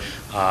board,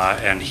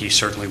 and he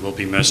certainly will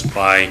be missed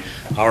by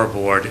our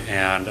board,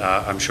 and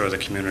I'm sure the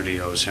community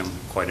owes him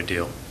quite a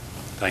deal.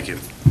 Thank you.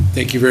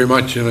 Thank you very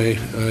much, and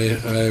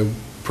I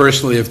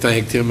personally have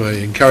thanked him. I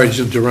encouraged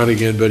him to run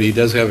again, but he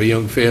does have a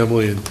young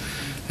family and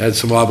had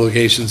some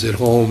obligations at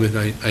home,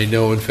 and I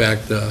know, in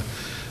fact,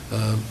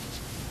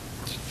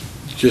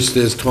 just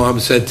as Tom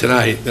said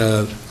tonight,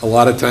 a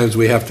lot of times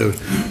we have to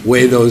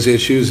weigh those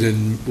issues,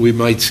 and we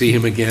might see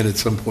him again at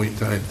some point in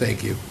time.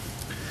 Thank you.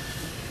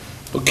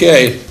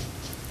 Okay,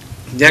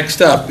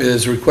 next up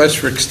is request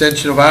for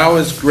extension of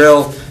hours,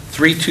 Grill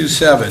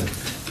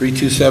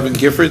 327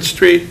 Gifford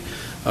Street.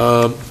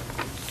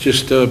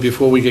 Just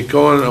before we get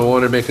going, I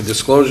want to make a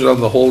disclosure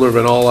on the holder of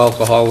an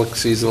all-alcoholic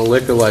seasonal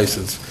liquor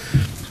license.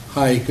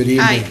 Hi, good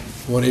evening. Hi.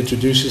 Want to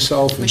introduce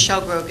yourself?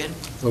 Michelle Grogan.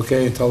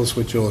 Okay, and tell us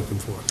what you're looking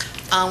for.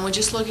 We're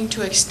just looking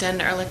to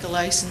extend our liquor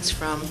license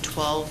from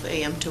 12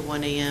 a.m. to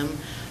 1 a.m.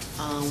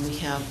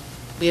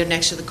 We are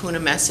next to the Kuna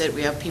Messett.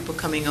 We have people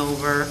coming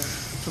over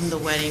from the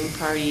wedding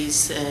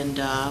parties, and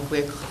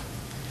we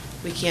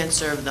can't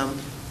serve them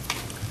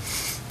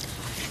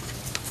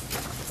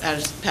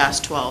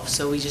past 12,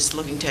 so we're just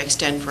looking to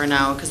extend for an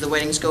hour because the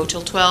weddings go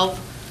till 12.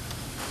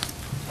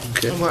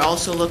 Okay. And we're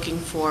also looking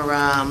for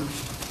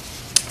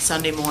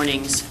Sunday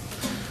mornings.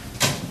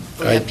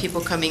 We have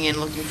people coming in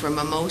looking for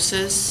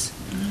mimosas.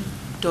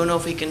 Don't know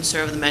if we can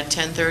serve them at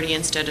 10:30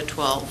 instead of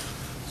 12.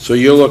 So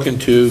you're looking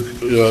to,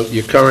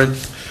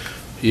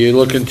 you're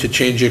looking to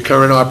change your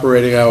current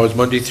operating hours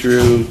Monday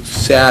through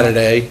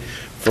Saturday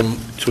from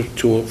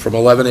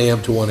 11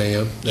 a.m. to 1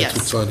 a.m.? Yes. That's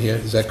what's on here,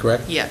 is that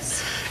correct?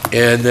 Yes.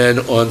 And then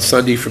on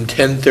Sunday from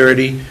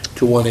 10:30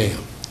 to 1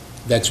 a.m.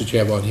 That's what you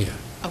have on here.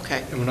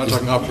 Okay. And we're not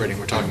talking operating,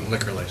 we're talking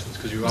liquor license,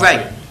 because you Right.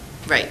 operate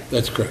Right.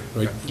 That's correct,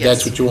 right? Yes.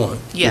 That's what you want?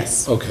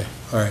 Yes. Okay,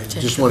 all right.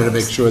 Just wanted to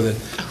make sure that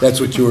that's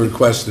what you were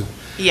requesting.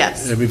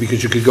 Yes. I mean,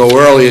 because you could go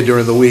earlier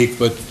during the week,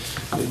 but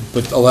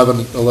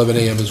 11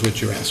 a.m. is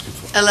what you're asking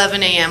for.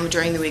 11 a.m.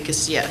 during the week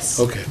is, yes.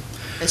 Okay.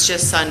 It's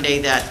just Sunday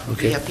that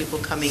Okay. we have people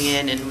coming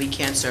in and we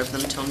can't serve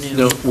them till noon.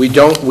 No, we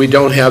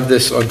don't have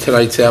this on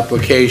tonight's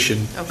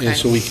application. Okay. And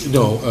so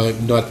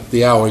not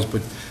the hours,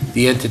 but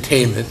the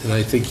entertainment, and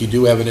I think you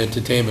do have an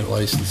entertainment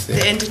license The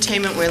there.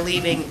 entertainment we're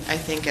leaving, I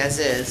think, as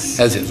is.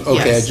 As is,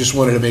 okay, I Yes. just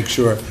wanted to make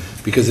sure,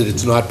 because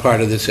it's not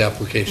part of this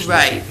application. this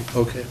Right. evening.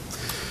 Okay.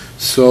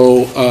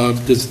 So,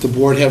 does the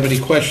board have any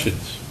questions?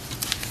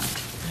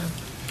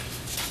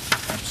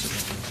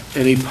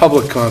 Any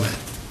public comment?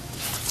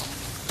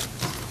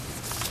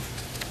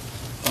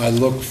 I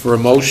look for a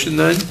motion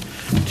then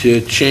to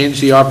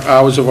change the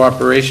hours of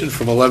operation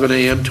from 11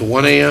 a.m. to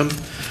 1 a.m.,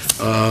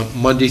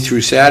 Monday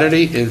through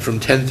Saturday, and from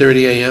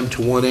 10:30 a.m.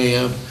 to 1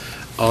 a.m.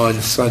 on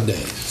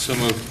Sundays. So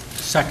moved.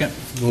 Second.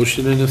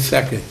 Motion and a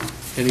second.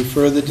 Any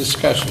further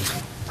discussion?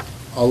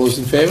 All those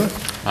in favor?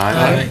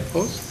 Aye.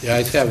 Opposed? The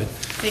ayes have it.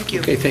 Thank you.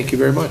 Okay, thank you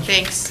very much.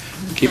 Thanks.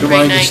 Keep Have in a great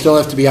mind, you night. still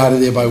have to be out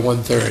of there by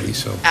 1:30,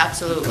 so.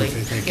 Absolutely.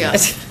 Okay, thank you.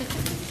 Yes.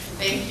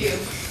 Thank you.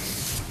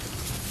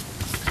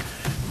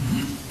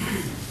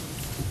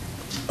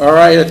 All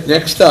right,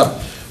 next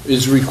up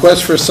is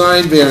request for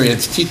sign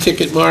variance,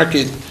 T-Ticket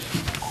Market,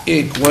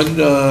 Inc.,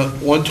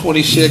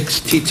 126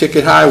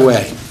 T-Ticket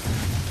Highway.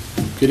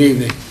 Good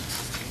evening.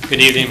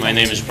 Good evening, my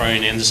name is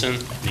Brian Anderson,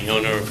 the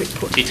owner of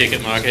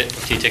T-Ticket Market,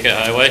 T-Ticket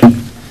Highway.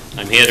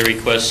 I'm here to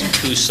request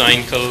 2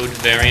 sign code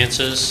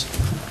variances,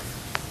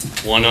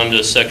 one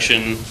under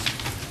section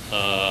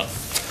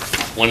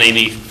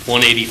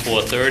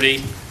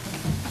 18430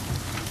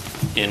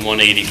 and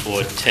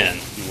 18410.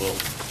 We'll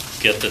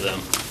get to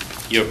them.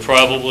 You're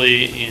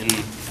probably,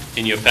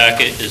 in your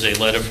packet is a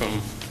letter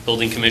from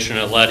Building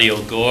Commissioner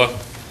Ladio Gore,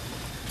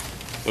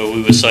 where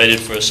we were cited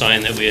for a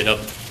sign that we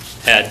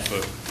had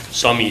for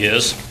some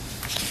years,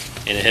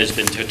 and it has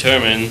been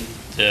determined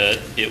that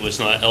it was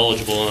not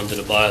eligible under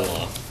the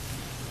bylaw.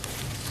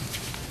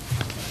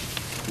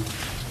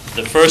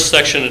 The first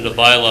section of the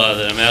bylaw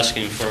that I'm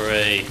asking for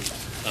a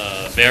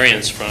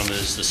variance from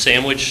is the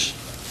sandwich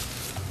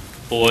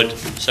board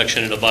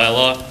section of the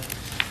bylaw.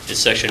 It's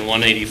section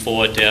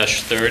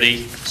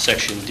 184-30,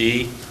 section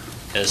D,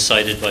 as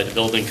cited by the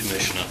building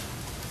commissioner.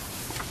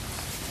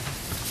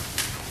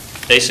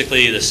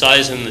 Basically, the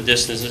size and the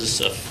distances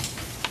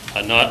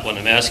are not what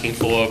I'm asking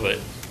for, but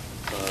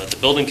the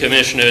building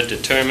commissioner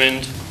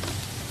determined,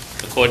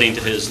 according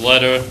to his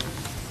letter,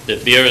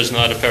 that beer is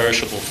not a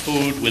perishable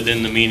food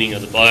within the meaning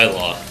of the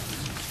bylaw.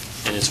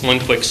 And it's one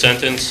quick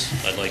sentence,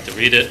 I'd like to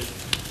read it.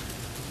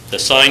 The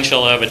sign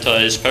shall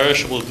advertise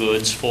perishable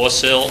goods for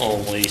sale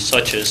only,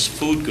 such as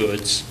food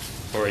goods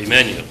or a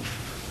menu.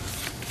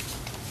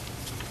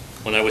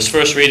 When I was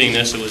first reading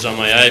this, it was on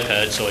my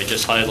iPad, so I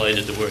just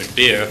highlighted the word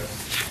beer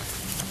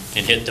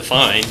and hit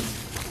define,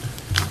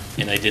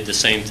 and I did the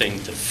same thing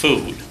to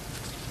food.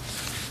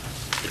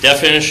 The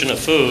definition of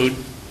food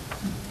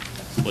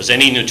was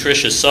any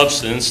nutritious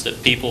substance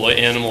that people or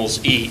animals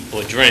eat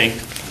or drink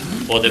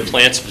or that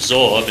plants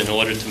absorb in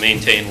order to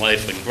maintain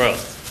life and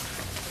growth.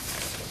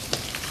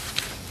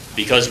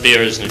 Because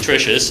beer is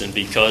nutritious and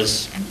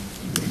because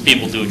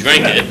people do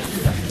drink it,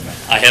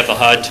 I have a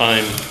hard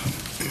time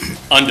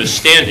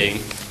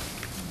understanding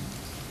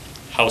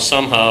how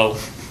somehow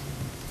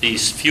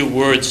these few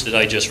words that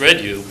I just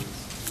read you,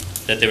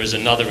 that there is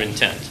another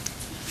intent.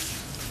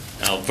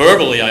 Now,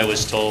 verbally, I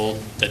was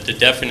told that the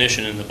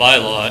definition in the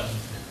bylaw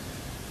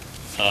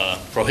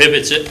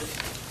prohibits it,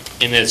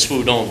 and it's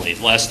food only.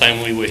 Last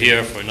time we were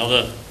here for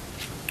another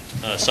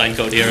sign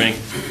code hearing,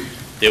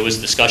 there was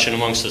discussion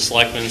amongst the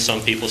selectmen.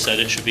 Some people said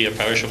it should be a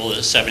perishable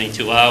at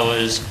 72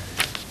 hours.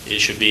 It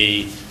should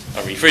be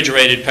a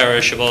refrigerated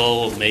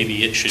perishable.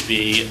 Maybe it should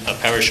be a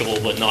perishable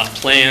but not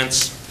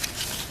plants.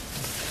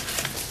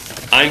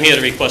 I'm here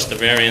to request a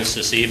variance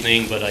this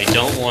evening, but I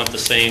don't want the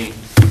same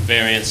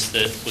variance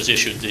that was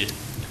issued the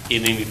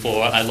evening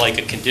before. I'd like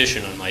a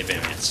condition on my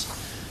variance.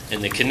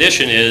 And the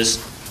condition is,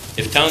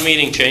 if town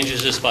meeting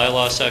changes this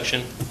bylaw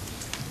section,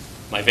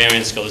 my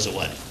variance goes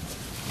away.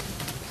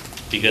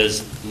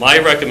 Because my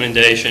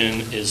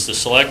recommendation is the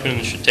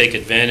selectmen should take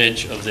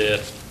advantage of their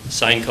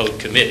sign code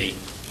committee,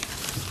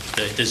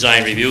 the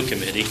design review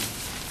committee.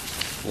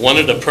 One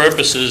of the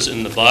purposes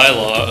in the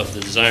bylaw of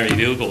the design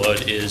review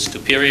board is to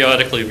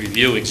periodically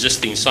review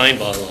existing sign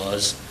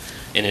bylaws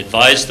and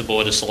advise the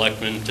Board of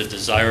Selectmen to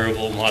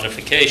desirable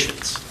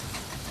modifications.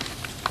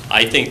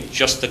 I think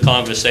just the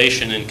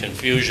conversation and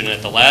confusion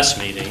at the last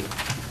meeting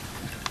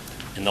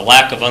and the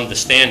lack of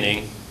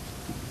understanding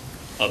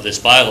of this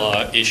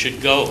bylaw, it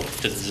should go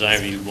to the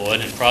design review board,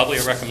 and probably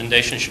a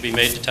recommendation should be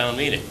made to town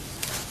meeting.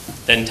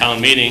 Then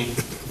town meeting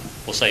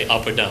will say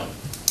up or down.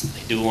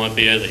 They do want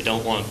beer, they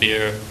don't want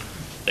beer,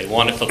 they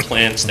want it for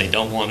plants, they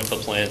don't want it for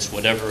plants,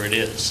 whatever it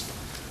is.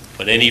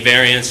 But any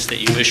variance that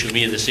you issue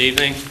me this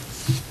evening,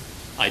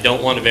 I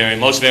don't want a variance.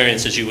 Most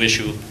variances you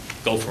issue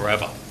go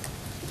forever.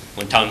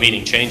 When town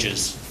meeting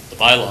changes the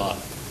bylaw,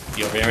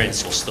 your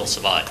variance will still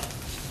survive.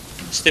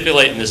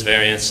 Stipulate in this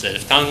variance that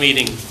if town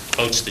meeting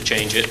votes to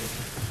change it,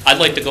 I'd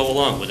like to go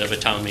along with whatever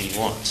town meeting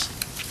wants.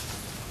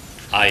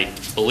 I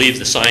believe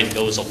the sign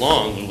goes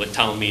along with what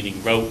town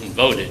meeting wrote and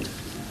voted,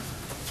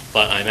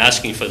 but I'm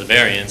asking for the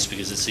variance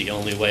because it's the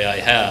only way I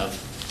have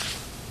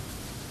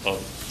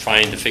of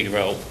trying to figure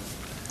out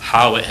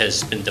how it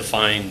has been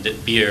defined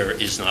that beer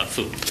is not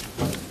food.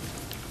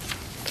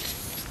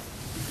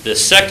 The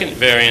second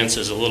variance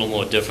is a little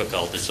more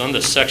difficult. It's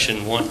under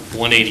section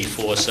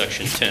 184,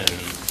 section 10.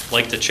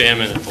 Like the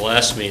chairman at the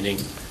last meeting,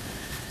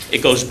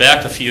 it goes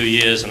back a few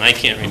years, and I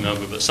can't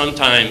remember, but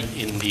sometime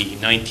in the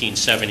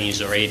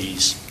 1970s or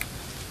 80s,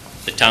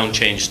 the town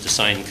changed the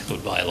sign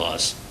code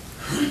bylaws.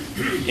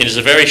 It is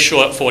a very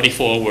short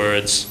 44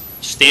 words,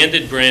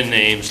 standard brand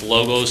names,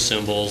 logos,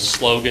 symbols,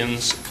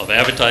 slogans of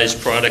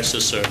advertised products or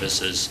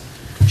services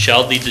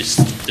shall be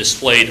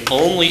displayed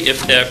only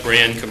if that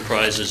brand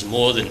comprises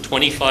more than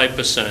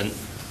 25%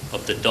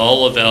 of the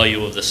dollar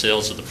value of the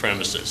sales of the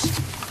premises,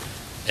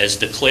 as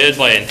declared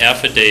by an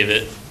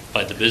affidavit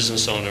by the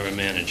business owner or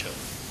manager.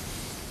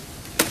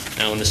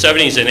 Now, in the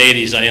 70s and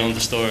 80s, I owned a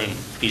store in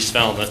East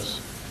Falmouth,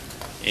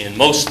 and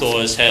most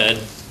stores had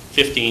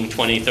 15,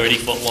 20,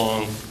 30-foot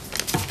long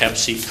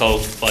Pepsi,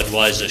 Coke,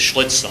 Budweiser,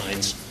 Schlitz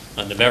signs.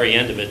 On the very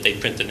end of it, they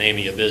print the name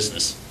of your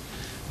business.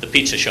 The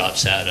pizza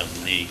shops had them.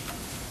 The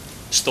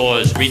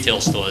stores,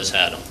 retail stores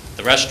had them.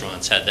 The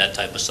restaurants had that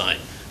type of sign,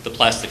 the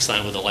plastic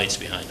sign with the lights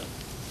behind them.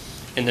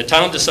 And the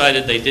town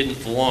decided they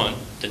didn't want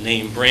to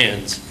name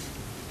brands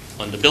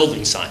on the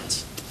building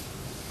signs.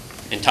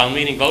 And town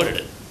meeting voted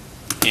it.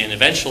 And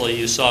eventually,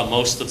 you saw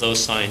most of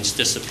those signs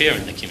disappear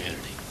in the community.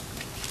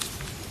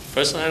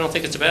 Personally, I don't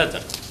think it's a bad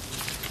thing.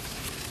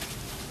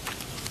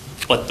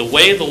 But the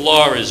way the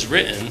law is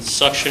written,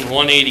 section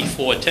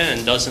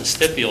 184.10 doesn't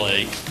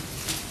stipulate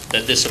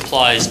that this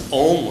applies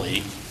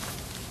only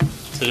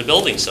to the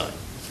building sign.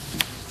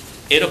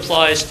 It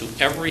applies to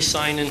every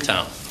sign in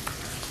town.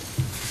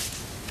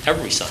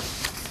 Every sign.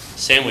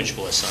 Sandwich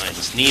board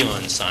signs,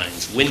 neon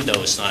signs,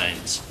 window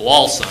signs,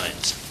 wall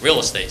signs, real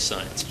estate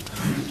signs.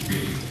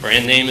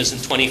 Brand name isn't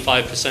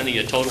 25% of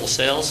your total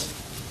sales,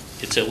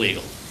 it's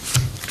illegal.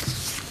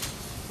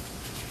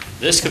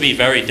 This could be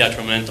very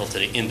detrimental to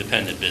the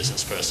independent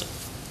business person.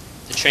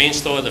 The chain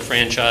store, the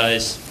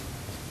franchise,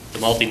 the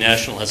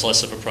multinational has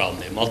less of a problem.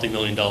 They have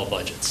multi-million-dollar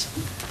budgets.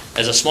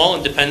 As a small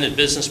independent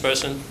business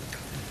person,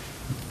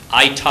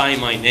 I tie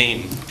my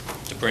name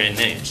to brand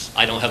names.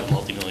 I don't have a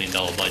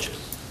multi-million-dollar budget.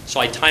 So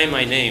I tie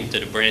my name to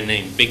the brand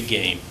name Big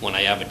Game when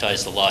I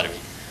advertise the lottery.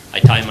 I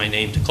tie my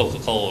name to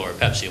Coca-Cola or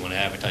Pepsi when I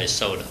advertise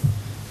soda.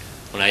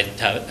 When I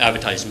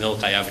advertise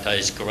milk, I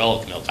advertise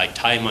Gorelick milk. I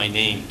tie my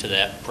name to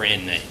that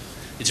brand name.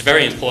 It's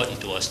very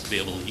important to us to be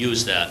able to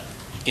use that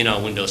in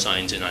our window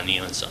signs and our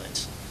neon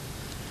signs.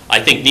 I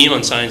think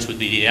neon signs would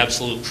be the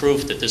absolute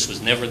proof that this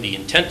was never the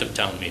intent of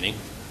town meeting,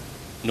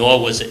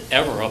 nor was it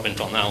ever up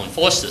until now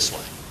enforced this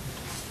way.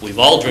 We've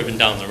all driven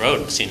down the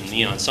road and seen a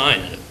neon sign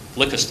at a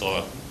liquor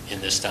store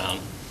in this town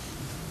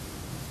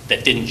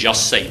that didn't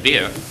just say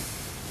beer.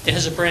 It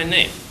has a brand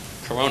name,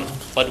 Corona,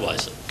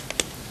 Budweiser.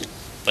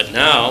 But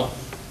now,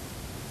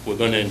 we're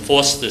going to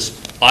enforce this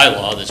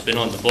bylaw that's been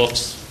on the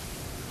books,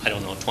 I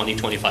don't know, 20,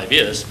 25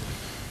 years,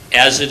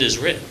 as it is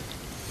written,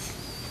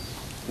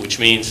 which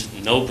means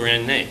no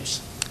brand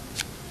names.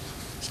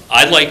 So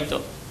I'd like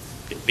to,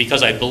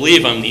 because I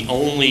believe I'm the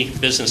only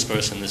business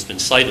person that's been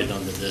cited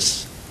under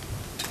this,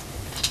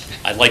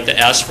 I'd like to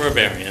ask for a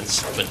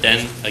variance, but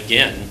then,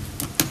 again,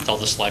 tell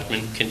the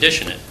selectmen,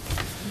 condition it.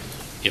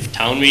 If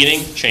town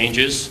meeting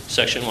changes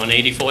section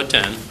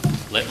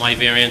 184.10, let my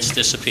variance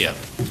disappear.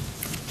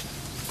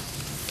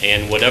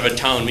 And whatever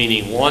town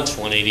meeting wants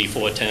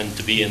 184.10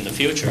 to be in the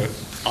future,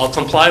 I'll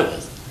comply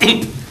with.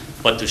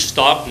 But to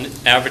stop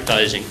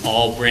advertising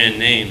all brand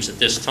names at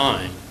this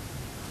time,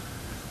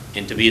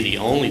 and to be the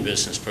only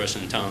business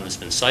person in town that's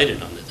been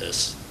cited under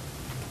this,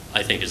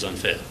 I think is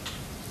unfair.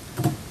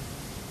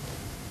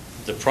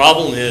 The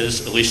problem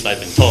is, at least I've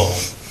been told,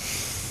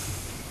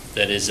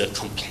 that is a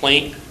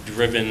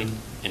complaint-driven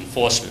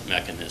enforcement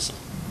mechanism.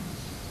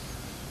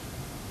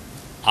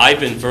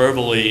 I've been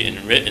verbally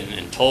and written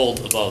and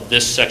told about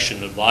this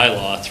section of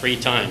bylaw 3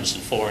 times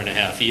in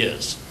 4.5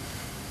 years.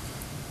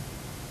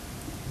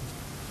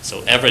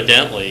 So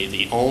evidently,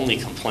 the only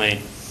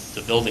complaint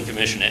the building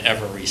commissioner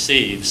ever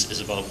receives is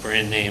about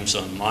brand names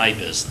on my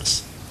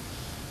business.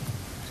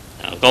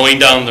 Now, going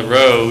down the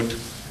road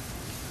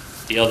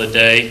the other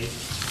day,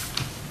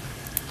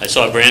 I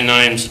saw brand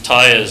names of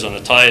tires on a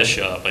tire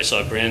shop. I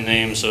saw brand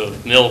names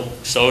of milk,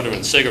 soda,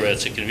 and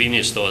cigarettes at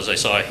convenience stores. I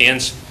saw a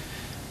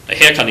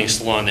hair cutting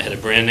salon that had a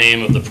brand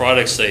name of the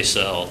products they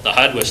sell. The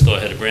hardware store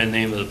had a brand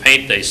name of the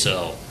paint they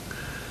sell.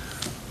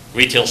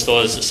 Retail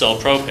stores that sell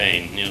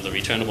propane, the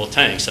returnable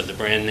tanks, have the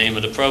brand name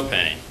of the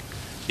propane.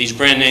 These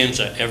brand names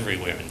are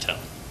everywhere in town.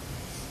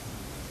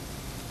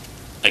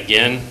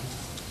 Again,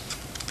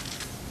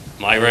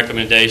 my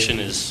recommendation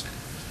is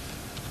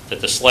that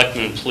the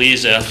selectmen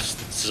please ask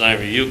the Design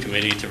Review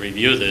Committee to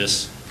review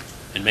this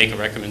and make a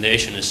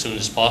recommendation as soon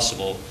as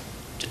possible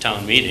to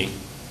town meeting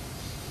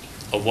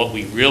of what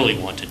we really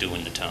want to do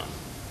in the town.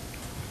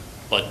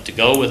 But to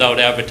go without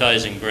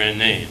advertising brand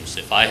names,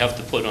 if I have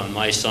to put on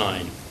my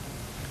sign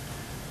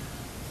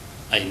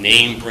a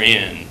name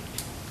brand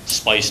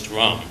spiced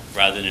rum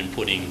rather than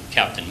putting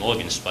Captain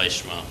Morgan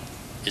spiced rum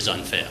is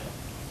unfair.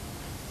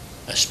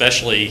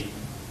 Especially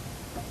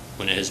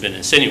when it has been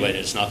insinuated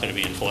it's not going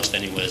to be enforced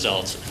anywhere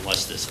else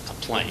unless there's a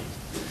complaint.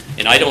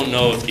 And I don't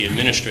know if the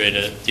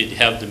administrator did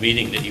have the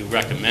meeting that you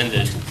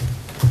recommended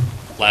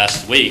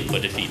last week,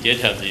 but if he did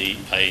have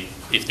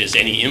if there's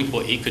any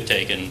input he could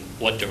take in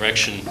what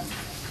direction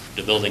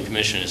the building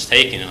commission is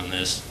taking on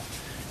this,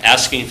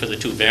 asking for the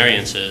 2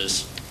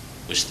 variances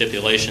with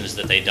stipulations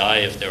that they die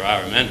if there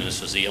are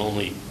amendments was the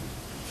only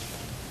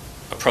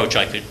approach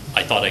I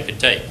thought I could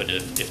take. But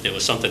if there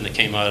was something that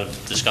came out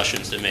of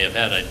discussions they may have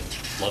had, I'd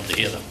love to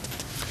hear them.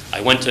 I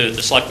went to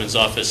the selectman's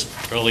office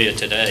earlier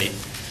today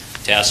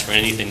to ask for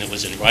anything that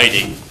was in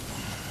writing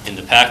in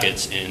the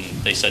packets, and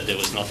they said there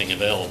was nothing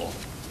available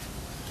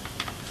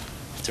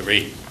to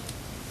read.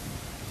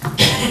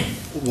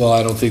 Well,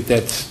 I don't think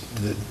that's,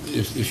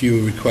 if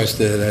you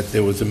requested that,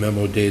 there was a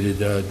memo dated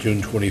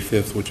June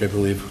 25th, which I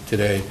believe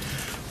today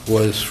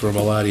was from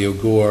Eladio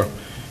Gore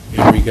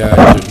in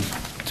regard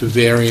to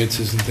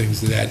variances and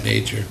things of that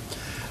nature.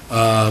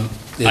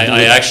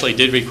 I actually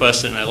did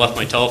request it, and I left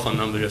my telephone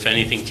number. If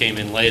anything came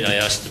in late, I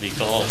asked to be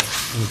called.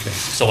 Okay.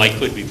 So I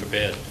could be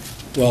prepared.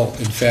 Well,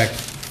 in fact,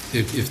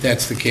 if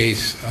that's the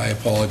case, I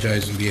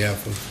apologize on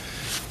behalf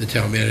of the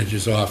town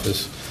manager's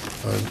office.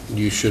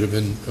 You should have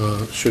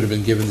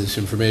been given this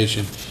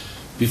information.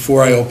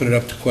 Before I open it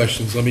up to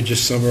questions, let me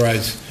just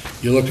summarize.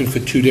 You're looking for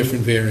 2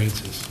 different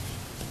variances.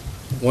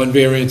 One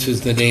variance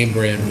is the name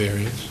brand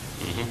variance.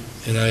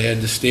 And I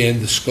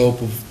understand the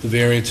scope of the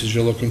variances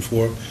you're looking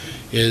for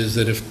is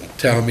that if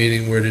town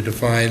meeting were to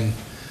define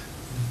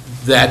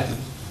that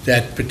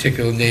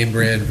particular name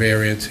brand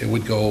variance, it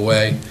would go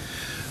away.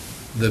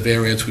 The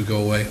variance would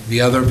go away.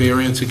 The other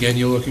variance, again,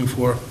 you're looking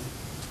for?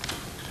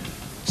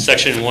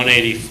 Section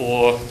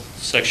 184,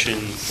 Section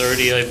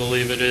 30, I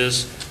believe it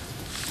is.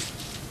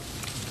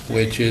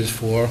 Which is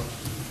for?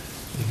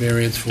 The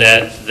variance for?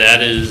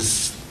 That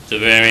is the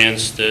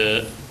variance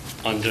that,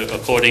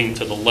 according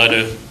to the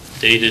letter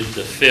dated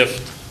the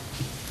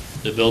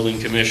 5th, the building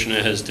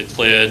commissioner has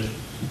declared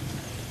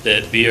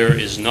that beer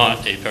is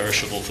not a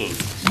perishable food.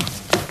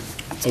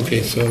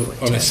 Okay, so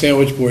on a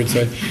sandwich board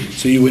side,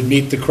 so you would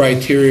meet the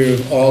criteria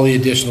of all the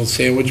additional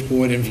sandwich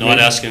board information? Not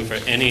asking for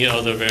any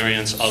other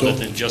variance other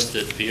than just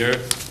that beer,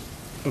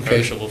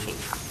 perishable food.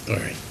 All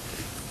right.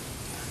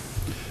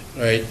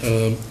 All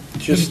right,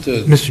 just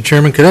to... Mr.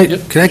 Chairman, could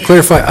I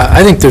clarify?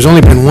 I think there's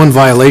only been one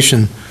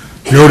violation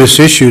notice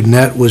issued, and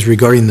that was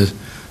regarding the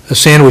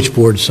sandwich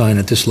board sign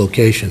at this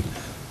location.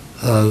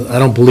 I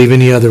don't believe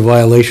any other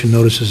violation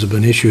notices have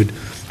been issued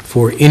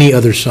for any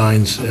other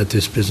signs at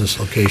this business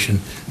location,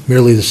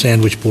 merely the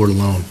sandwich board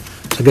alone.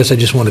 So I guess I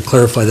just want to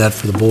clarify that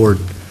for the board.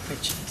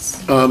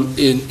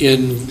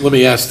 Let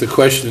me ask the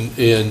question,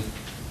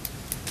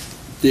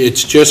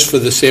 it's just for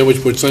the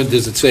sandwich board sign,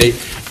 does it say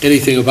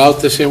anything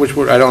about the sandwich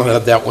board? I don't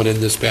have that one in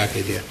this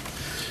packet here.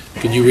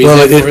 Can you read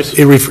that for us?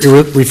 It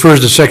refers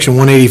to section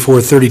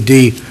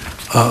 18430D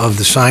of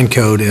the sign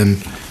code,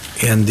 and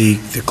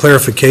the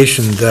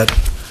clarification that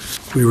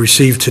we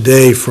received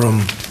today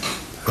from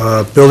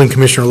Building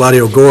Commissioner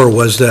Eladio Gore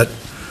was that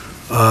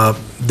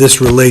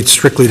this relates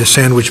strictly to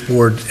sandwich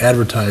board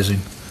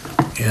advertising.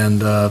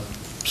 And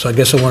so I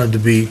guess I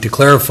wanted to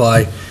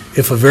clarify,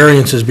 if a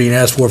variance is being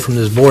asked for from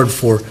this board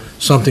for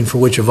something for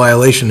which a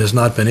violation has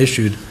not been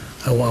issued,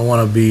 I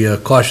want to be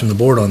caution the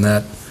board on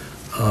that.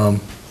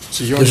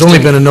 There's only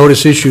been a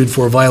notice issued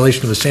for a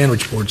violation of a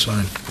sandwich board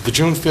sign. The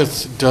June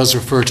 5th does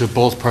refer to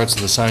both parts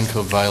of the sign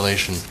code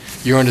violation.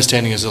 Your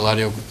understanding is,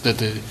 Eladio, that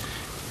the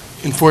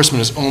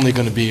enforcement is only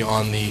going to be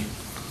on the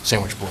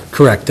sandwich board?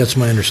 Correct, that's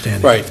my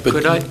understanding. Right, but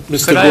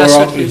Mr.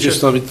 Gore,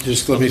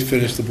 just let me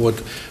finish the board.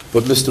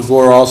 But Mr.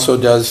 Gore also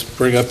does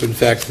bring up, in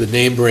fact, the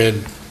name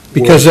brand.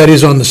 Because that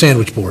is on the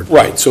sandwich board.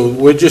 Right, so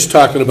we're just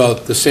talking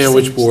about the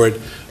sandwich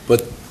board,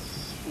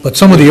 but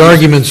some of the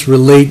arguments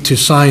relate to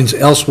signs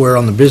elsewhere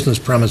on the business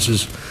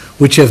premises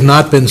which have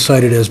not been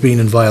cited as being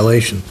in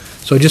violation.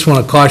 So I just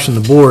want to caution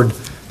the board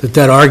that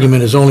that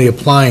argument is only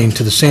applying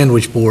to the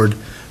sandwich board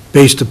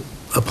based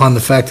upon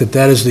the fact that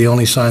that is the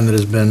only sign that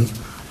has been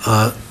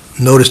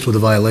noticed with a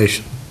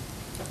violation.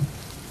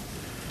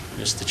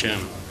 Mr.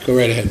 Chairman. Go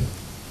right ahead.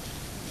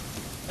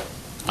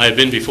 I have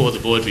been before the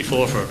board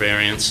before for a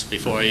variance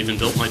before I even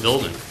built my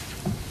building.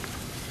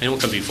 I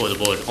don't come before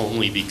the board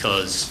only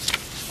because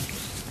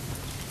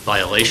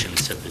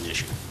violations have been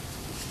issued.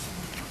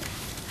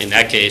 In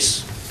that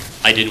case,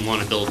 I didn't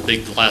want to build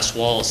big glass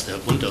walls to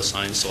have window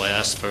signs, so I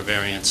asked for a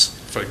variance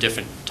for a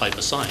different type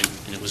of sign,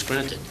 and it was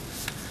granted.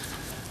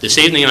 This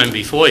evening I'm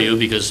before you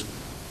because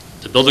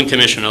the building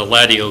commissioner,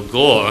 Eladio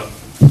Gore,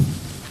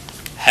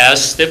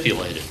 has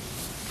stipulated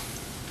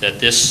that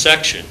this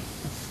section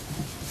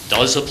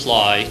does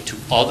apply to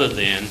other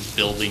than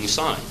building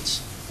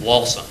signs,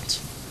 wall signs.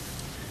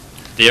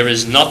 There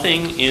is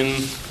nothing in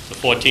the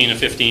 14 or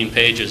 15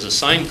 pages of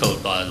sign code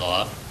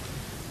bylaw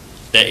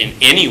that in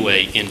any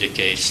way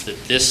indicates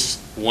that this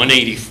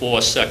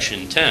 184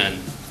 Section 10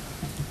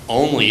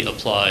 only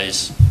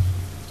applies,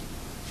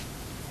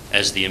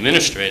 as the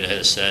administrator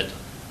has said,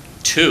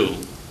 to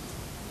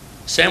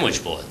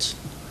sandwich boards.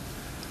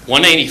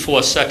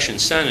 184 Section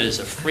 10 is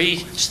a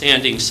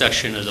freestanding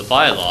section of the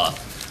bylaw.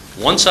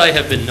 Once I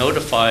have been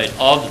notified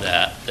of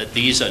that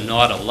these are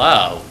not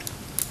allowed,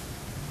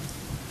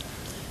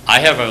 I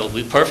have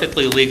a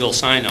perfectly legal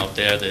sign out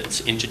there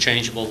that's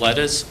interchangeable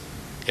letters.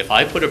 If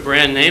I put a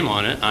brand name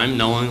on it, I'm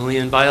knowingly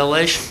in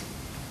violation,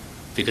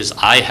 because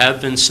I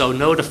have been so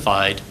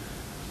notified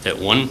that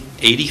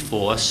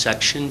 184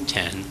 Section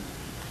 10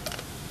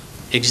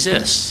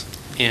 exists.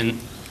 And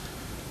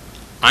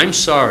I'm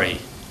sorry,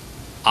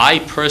 I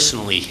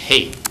personally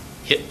hate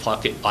hip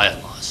pocket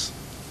bylaws.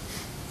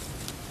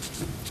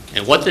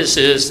 And what this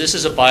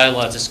is a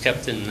bylaw that's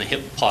kept in the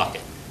hip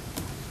pocket.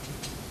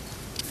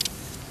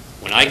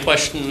 When I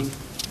question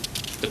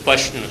the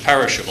question of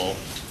perishable,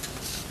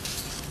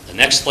 the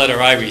next letter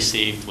I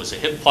received was a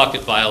hip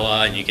pocket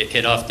bylaw, and you get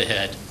hit off the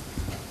head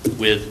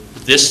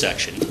with this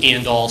section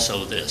and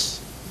also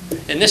this.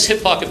 And this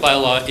hip pocket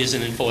bylaw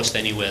isn't enforced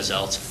anywhere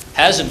else,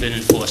 hasn't been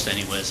enforced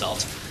anywhere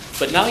else,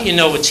 but now you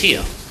know it's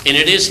here, and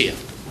it is here.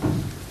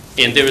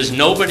 And there is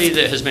nobody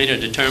that has made a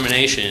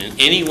determination in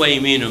any way,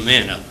 mean, or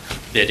manner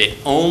that it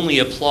only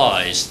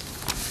applies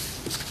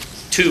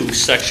to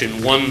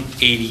Section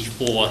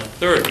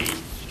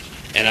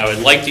 184.30. And I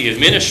would like the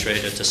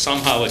administrator to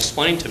somehow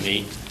explain to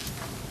me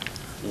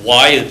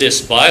why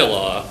this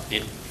bylaw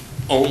it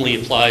only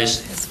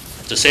applies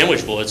to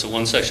sandwich boards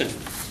in Section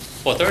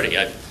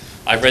 430.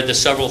 I've read this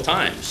several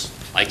times.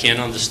 I can't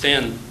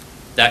understand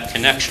that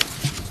connection.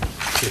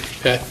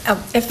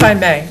 If I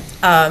may,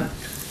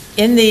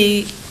 in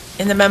the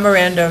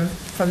memorandum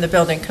from the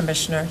building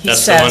commissioner, he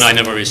says... That's the one I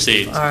never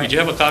received. All right. Did you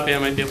have a copy I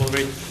might be able to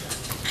read?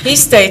 He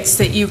states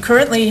that you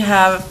currently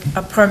have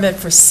a permit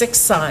for 6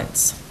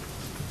 signs,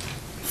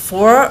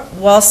 4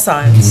 wall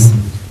signs,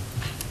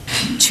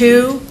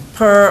 2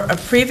 per a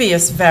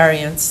previous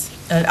variance,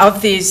 and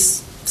of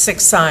these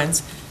 6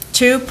 signs,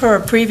 2 per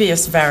a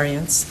previous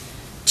variance,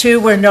 2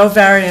 where no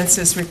variance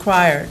is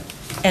required,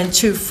 and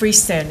 2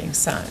 freestanding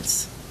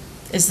signs.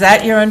 Is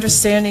that your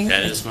understanding?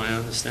 That is my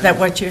understanding. That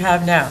what you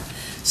have now?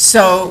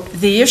 So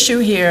the issue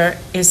here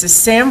is a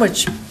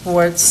sandwich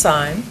board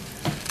sign.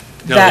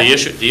 No,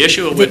 the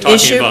issue we're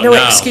talking about no,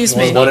 now. Excuse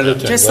me, One at a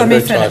time. just let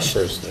me finish.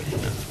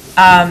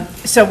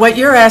 So what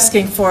you're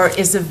asking for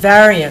is a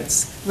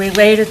variance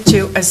related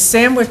to a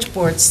sandwich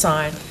board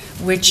sign,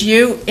 which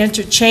you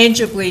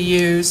interchangeably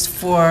use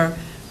for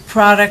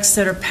products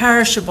that are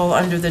perishable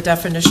under the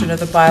definition of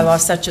the bylaw,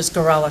 such as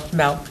Gorelick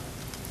milk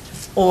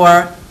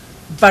or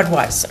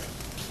Budweiser.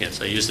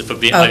 Yes, I used it for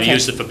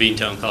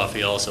Beantown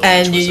Coffee also.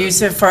 And you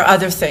use it for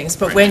other things.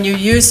 But when you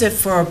use it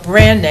for a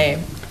brand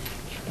name,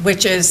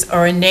 which is,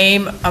 or a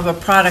name of a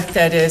product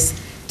that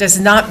does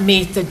not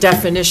meet the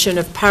definition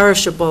of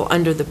perishable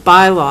under the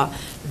bylaw,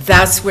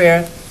 that's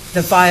where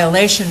the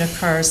violation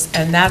occurs,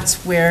 and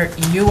that's where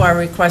you are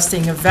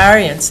requesting a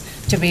variance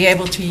to be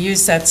able to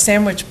use that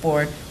sandwich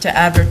board to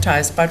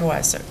advertise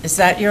Budweiser. Is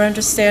that your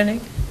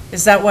understanding?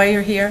 Is that why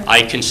you're here?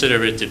 I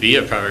consider it to be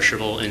a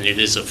perishable, and it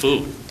is a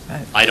food.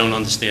 Right. I don't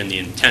understand the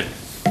intent.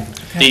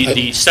 Okay.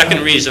 The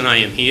second reason I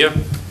am here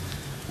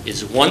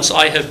is once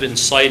I have been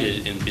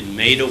cited and been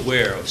made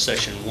aware of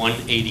Section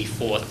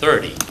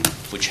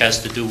 184.30, which has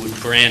to do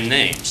with brand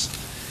names,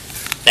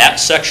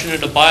 that section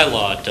of the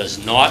bylaw does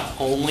not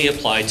only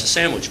apply to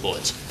sandwich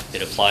boards.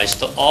 It applies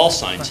to all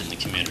signs in the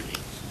community.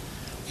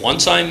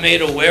 Once I'm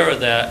made aware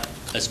of that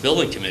as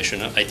building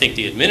commissioner, I think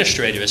the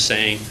administrator is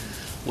saying,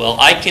 well,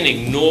 I can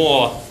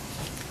ignore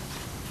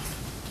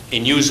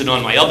and use it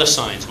on my other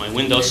signs, my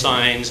window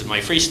signs and my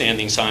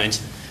freestanding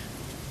signs,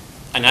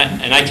 and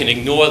I can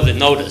ignore the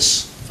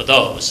notice for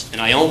those,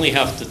 and I only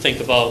have to think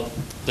about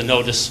the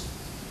notice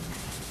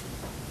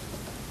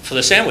for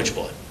the sandwich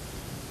board.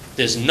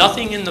 There's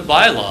nothing in the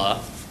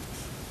bylaw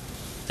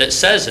that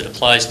says it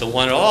applies to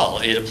one at all.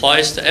 It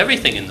applies to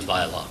everything in the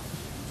bylaw.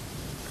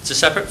 It's a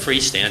separate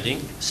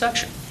freestanding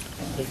section.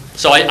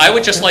 So I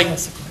would just like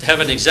to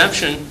have an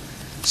exemption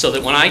so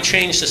that when I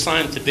change the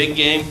sign to big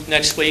game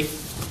next week,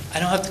 I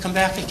don't have to come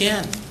back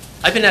again.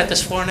 I've been at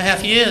this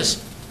 4.5 years.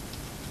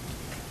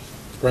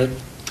 Right.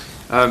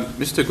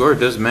 Mr. Gore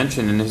does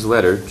mention in his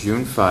letter,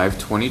 June 5,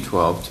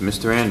 2012, to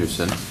Mr.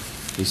 Anderson,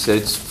 he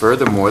says,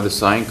 furthermore, the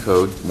sign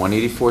code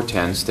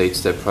 184.10 states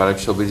that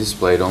products shall be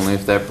displayed only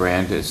if that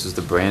brand, this is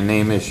the brand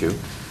name issue,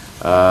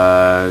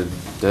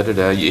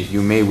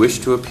 you may wish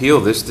to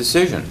appeal this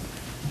decision.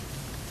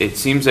 It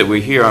seems that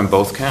we're here on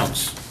both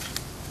counts.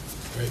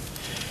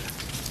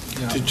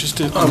 Just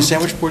on the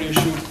sandwich board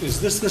issue, is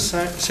this the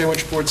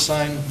sandwich board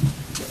sign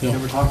that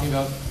we're talking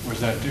about? Or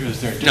is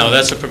there? No,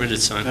 that's a permitted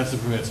sign. That's a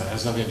permitted sign. It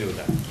has nothing to do with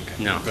that.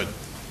 Okay. No. Good.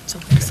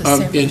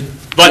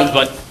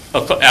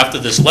 But after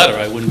this letter,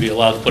 I wouldn't be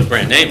allowed to put a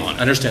brand name on it.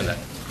 I understand that.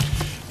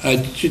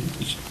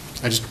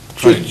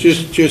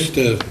 Just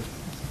a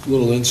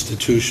little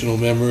institutional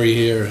memory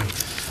here.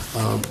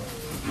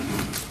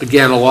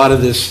 Again, a lot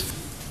of this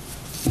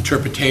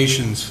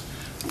interpretations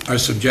are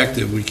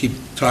subjective. We keep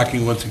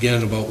talking once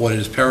again about what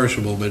is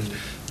perishable, but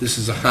this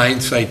is a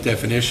hindsight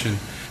definition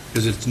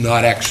because it's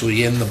not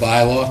actually in the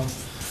bylaw.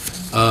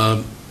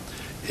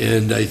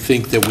 And I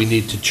think that we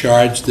need to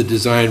charge the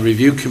Design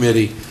Review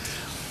Committee,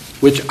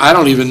 which I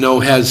don't even know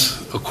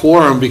has a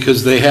quorum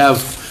because they're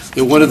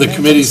one of the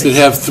committees that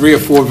have 3 or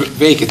 4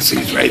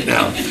 vacancies right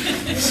now.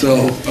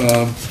 So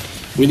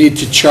we need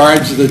to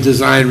charge the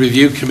Design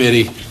Review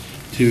Committee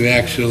to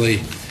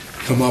actually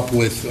come up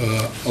with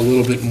a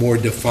little bit more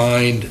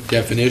defined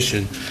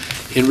definition.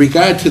 In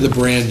regard to the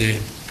brand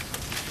name,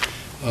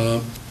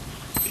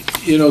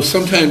 you know,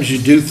 sometimes you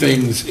do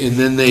things and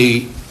then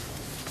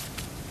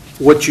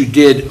what you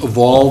did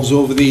evolves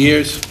over the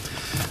years.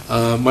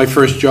 My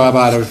first job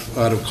out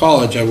of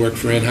college, I worked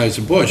for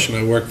Anheuser-Busch, and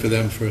I worked for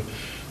them for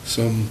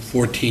some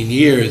 14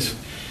 years.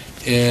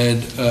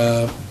 And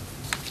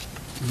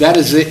that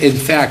is, in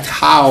fact,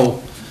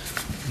 how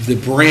the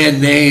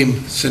brand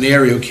name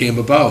scenario came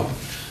about.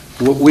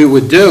 What we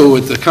would do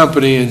with the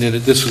company, and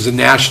this was a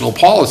national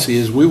policy,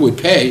 is we would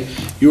pay,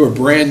 you were a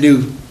brand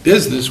new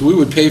business, we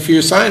would pay for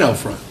your sign out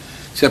front.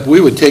 Except we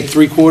would take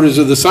 3/4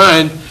 of the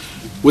sign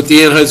with the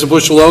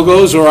Anheuser-Busch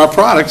logos or our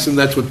products, and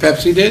that's what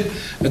Pepsi did,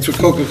 that's what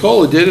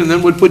Coca-Cola did, and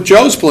then we'd put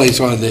Joe's Place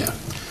on there.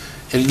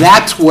 And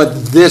that's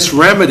what this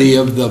remedy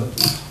of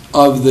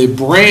the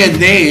brand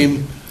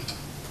name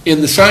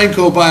in the sign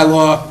code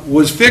bylaw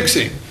was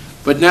fixing.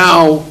 But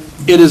now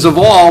it has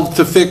evolved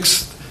to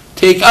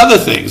take other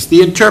things,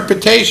 the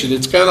interpretation.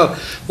 It's kind of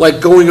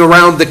like going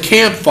around the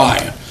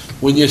campfire.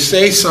 When you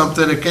say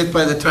something,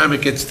 by the time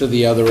it gets to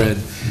the other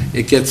end,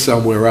 it gets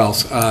somewhere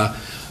else.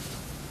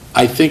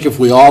 I think if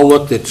we all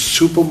looked at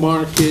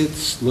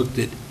supermarkets, looked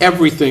at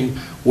everything,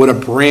 what a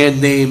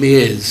brand name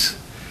is,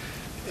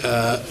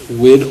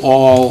 we'd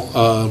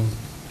all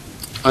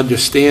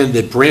understand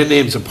that brand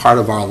names are part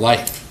of our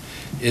life.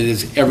 It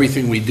is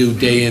everything we do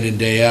day in and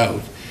day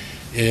out.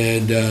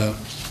 And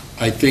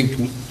I think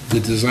the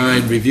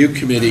Design Review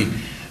Committee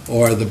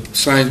or the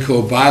sign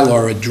code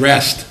bylaw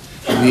addressed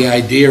the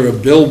idea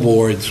of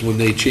billboards when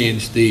they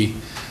changed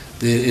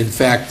in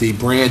fact, the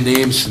brand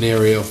name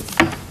scenario.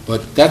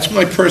 But that's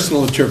my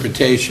personal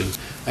interpretation.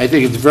 I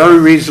think it's very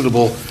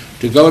reasonable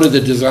to go to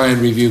the Design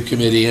Review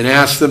Committee and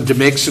ask them to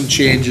make some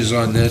changes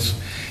on this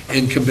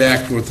and come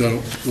back with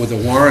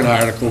a warrant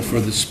article for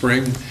the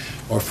spring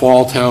or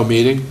fall town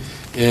meeting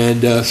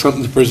and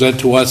something to present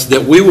to us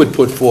that we would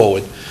put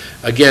forward.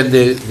 Again,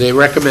 they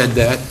recommend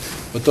that,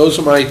 but those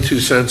are my 2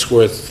 cents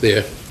worth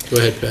there. Go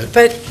ahead, Pat.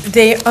 But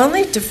they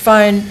only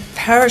define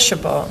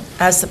perishable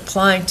as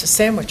applying to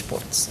sandwich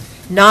boards,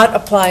 not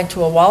applying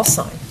to a wall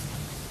sign.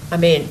 I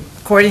mean,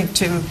 according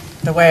to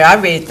the way I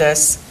read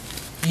this,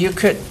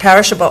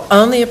 perishable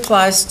only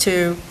applies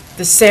to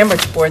the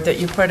sandwich board that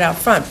you put out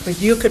front, but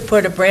you could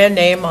put a brand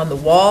name on the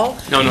wall.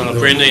 No,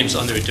 brand name's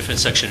under a different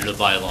section of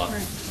the bylaw.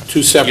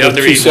 Two separate. You have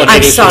to read one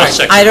I'm sorry,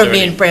 section I don't 30.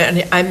 mean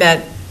brand, I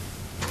meant,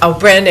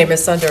 brand name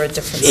is under a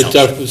different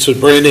section. So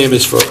brand name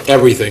is for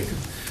everything.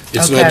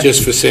 It's not Okay.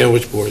 just for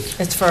sandwich boards.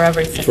 It's for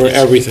everything. For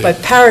everything.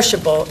 But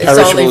perishable is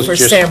Perishable only is for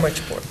just-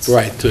 sandwich boards.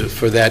 Right,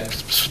 for that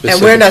specific.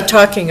 And we're not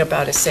talking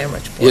about a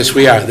sandwich board. Yes,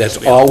 we are. That's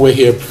all we're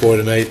here for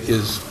tonight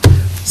is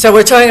So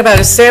we're talking about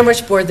a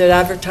sandwich board that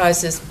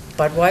advertises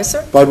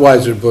Budweiser?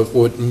 Budweiser, but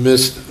what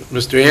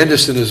Mr.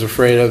 Anderson is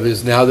afraid of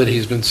is now that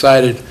he's been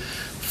cited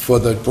for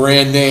the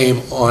brand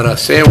name on a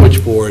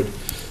sandwich board,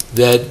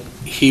 that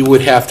he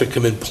would have to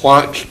come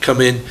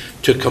in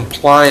to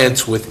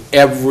compliance with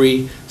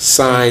every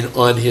sign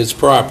on his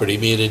property,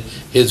 meaning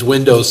his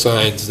window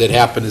signs that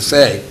happen to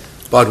say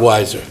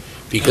Budweiser,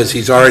 because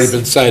he's already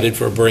been cited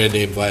for a brand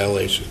name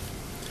violation.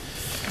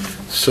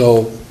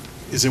 So,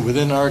 is it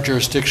within our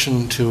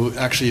jurisdiction to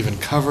actually even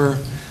cover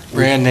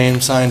brand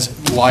name signs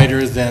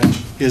wider than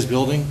his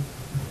building?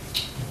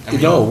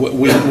 no,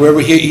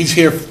 he's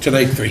here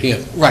tonight for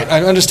him. Right,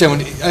 I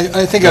understand,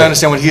 I think I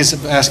understand what he's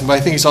asking, but I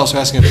think he's also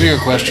asking a bigger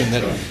question,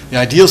 that the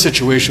ideal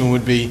situation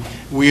would be,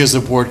 we as the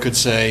board could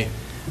say,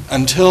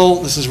 until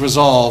this is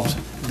resolved,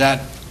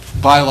 that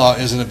bylaw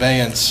is in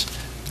abeyance,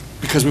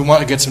 because we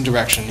want to get some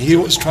direction. He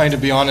was trying to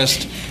be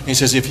honest, and he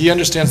says if he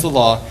understands the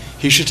law,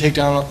 he should take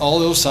down all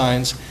those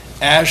signs,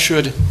 as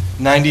should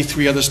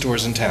 93 other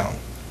stores in town.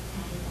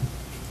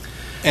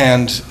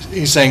 And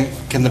he's saying,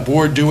 can the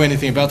board do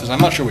anything about this? I'm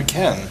not sure we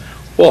can.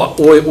 Well,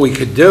 what we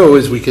could do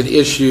is we could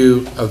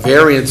issue a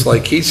variance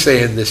like he's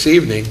saying this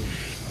evening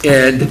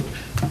and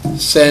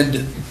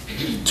send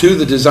to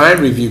the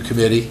Design Review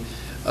Committee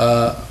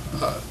a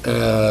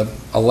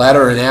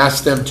letter and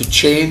ask them to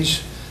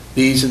change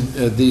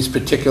these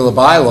particular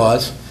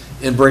bylaws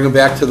and bring them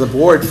back to the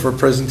board for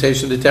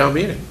presentation to town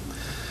meeting.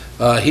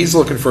 He's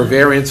looking for a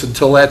variance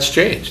until that's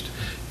changed.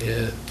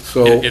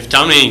 So If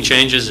town meeting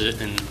changes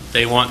it and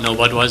they want no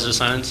Budweiser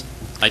signs,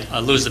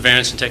 I'd lose the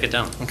variance and take it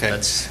down. Okay.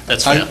 That's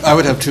fair. I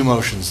would have 2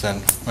 motions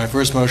then. My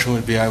first motion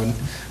would be I would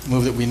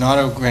move that we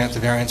not grant the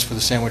variance for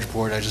the sandwich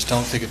board. I just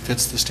don't think it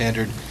fits the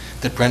standard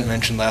that Brent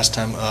mentioned last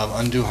time of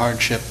undue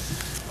hardship,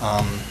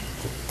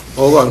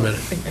 hold on a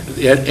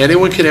minute.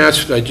 Anyone can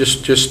ask,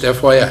 just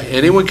FYI,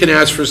 anyone can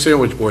ask for a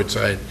sandwich board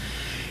sign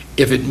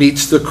if it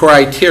meets the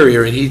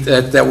criteria, and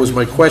that was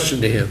my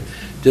question to him.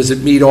 Does it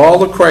meet all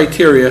the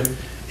criteria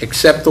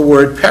except the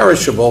word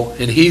perishable?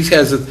 And he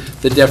has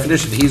the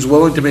definition. He's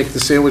willing to make the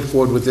sandwich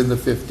board within the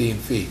 15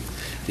 feet.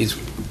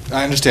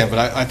 I understand, but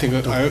I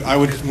think I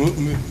would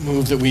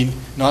move that we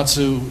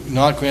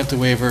not grant the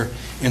waiver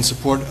in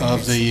support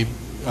of the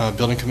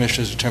building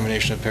commissioner's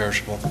determination of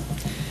perishable.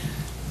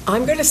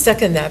 I'm going to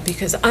second that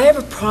because I have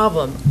a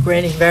problem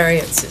granting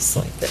variances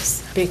like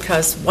this.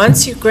 Because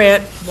once you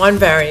grant one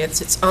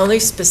variance, it's only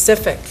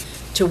specific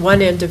to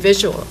one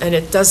individual, and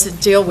it doesn't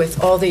deal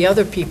with all the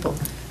other people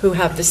who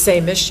have the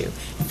same issue.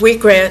 If we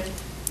grant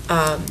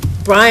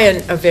Brian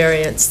a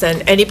variance,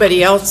 then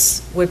anybody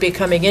else would be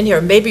coming in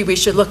here. Maybe we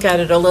should look at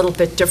it a little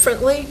bit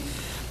differently.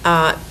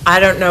 I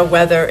don't know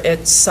whether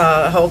it's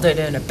hold it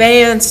in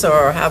abeyance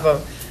or have a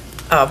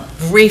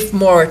brief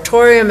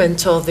moratorium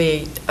until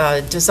the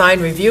design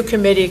review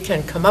committee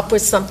can come up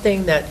with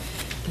something that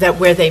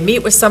where they meet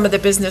with some of the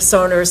business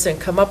owners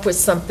and come up with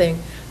something.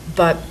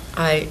 But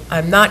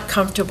I'm not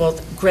comfortable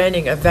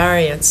granting a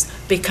variance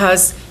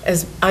because,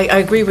 as I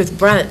agree with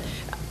Brent,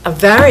 a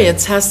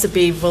variance has to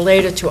be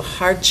related to a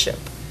hardship.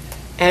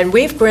 And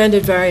we've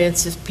granted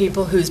variances to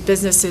people whose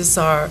businesses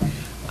are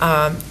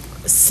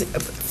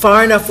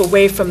far enough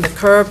away from the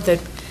curb that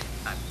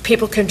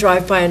people can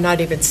drive by and not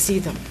even see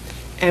them.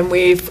 And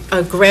we've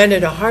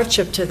granted a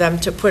hardship to them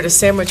to put a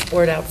sandwich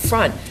board out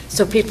front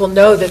so people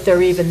know that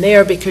they're even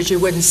there because you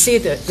wouldn't see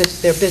that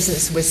their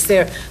business was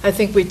there. I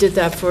think we did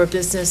that for a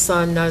business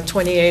on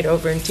 28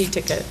 over in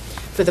T-Ticket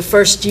for the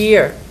first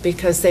year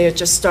because they had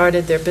just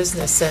started their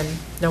business and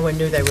no one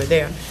knew they were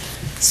there.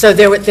 So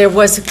there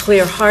was a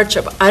clear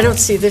hardship. I don't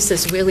see this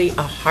as really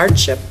a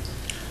hardship.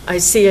 I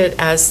see it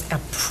as a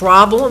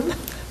problem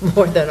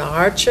more than a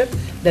hardship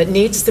that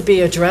needs to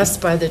be addressed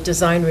by the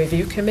design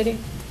review committee.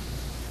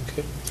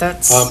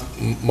 That's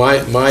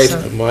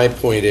my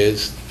point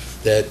is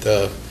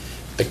that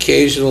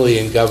occasionally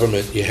in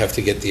government you have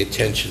to get the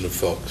attention of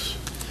folks,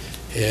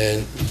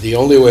 and the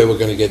only way we're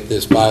going to get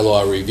this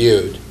bylaw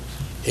reviewed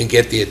and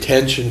get the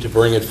attention to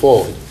bring it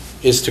forward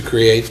is to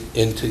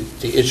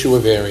issue a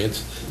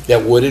variance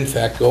that would in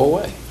fact go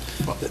away.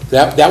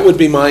 That would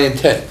be my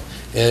intent,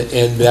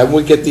 and that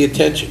would get the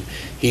attention.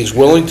 He's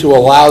willing to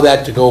allow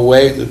that to go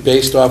away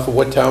based off of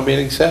what town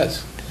meeting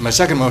says. My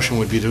second motion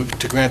would be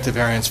to grant the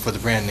variance for the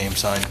brand name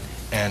sign,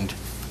 and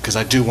because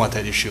I do want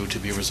that issue to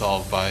be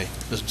resolved by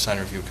the design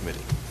review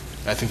committee.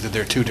 I think that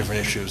there are two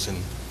different issues.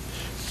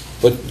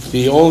 But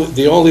the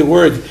only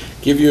word,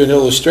 give you an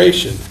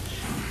illustration,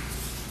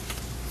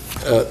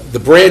 the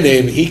brand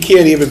name, he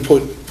can't even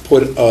put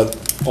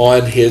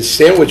on his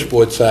sandwich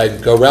board sign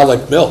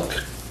Garelic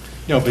Milk.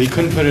 No, but he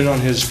couldn't put it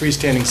on his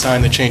freestanding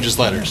sign that changes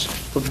letters.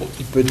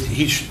 But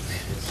he should.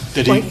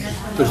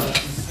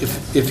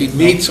 If he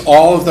meets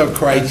all of the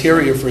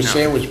criteria for a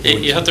sandwich board.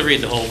 You have to read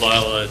the whole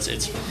bylaw.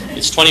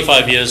 It's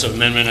 25 years of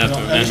amendment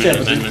after amendment,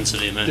 amendments to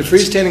the amendments. The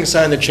freestanding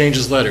sign that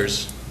changes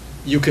letters,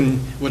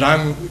 what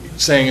I'm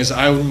saying is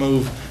I would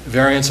move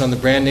variance on the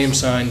brand name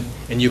sign,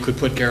 and you could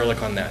put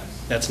Garelic on that.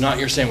 That's not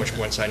your sandwich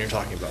board sign you're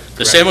talking about.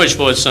 The sandwich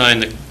board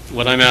sign,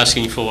 what I'm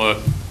asking for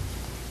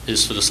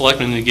is for the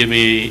selectmen to give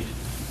me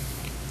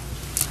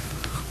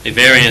a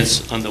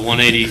variance on the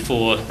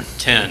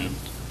 18410,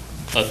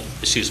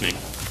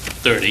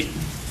 30,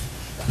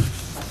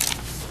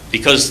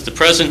 because the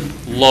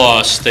present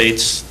law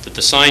states that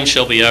the sign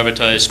shall be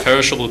advertised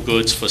perishable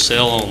goods for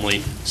sale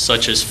only,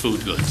 such as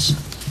food goods.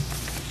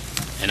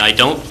 And I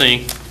don't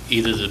think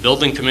either the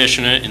building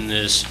commissioner in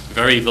this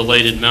very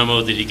belated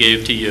memo that he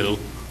gave to you,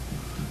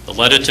 the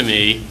letter to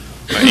me,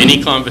 or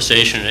any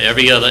conversation or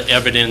every other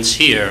evidence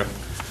here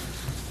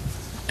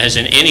has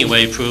in any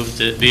way proved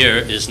that beer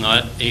is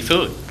not a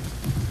food.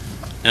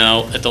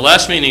 Now, at the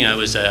last meeting I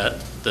was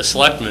at, the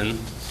selectman,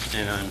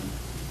 and I'm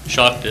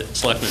shocked that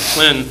Selectman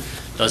Flynn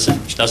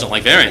doesn't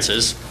like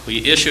variances,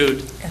 we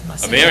issued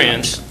a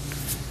variance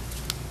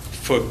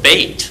for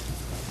bait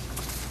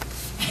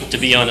to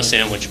be on a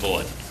sandwich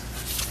board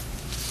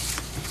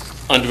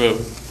under a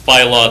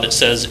bylaw that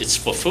says it's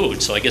for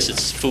food, so I guess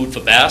it's food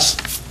for bass.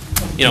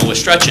 You know, we're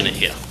stretching it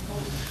here.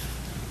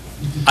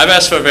 I've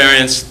asked for a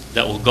variance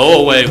that will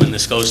go away when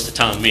this goes to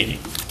town meeting.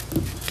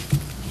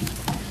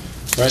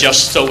 Right.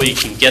 Just so we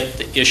can get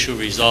the issue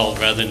resolved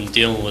rather than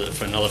dealing with it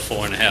for another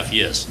 4.5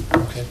 years.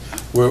 Okay.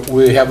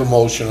 We have a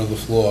motion on the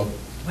floor,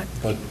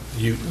 but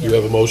you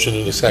have a motion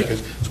in a second,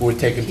 so we're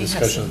taking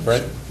discussion.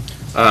 Brent?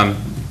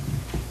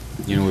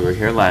 We were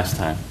here last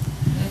time,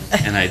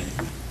 and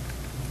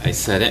I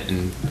said it,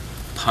 and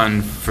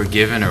pun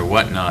forgiven or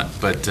whatnot,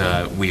 but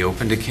we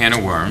opened a can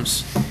of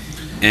worms,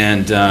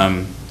 and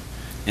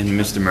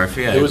Mr.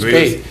 Murphy, I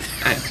agree.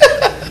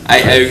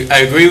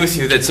 I agree with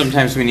you that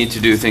sometimes we need to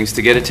do things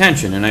to get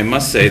attention, and I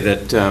must say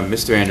that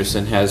Mr.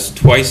 Anderson has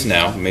twice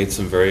now made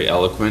some very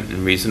eloquent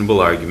and reasonable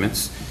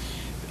arguments.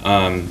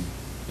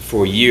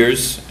 For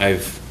years,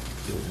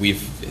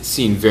 we've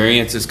seen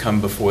variances come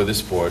before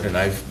this board, and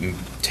I've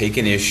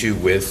taken issue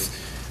with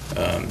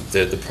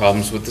the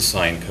problems with the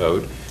sign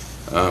code.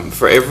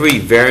 For every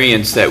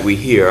variance that we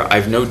hear,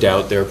 I've no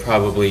doubt there are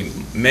probably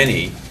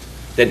many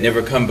that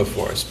never come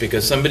before us,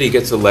 because somebody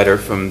gets a letter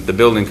from the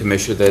building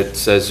commissioner that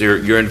says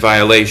you're in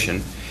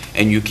violation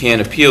and you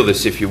can't appeal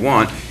this if you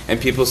want, and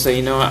people say,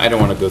 you know what, I don't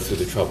want to go through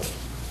the trouble.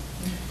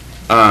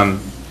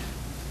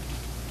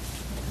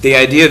 The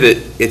idea that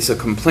it's a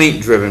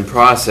complaint-driven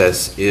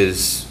process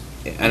is,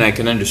 and I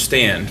can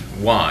understand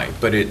why,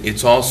 but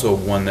it's also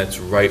one that's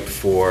ripe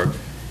for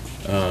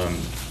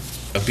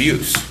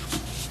abuse,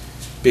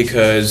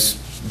 because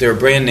there are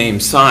brand name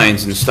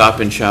signs in Stop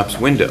and Shop's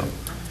window,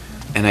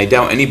 and I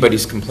doubt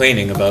anybody's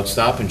complaining about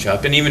Stop and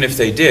Shop. And even if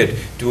they did,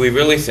 do we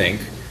really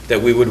think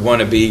that we would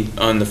want to be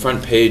on the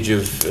front page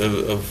of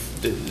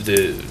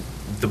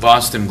the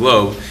Boston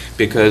Globe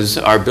because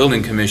our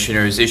building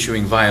commissioner is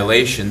issuing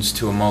violations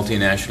to a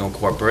multinational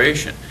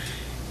corporation?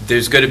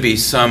 There's got to be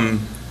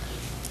some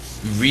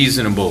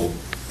reasonable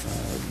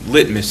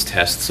litmus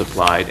tests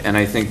applied, and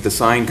I think the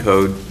sign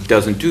code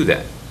doesn't do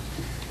that.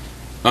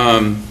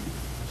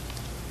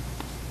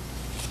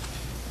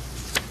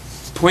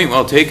 Point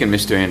well taken,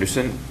 Mr.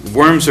 Anderson.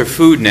 Worms are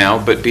food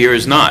now, but beer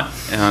is not.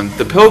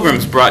 The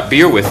Pilgrims brought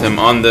beer with them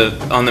on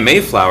the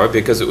Mayflower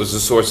because it was a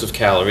source of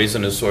calories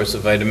and a source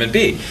of vitamin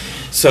B.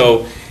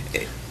 So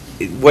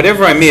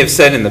whatever I may have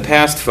said in the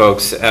past,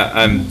 folks,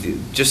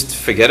 just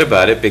forget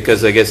about it,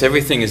 because I guess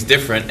everything is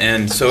different,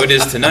 and so it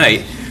is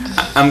tonight.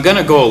 I'm going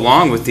to go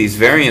along with these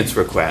variance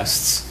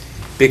requests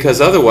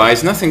because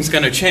otherwise nothing's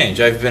going to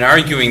change. I've been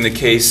arguing the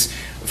case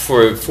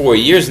for 4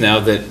 years now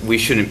that we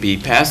shouldn't be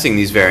passing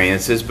these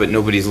variances, but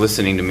nobody's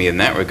listening to me in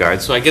that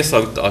regard. So I guess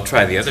I'll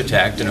try the other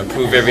tact and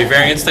approve every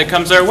variance that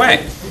comes our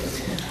way.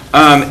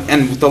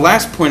 And the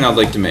last point I'd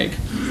like to make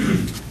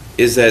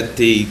is that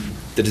the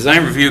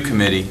Design Review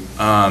Committee,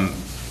 I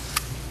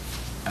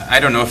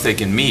don't know if they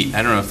can meet.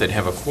 I don't know if they'd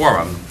have a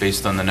quorum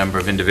based on the number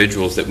of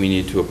individuals that we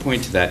need to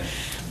appoint to that.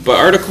 But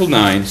Article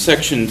 9,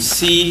 Section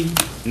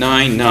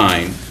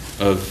C99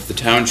 of the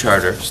Town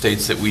Charter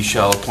states that we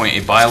shall appoint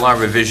a bylaw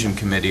revision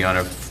committee on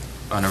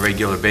a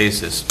regular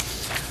basis.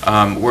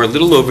 We're a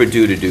little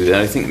overdue to do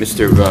that. I think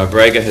Mr.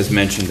 Braga has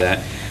mentioned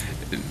that.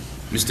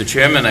 Mr.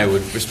 Chairman, I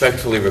would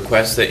respectfully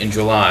request that in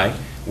July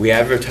we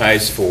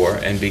advertise for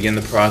and begin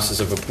the process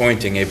of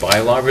appointing a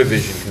bylaw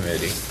revision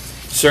committee.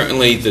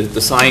 Certainly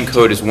the sign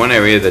code is one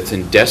area that's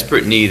in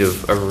desperate need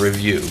of a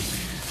review.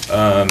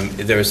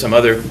 There are some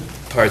other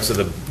parts of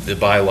the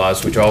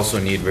bylaws which also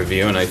need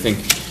review, and I think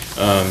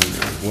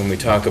when we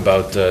talk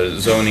about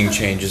zoning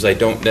changes,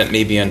 that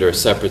may be under a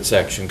separate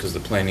section because the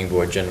planning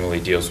board generally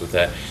deals with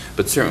that.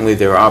 But certainly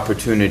there are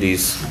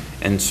opportunities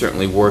and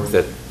certainly work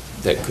that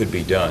could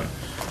be done.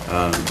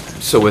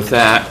 So with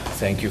that,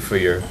 thank you for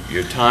your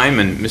time,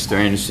 and Mr.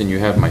 Anderson, you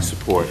have my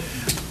support.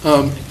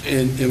 And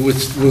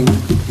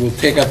we'll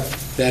take up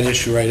that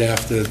issue right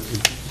after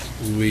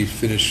we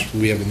finish.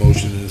 We have a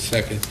motion in a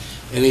second.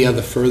 Any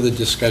other further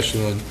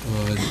discussion on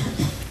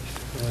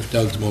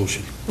Doug's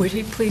motion? Would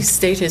he please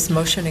state his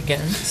motion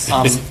again?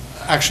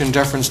 Actually, in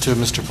deference to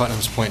Mr.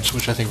 Putnam's points,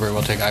 which I think very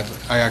well taken,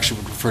 I actually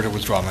would prefer to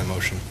withdraw my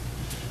motion.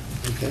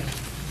 Okay.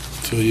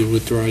 So you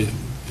withdraw your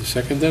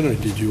second then, or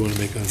did you want to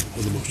make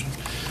another motion?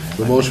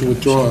 The motion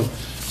withdrawn.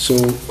 So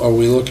are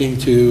we looking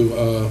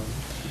to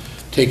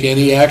take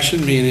any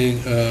action, meaning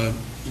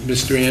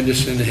Mr.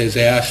 Anderson has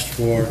asked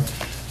for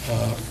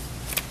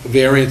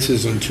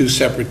variances on two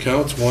separate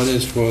counts. One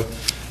is for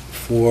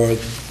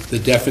the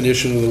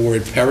definition of the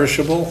word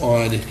perishable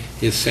on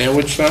his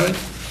sandwich sign,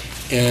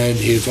 and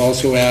he's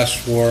also asked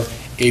for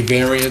a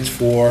variance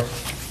for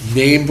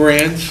name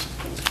brands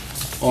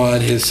on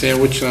his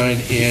sandwich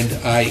sign and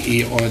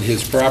i.e. on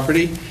his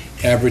property,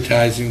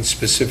 advertising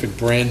specific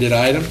branded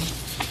items.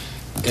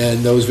 And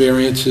those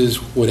variances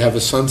would have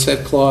a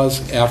sunset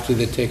clause after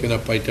they're taken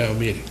up by town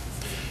meeting.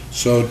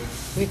 So,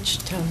 which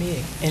town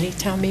meeting? Any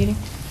town meeting?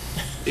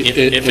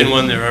 If and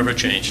when they're ever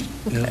changed.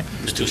 Okay.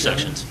 There's two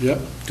sections. Yep.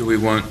 Do you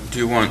want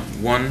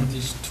one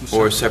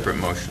or separate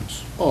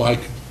motions? Oh,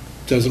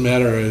 doesn't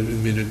matter. I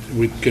mean,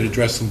 we could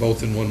address them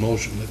both in one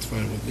motion. That's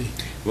fine with me.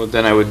 Well,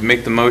 then I would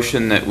make the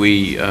motion that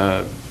we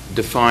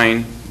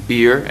define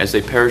beer as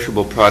a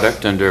perishable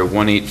product under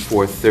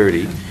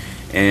 18430,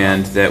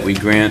 and that we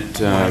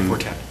grant...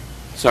 18410.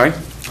 Sorry?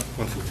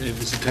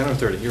 Is it 10 or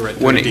 30? You're right.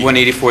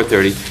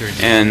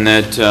 18430, and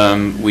that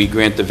we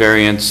grant the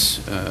variance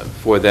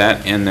for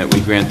that, and that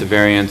we grant the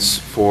variance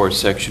for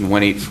section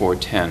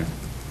 18410.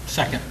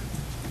 Second.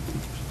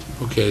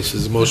 Okay, so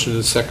there's a motion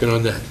and a second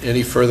on that.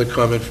 Any further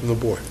comment from the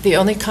board? The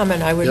only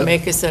comment I would Yep.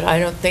 make is that I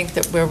don't think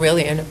that we're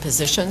really in a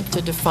position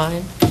to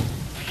define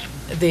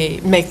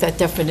make that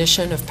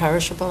definition of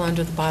perishable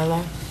under the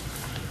bylaw.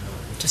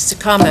 Just a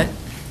comment.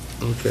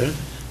 Okay.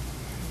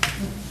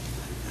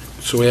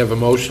 So we have a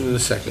motion and a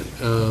second.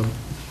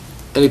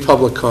 Any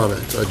public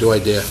comment, or do I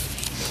dare?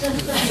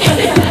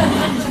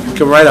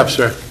 Come right up,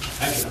 sir.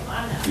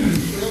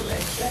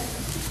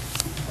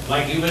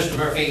 Like you, Mr.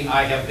 Murphy,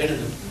 I have been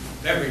in the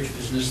beverage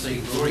business, the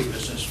brewery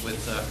business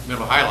with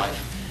Miller High Life.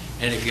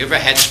 And if you ever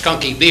had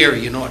skunky beer,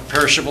 you know what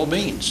perishable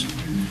means.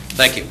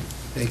 Thank you.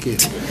 Thank you.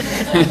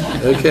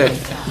 Okay.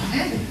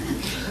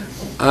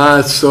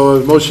 So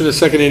a motion and a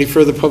second. Any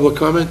further public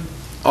comment?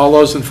 All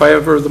those in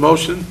favor of the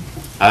motion?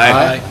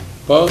 Aye.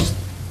 Opposed?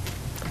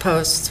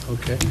 Opposed.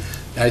 Okay.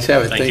 Ayes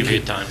have it. Thank you for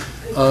your time.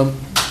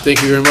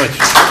 Thank you very much.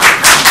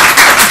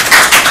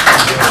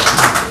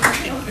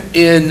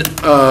 In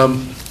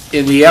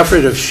the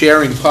effort of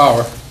sharing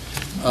power,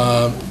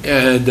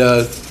 and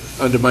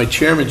under my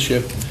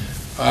chairmanship,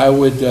 I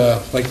would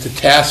like to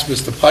task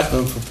Mr.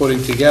 Putnam for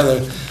putting together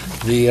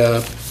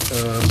the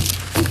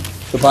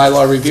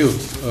bylaw review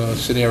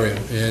scenario.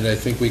 And I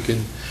think we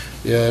can,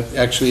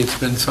 actually, it's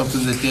been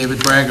something that David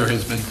Bragger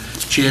has been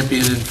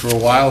championing for a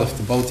while. If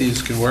the both of you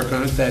can work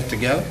on that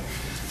together,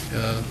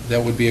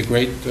 that would be a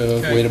great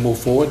way to move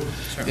forward.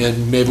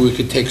 And maybe we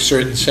could take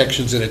certain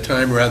sections at a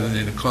time rather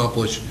than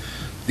accomplish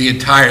the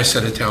entire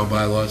set of town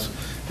bylaws.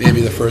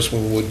 Maybe the first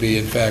one would be,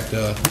 in fact,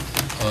 to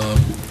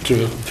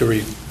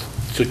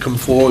come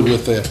forward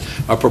with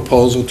a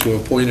proposal to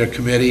appoint a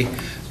committee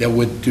that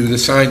would do the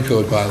sign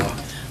code bylaw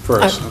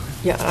first.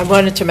 Yeah, I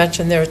wanted to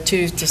mention there are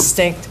two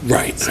distinct.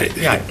 Right.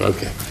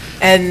 Okay.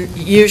 And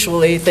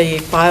usually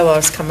the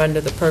bylaws come under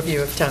the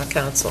purview of town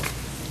council,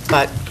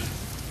 but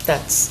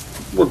that's.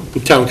 Well, the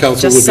town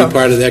council would be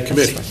part of that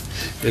committee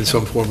in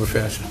some form or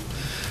fashion.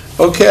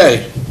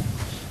 Okay.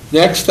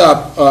 Next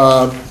up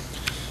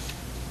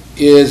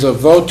is a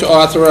vote to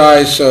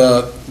authorize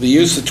the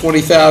use of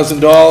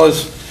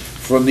 $20,000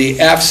 from the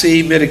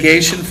AFC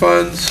mitigation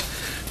funds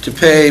to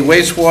pay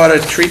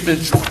wastewater treatment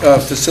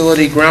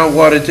facility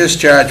groundwater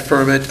discharge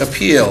permit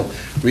appeal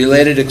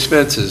related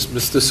expenses.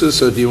 Mr.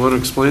 Suso, do you want to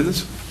explain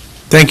this?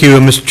 Thank you,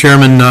 Mr.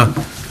 Chairman.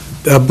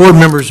 Board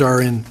members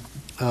are in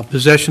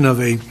possession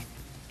of a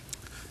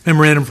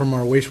memorandum from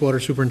our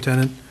wastewater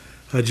superintendent,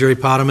 Jerry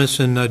Potamus,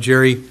 and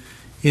Jerry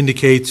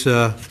indicates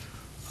a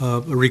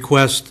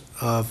request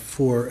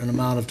for an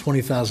amount of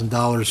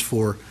 $20,000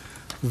 for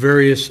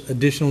various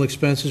additional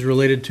expenses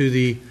related to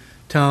the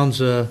town's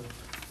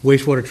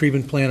wastewater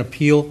treatment plant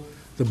appeal.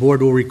 The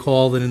board will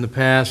recall that in the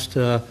past,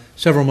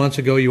 several months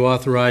ago, you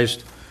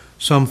authorized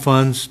some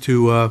funds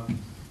to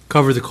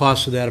cover the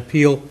cost of that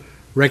appeal,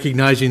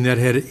 recognizing that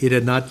it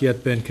had not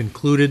yet been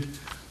concluded.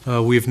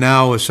 We've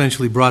now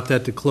essentially brought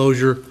that to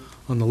closure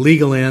on the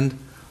legal end,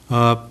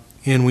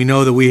 and we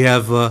know that we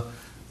have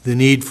the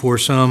need for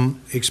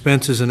some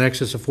expenses in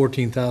excess of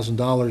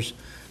 $14,000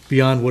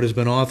 beyond what has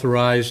been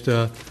authorized,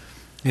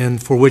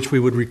 and for which we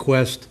would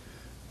request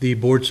the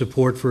board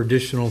support for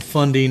additional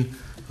funding.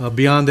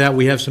 Beyond that,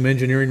 we have some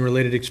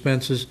engineering-related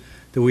expenses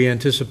that we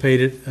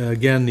anticipated.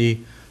 Again, the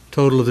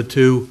total of the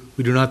two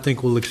we do not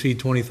think will exceed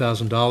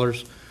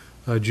 $20,000.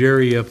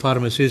 Jerry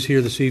Potamus is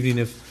here this evening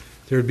if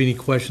there would be any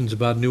questions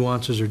about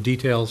nuances or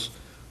details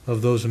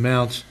of those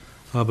amounts.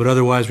 But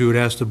otherwise, we would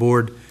ask the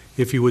board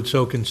if you would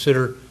so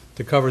consider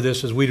to cover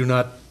this, as we do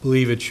not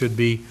believe it should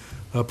be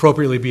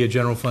appropriately be a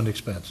general fund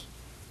expense.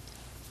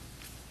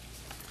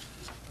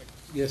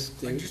 Yes,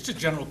 David? Just a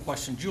general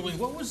question. Julie,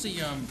 what was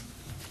the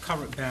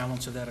current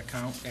balance of that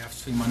account,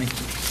 AFSC money?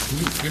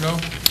 You know?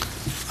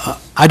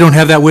 I don't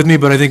have that with me,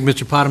 but I think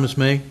Mr. Potamus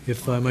may,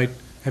 if I might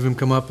have him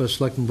come up,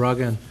 Selectman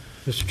Braga and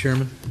Mr.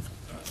 Chairman.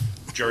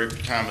 Jerry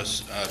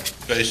Thomas,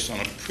 based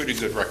on a pretty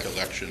good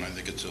recollection, I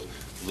think it's a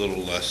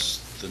little less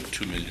than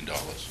 $2 million.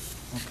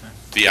 Okay.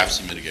 The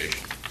AFSC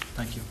mitigation.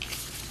 Thank you.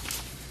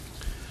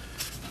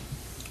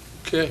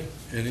 Okay.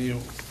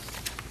 Anyone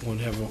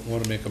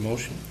want to make a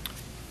motion?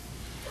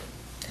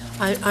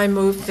 I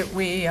move that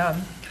we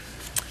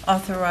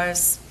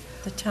authorize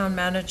the town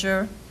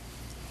manager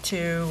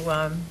to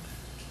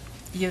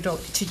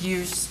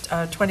use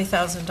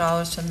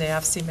 $20,000 from the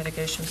AFC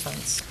mitigation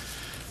funds.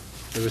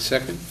 Have a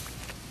second?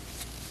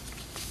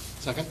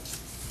 Second.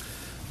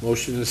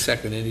 Motion and a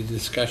second. Any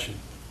discussion?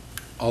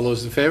 All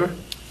those in favor?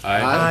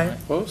 Aye.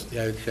 Opposed? The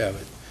ayes have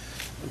it.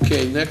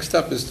 Okay, next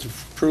up is to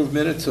approve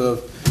minutes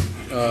of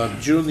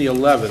June the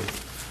 11th.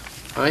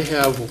 I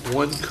have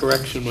one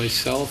correction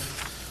myself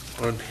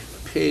on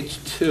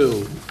page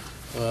 2.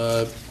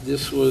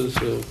 This was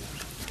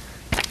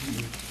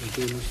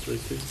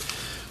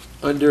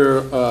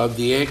under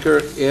the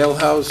Anchor Ale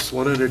House,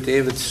 100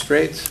 David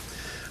Straits.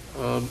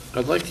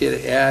 I'd like you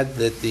to add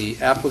that the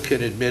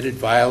applicant admitted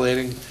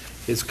violating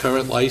his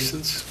current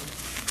license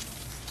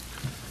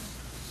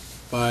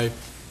by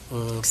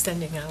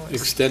extending hours.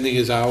 Extending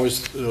his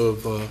hours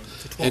of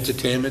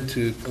entertainment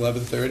to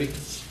 11:30.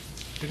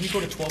 Didn't he go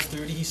to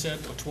 12:30, he said,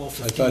 or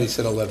 12:15? I thought he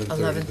said 11:30.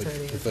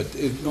 11:30. But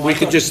No, we I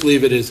could thought- just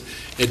leave it as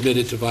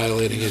admitted to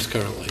violating his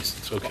current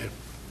license, okay?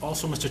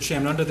 Also, Mr.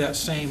 Chairman, under that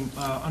same,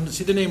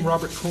 see the name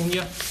Robert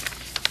Cunha?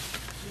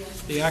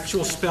 The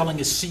actual spelling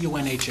is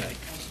C-U-N-H-A.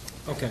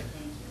 Okay.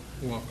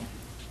 You're welcome.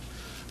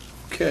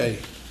 Okay,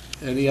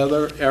 any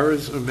other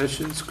errors,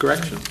 omissions,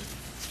 corrections?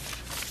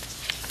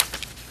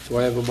 Do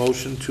I have a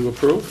motion to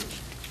approve?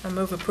 I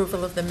move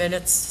approval of the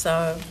minutes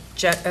of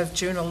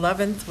June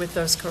 11th with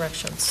those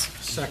corrections.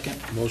 Second.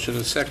 Motion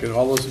and second.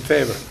 All those in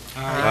favor?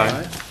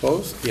 Aye.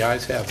 Opposed? The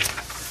ayes have it.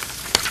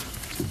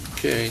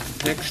 Okay,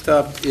 next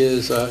up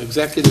is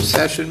executive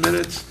session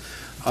minutes.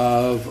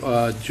 of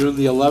June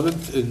the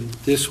 11th, and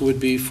this would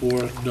be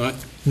for not...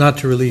 Not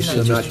to release,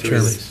 Not Mr. to Chairman.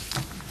 release.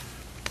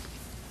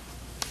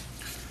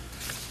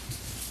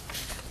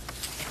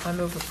 I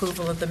move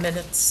approval of the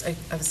minutes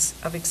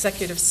of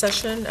executive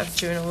session of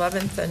June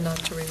 11th and not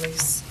to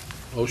release.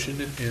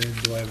 Motion,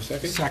 and do I have a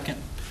second? Second.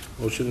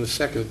 Motion and a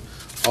second.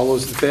 All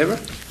those in favor?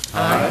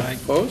 Aye.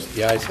 Opposed?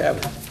 The ayes have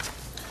it.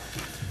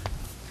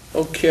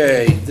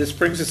 Okay, this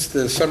brings us to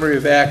the summary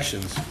of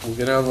actions. We'll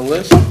get on the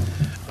list.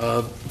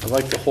 I'd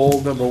like to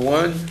hold number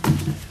 1,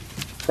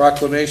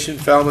 proclamation,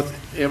 Falmouth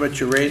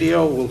Amateur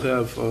Radio. We'll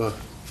have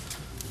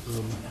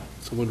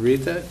someone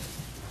read that.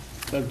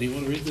 Doug, do you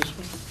want to read this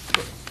one?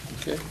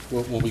 Okay,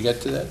 when we get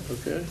to that,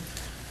 okay.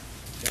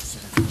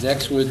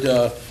 Next would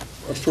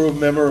approve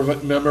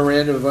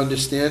memorandum of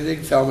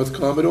understanding, Falmouth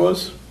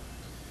Commodores.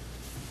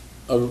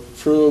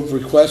 Approve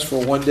request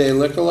for 1-day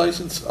liquor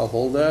license, I'll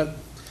hold that.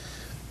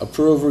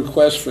 Approve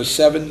request for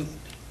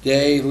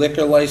 7-day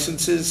liquor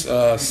licenses,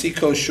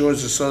 Seacoast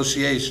Shores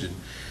Association,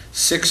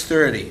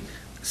 6:30,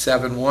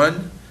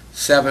 7/1,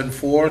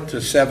 7/4 to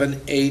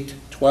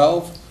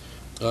 7/8/12.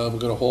 We're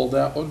gonna hold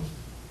that one.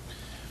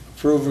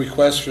 Approve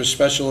request for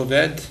special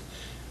event,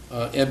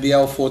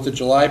 NBL 4th of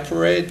July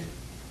Parade.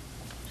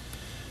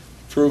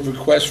 Approve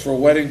request for a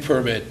wedding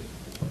permit,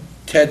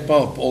 Ted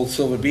Bump, Old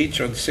Silver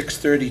Beach on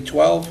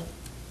 6/30/12.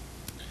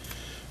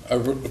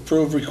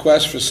 Approve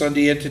request for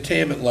Sunday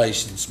entertainment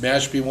license,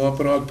 Mashpee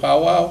Wampanoag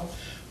Powwow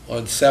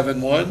on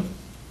 7/1.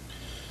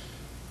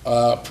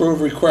 Approve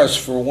request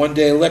for a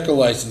 1-day liquor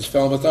license,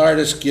 Falmouth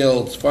Artists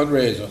Guild's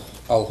fundraiser,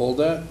 I'll hold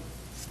that.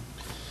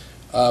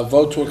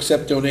 Vote to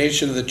accept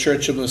donation of the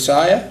Church of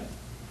Messiah.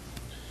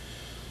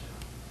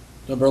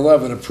 Number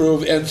 11,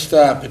 approve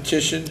NSTAR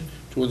petition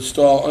to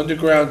install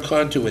underground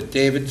conduit,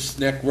 David's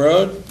Neck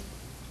Road.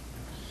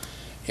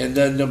 And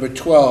then number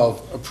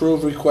 12,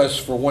 approve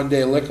request for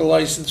 1-day liquor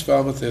license,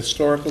 Falmouth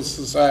Historical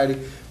Society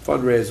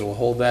fundraiser. We'll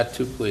hold that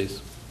too, please.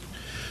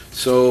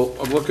 So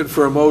I'm looking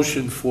for a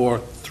motion for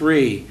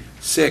 3,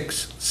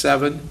 6,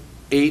 7,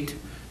 8,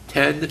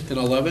 10, and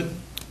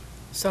 11.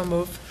 So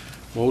move.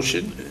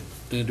 Motion,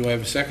 and do I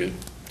have a second?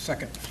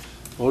 Second.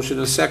 Motion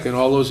and a second.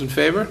 All those in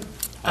favor?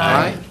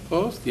 Aye.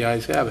 Opposed? The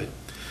ayes have it.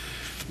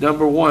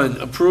 Number 1,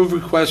 approve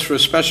request for a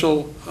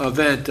special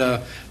event,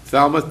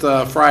 Falmouth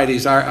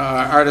Fridays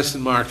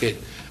Artisan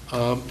Market.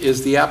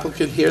 Is the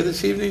applicant here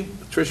this evening,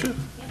 Tricia?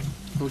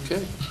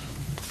 Okay.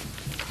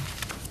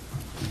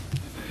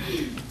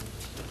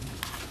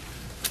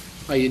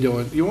 How you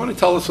doing? You want to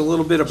tell us a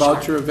little bit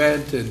about your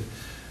event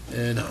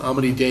and how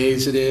many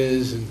days it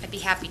is? And I'd be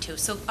happy to.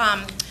 So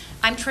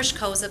I'm Trish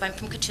Kozub, I'm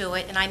from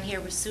Katuitt, and I'm here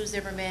with Sue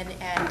Zimmerman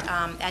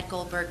and Ed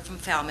Goldberg from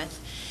Falmouth.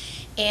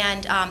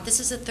 And this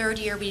is the 3rd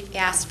year we've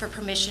asked for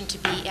permission to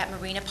be at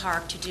Marina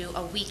Park to do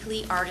a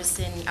weekly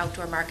artisan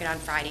outdoor market on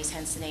Fridays,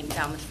 hence the name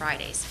Falmouth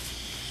Fridays.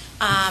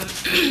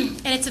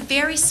 And it's a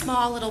very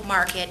small little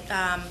market.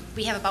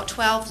 We have about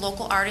 12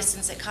 local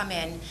artisans that come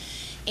in.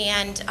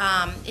 And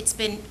it's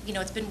been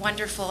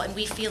wonderful, and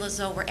we feel as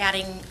though we're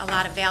adding a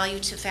lot of value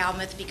to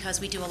Falmouth because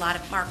we do a lot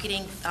of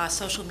marketing,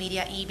 social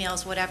media,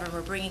 emails, whatever.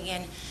 We're bringing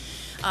in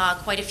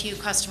quite a few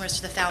customers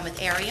to the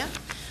Falmouth area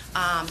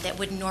that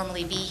wouldn't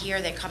normally be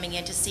here. They're coming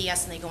in to see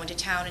us, and they go into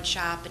town and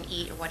shop and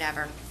eat or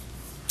whatever.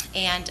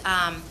 And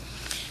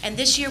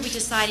this year we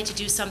decided to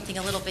do something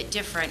a little bit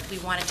different. We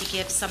wanted to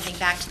give something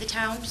back to the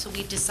town, so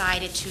we've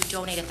decided to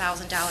donate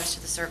 $1,000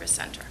 to the service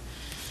center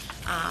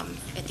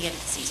at the end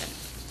of the season.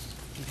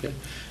 Okay.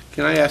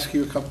 Can I ask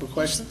you a couple of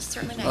questions?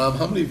 Certainly may.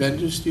 How many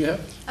vendors do you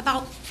have?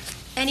 About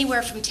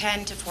anywhere from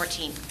 10 to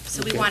 14,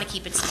 so we Okay. want to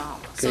keep it small.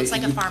 So Okay, it's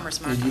like a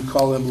farmer's market. And you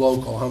call them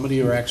local. How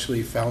many are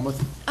actually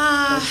Falmouth?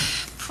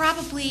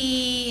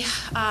 Probably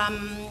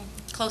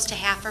close to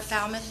half are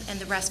Falmouth,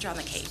 and the rest are on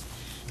the Cape.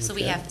 So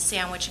we Okay. have the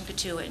Sandwich and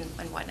Katuitt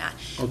and whatnot.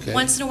 Okay.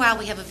 Once in a while,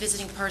 we have a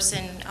visiting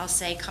person, I'll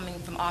say, coming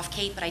from off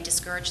Cape, but I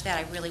discourage that.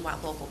 I really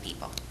want local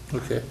people.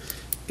 Okay.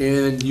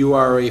 And you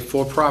are a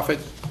for-profit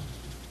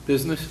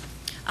business?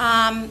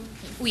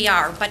 We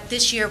are, but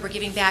this year, we're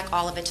giving back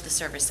all of it to the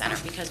service center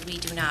because we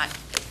do not,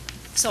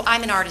 so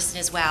I'm an artisan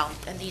as well,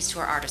 and these two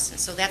are artisans.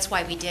 So that's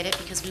why we did it,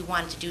 because we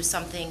wanted to do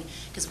something,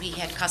 because we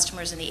had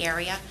customers in the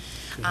area.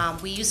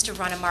 We used to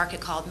run a market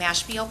called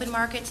Mashpee Open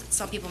Market,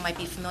 some people might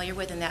be familiar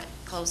with, and that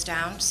closed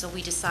down, so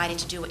we decided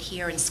to do it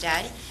here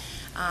instead.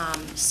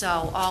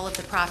 So all of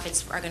the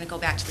profits are going to go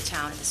back to the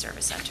town at the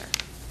service center.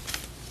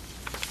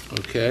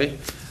 Okay.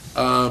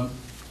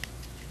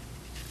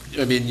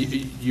 I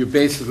mean, you're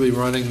basically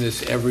running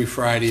this every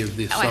Friday of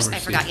the summer season. I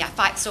forgot, yeah,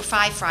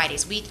 5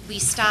 Fridays. We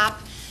stop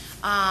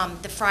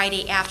the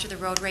Friday after the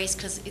road race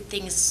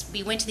because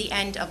we went to the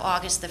end of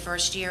August the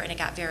first year and it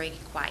got very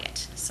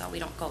quiet. So we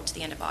don't go to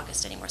the end of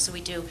August anymore. So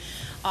we do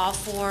all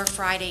 4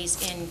 Fridays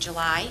in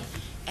July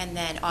and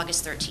then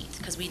August 13th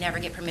because we never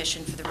get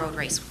permission for the road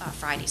race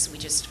Friday. So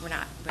we're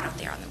not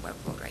there on the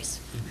road race.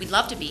 We'd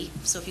love to be,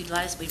 so if you'd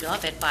let us, we'd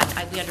love it. But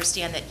we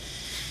understand that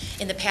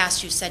in the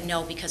past, you said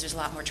no because there's a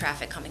lot more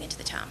traffic coming into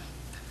the town.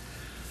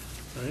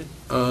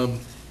 All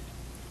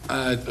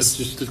right.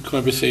 Just a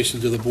conversation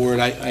to the board.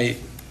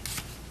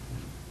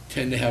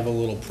 tend to have a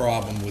little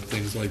problem with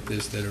things like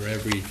this that are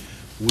every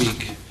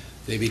week.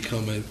 They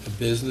become a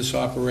business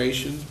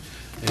operation,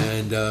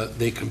 and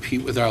they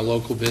compete with our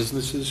local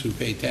businesses who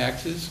pay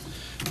taxes,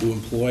 who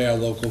employ our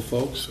local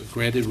folks.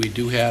 Granted, we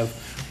do have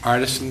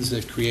artisans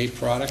that create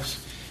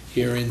products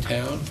here in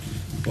town,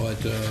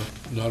 but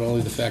not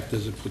only the fact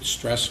does it put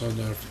stress on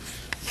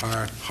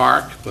our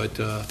park, but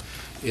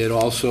it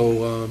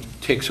also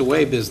takes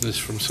away business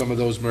from some of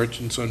those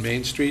merchants on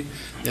Main Street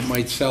that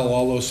might sell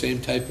all those same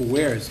type of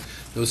wares,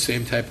 those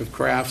same type of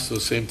crafts,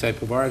 those same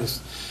type of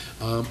artists,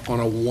 on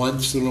a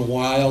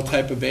once-in-a-while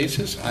type of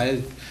basis.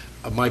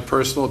 My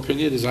personal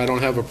opinion is I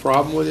don't have a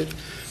problem with it,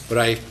 but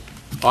I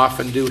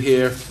often do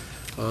hear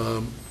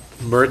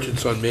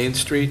merchants on Main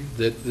Street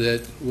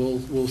that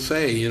will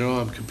say, you know,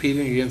 I'm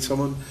competing against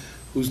someone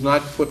who's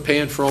not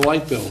paying for a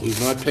light bill,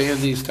 who's not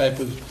paying these type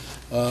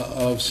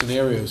of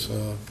scenarios.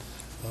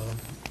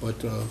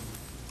 But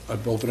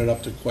I'd open it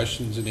up to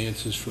questions and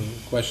answers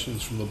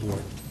from the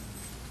board.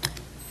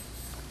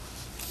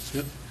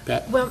 Yep,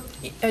 Pat? Well,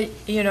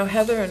 you know,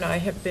 Heather and I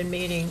have been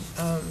meeting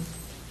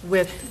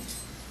with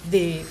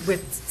the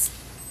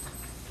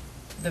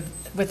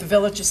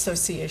Village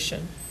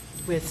Association,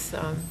 with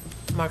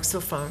Mark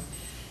Silfon,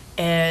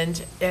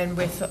 and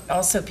with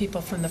also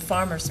people from the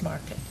farmers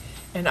market.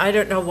 And I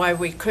don't know why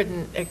we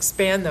couldn't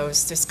expand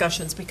those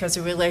discussions, because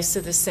it relates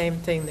to the same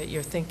thing that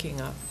you're thinking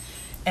of.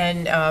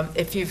 And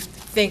if you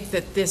think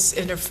that this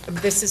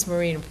is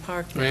Marina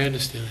Park. I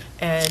understand.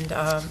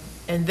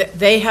 And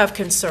they have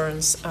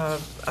concerns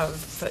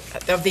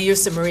of the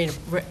use of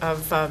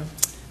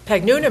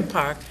Peg Noonan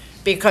Park,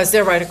 because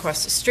they're right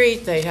across the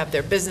street, they have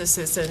their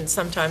businesses, and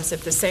sometimes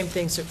if the same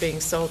things are being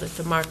sold at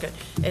the market,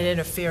 it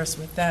interferes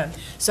with them.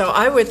 So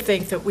I would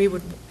think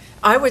that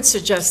I would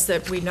suggest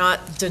that we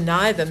not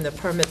deny them the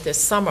permit this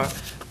summer,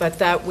 but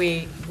that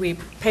we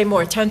pay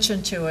more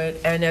attention to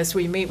it, and as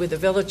we meet with the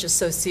Village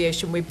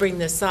Association, we bring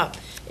this up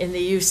in the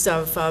use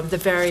of the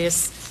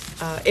various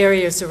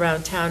areas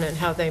around town and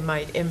how they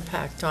might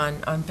impact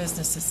on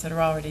businesses that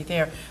are already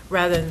there,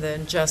 rather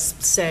than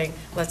just saying,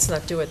 let's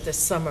not do it this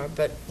summer,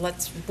 but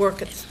let's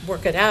work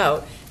it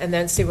out and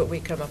then see what we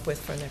come up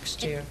with for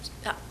next year.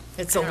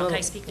 It's a little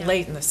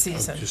late in the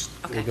season.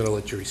 We're going to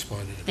let you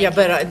respond to that. Yeah,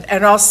 but,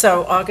 and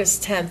also,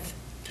 August 10th,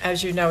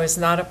 as you know, is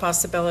not a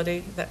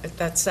possibility,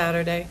 that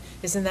Saturday.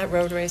 Isn't that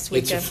road race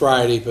weekend? It's a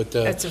Friday, but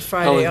It's a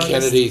Friday, Helen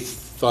Kennedy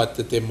thought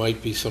that there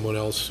might be someone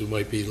else who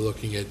might be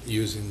looking at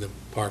using the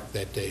park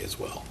that day as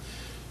well,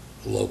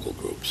 a local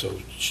group. So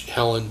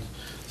Helen's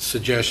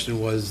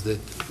suggestion was that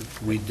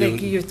we do. I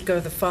think you'd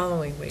go the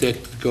following week.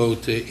 That go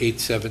to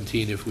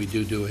 8/17 if we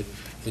do it,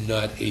 and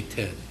not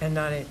 8/10. And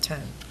not 8/10.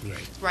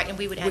 Right. Right, and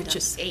we would end on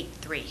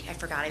 8/3. I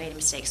forgot, I made a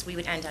mistake. So we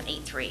would end on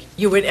 8/3.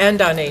 You would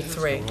end on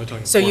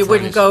 8/3. So you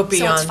wouldn't go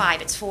beyond. So it's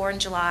 5. It's 4 in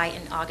July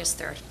and August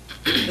 3rd.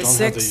 You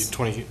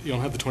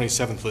don't have the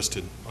 27th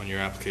listed on your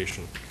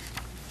application.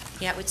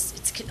 Yeah, it's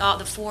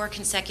the 4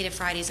 consecutive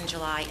Fridays in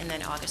July and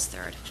then August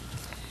 3rd.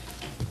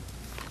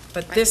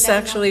 But this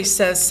actually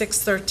says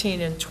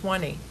 6/13 and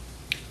 20,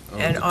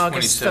 and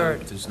August 3rd.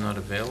 The 27th is not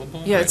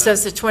available? Yeah, it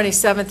says the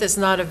 27th is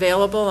not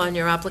available on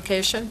your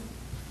application.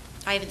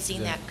 I haven't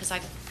seen that because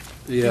I've.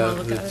 Yeah,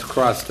 it's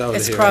crossed out here.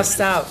 It's crossed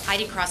out. I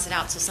didn't cross it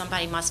out, so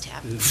somebody must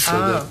have.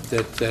 So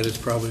that is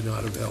probably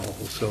not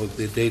available. So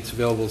the dates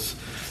available is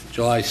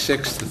July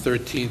 6th, the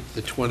 13th,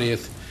 the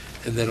 20th,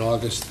 and then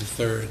August the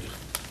 3rd.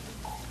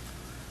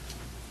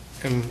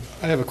 And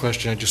I have a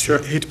question. I just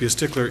hate to be a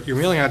stickler. Your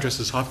mailing address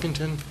is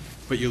Hopkinton,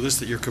 but you list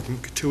that you're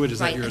Katuitt. Is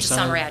that your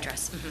summer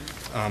address?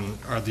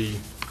 Are the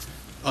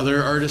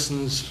other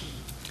artisans,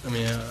 I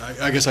mean,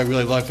 I guess I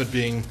really love it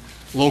being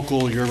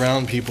local,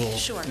 year-round people.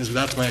 Sure.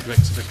 That's my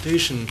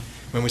expectation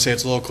when we say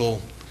it's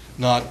local,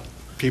 not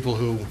people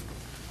who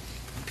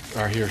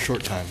are here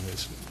short time.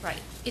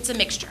 Right. It's a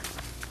mixture.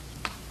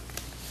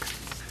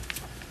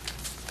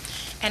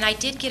 And I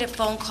did get a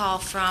phone call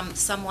from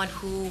someone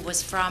who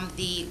was from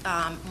the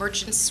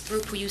merchants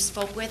group who you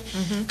spoke with,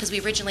 because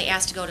we originally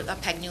asked to go to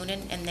Peg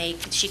Noonan,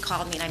 and she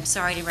called me, and I'm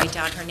sorry to write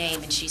down her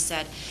name, and she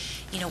said,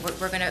 you know,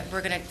 we're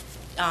gonna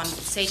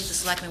say to the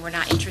selectmen we're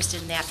not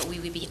interested in that, but we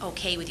would be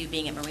okay with you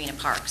being at Marina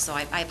Park. So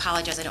I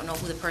apologize, I don't know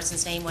who the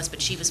person's name was,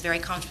 but she was very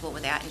comfortable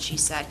with that, and she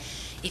said,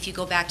 if you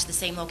go back to the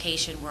same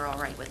location, we're all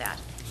right with that.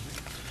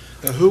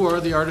 Who are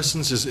the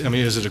artisans? Is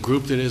it a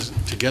group that is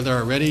together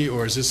already,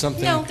 or is this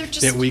something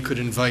that we could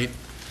invite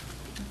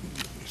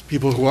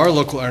people who are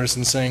local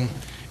artisans saying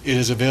it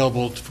is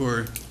available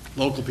for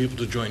local people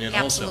to join in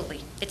also?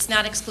 Absolutely. It's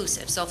not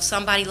exclusive. So if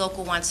somebody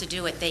local wants to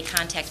do it, they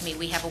contact me.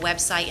 We have a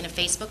website and a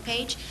Facebook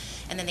page,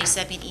 and then they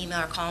send me an email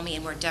or call me,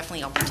 and we're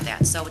definitely open to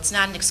that. So it's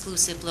not an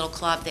exclusive little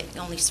club that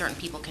only certain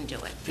people can do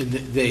it. And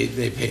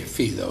they pay a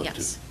fee, though?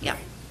 Yes, yeah.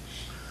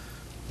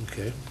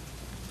 Okay.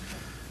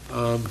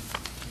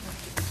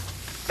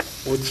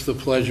 What's the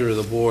pleasure of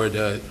the board?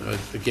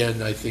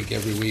 Again, I think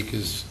every week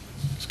is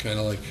kind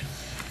of like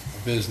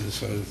a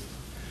business.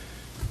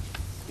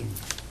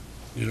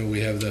 You know,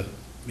 we have the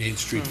Main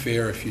Street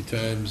Fair a few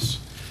times.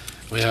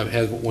 We have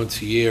had it once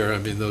a year, I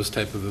mean, those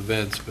type of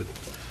events, but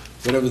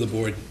whatever the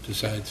board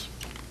decides.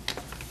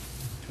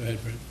 Go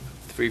ahead, Brent.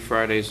 3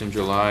 Fridays in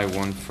July,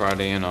 1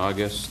 Friday in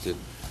August. It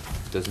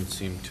doesn't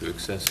seem too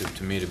excessive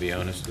to me, to be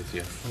honest with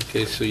you.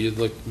 Okay, so you'd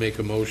like to make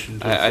a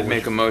motion? I'd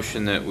make a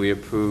motion that we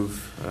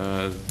approve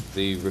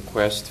the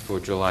request for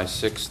July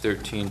 6th,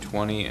 13,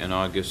 20, and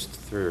August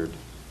 3rd.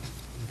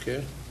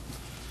 Okay.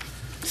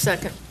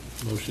 Second.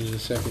 Motion and a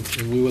second.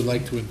 And we would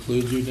like to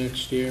include you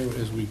next year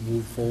as we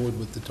move forward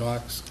with the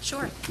talks?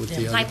 Sure. With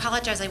the And I other.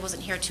 apologize, I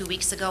wasn't here 2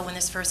 weeks ago when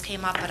this first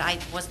came up, but I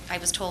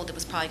was told it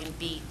was probably going to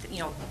be,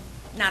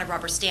 not a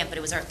rubber stamp, but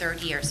it was our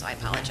 3rd year, so I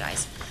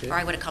apologize. Okay. Or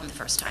I would have come the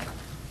first time,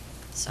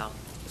 so.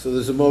 So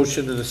there's a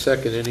motion and a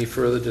second. Any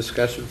further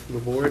discussion from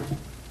the board?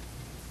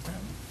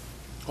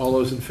 All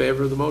those in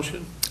favor of the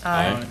motion?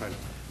 Aye.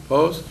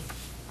 Opposed?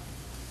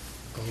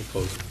 All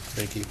opposed.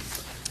 Thank you.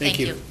 Thank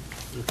you.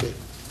 Okay.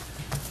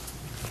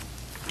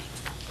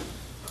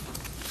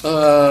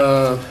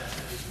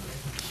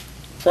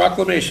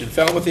 Proclamation,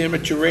 Falmouth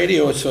Amateur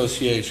Radio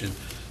Association.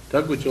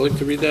 Doug, would you like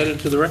to read that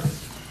into the record?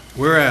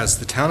 Whereas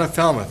the town of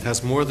Falmouth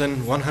has more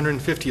than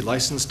 150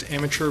 licensed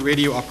amateur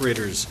radio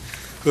operators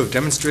who have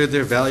demonstrated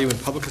their value in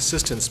public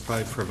assistance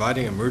by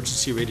providing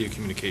emergency radio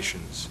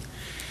communications.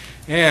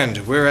 And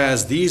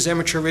whereas these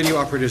amateur radio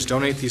operators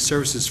donate these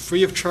services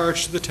free of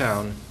charge to the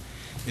town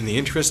in the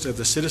interest of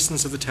the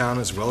citizens of the town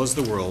as well as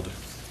the world.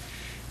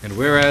 And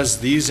whereas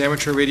these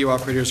amateur radio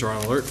operators are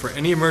on alert for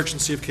any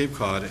emergency of Cape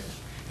Cod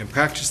and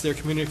practice their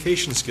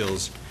communication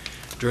skills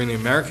during the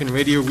American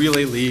Radio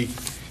Relay League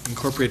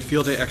Incorporated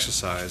Field Day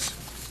exercise.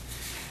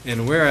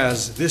 And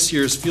whereas this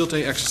year's Field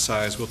Day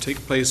exercise will take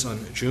place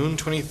on June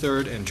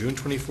 23rd and June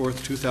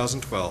 24th,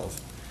 2012.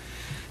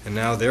 And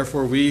now,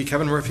 therefore, we,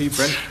 Kevin Murphy,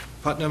 Brent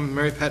Putnam,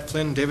 Mary Pat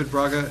Flynn, David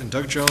Braga, and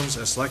Doug Jones,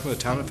 as selectmen of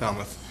the town of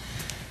Falmouth,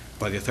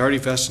 by the authority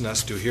vested in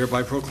us, do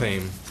hereby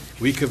proclaim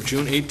week of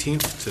June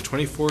 18th to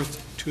 24th,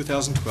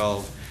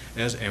 2012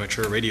 as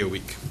Amateur Radio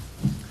Week.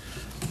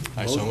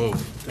 I so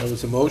move. That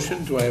was a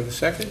motion. Do I have a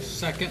second?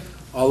 Second.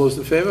 All those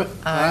in favor?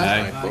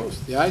 Aye.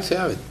 Opposed? The ayes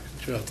have it.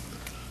 Sure.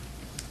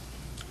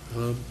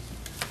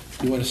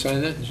 You want to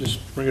sign that and just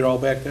bring it all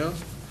back down?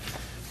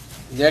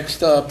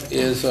 Next up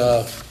is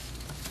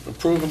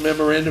approve a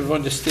memorandum of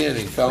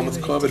understanding, Falmouth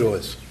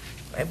Commodores.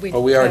 Oh,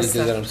 we already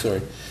did that, I'm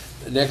sorry.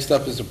 Next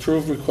up is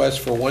approved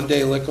request for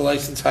one-day liquor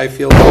license,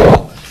 Highfield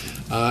Hall.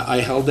 I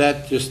held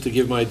that just to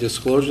give my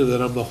disclosure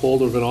that I'm the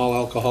holder of an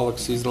all-alcoholic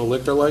seasonal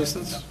liquor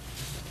license.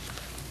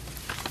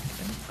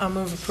 I'll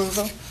move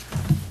approval.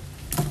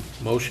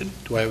 Motion,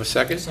 do I have a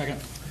second? Second.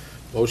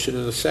 Motion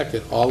and a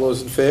second. All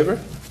those in favor?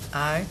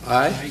 Aye.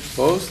 Aye.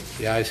 Opposed?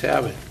 The ayes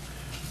have it.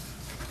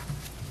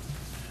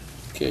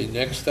 Okay,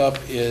 next up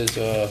is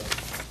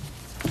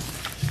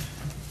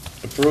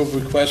approved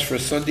request for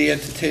Sunday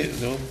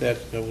entertainment, no, that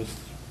was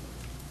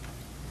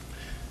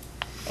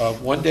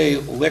one-day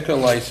liquor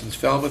license,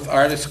 Falmouth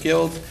Artists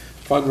Guild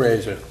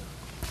fundraiser.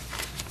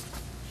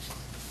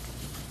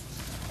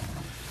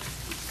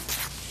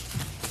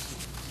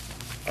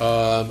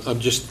 I'm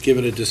just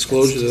giving a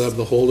disclosure that I'm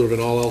the holder of an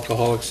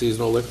all-alcoholic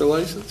seasonal liquor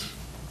license.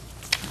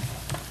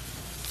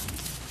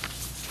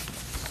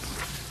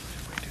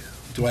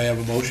 Do I have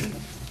a motion?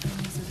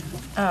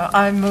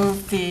 I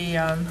move the,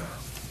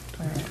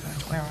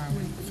 where are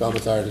we?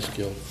 Falmouth Artists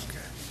Guild.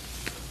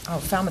 Oh,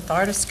 Falmouth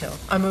Artists Guild.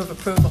 I move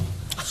approval.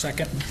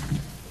 Second.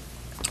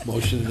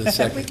 Motion and a We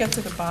second. get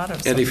to the bottom.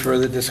 Any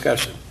further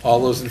discussion? All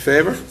those in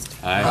favor?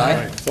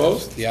 Aye.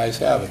 Opposed? The ayes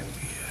have it.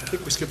 I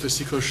think we skipped the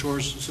Seacoast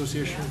Shores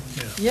Association.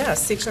 Yeah,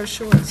 Seacoast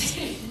Shores.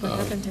 What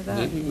happened to that?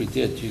 Maybe we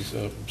did, geez,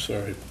 I'm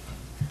sorry.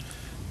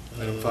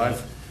 Item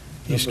 5.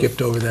 You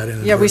skipped over that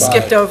in. Yeah, we Five.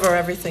 skipped over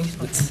everything.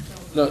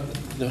 No,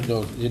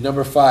 your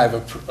number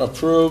 5,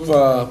 approve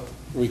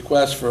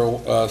request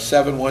for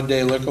 7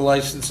 one-day liquor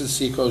licenses,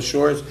 Seacoast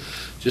Shores.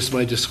 Just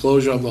my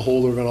disclosure, I'm the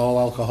holder of an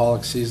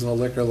all-alcoholic seasonal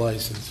liquor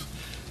license.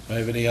 Do I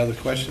have any other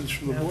questions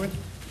from the board?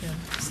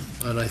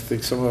 Yeah. And I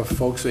think some of our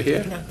folks are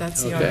here. No,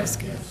 that's the Okay. Artists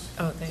Guild.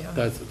 Oh, they are.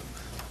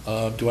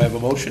 That's- Do I have a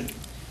motion?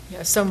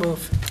 Yeah, so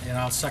move. And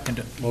I'll second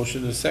it.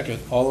 Motion and a second.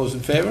 All those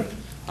in favor?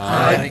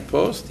 Aye.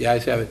 Opposed? The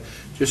ayes have it.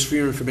 Just for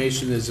your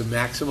information, there's a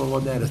maximum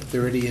on that of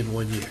 30 in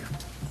 1 year.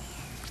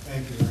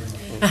 Thank you very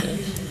much.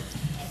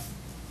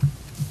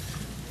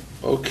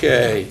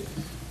 Okay.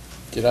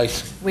 Did I,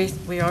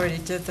 We already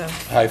did the,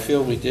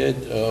 Highfield, we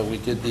did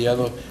the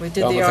other. We did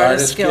the Falmouth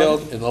Artists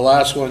Guild. And the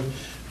last one,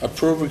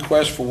 approve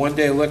request for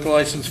one-day liquor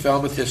license,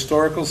 Falmouth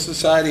Historical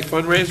Society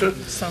fundraiser.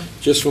 some,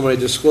 Just for my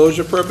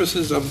disclosure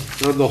purposes, I'm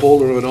the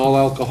holder of an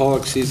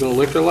all-alcoholic seasonal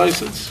liquor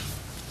license.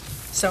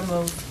 so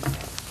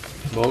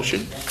move.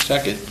 Motion,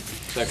 second?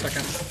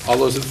 Second. All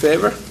those in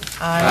favor?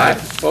 Aye.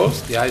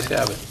 Opposed? The ayes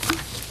have it.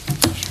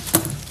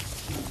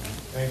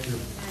 Thank you.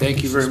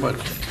 Thank you very much.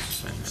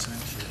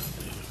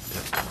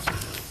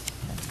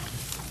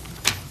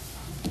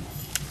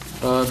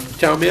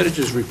 Town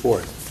managers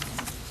report.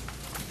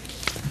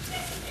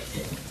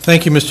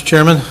 Thank you, Mr.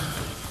 Chairman.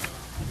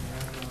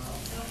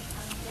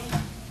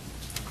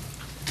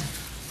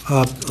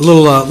 A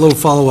little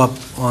follow-up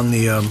on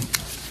the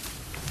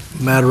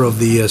matter of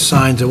the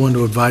signs, I wanted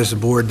to advise the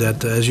board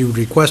that, as you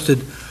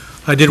requested,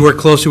 I did work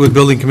closely with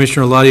Building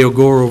Commissioner Eladio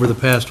Gore over the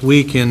past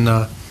week in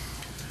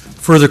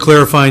further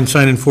clarifying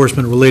sign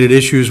enforcement-related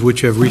issues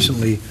which have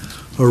recently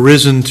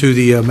arisen to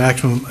the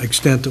maximum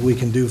extent that we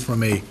can do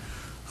from a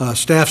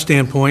staff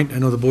standpoint. I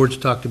know the board's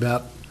talked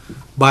about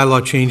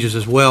bylaw changes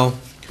as well.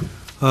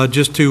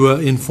 Just to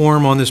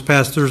inform, on this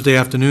past Thursday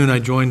afternoon, I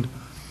joined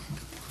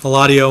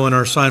Eladio and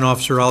our sign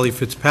officer, Ollie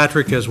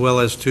Fitzpatrick, as well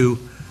as two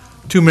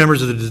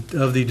members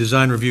of the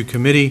Design Review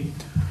Committee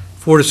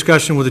for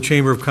discussion with the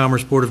Chamber of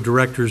Commerce Board of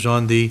Directors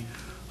on the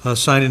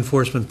sign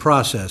enforcement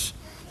process.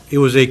 It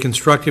was a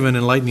constructive and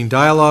enlightening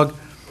dialogue,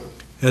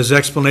 as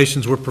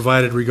explanations were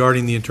provided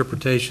regarding the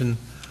interpretation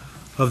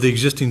of the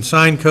existing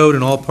sign code,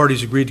 and all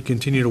parties agreed to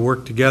continue to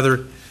work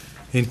together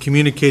in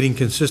communicating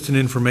consistent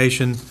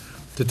information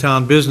to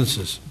town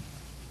businesses.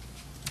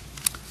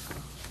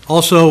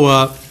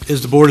 Also,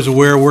 as the board is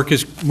aware, work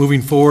is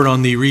moving forward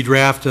on the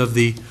redraft of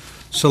the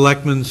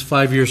Selectmen's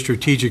 5-year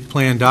strategic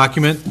plan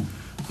document.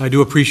 I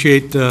do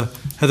appreciate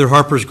Heather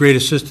Harper's great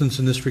assistance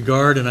in this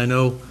regard, and I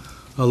know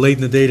late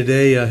in the day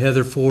today,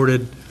 Heather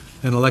forwarded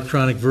an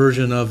electronic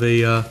version of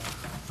a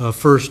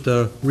first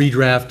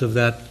redraft of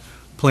that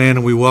plan,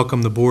 and we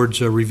welcome the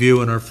board's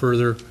review and our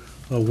further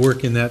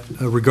work in that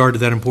regard to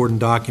that important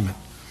document.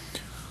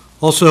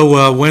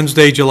 Also,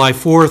 Wednesday, July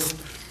 4th,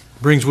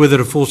 brings with it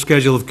a full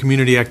schedule of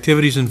community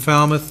activities in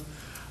Falmouth.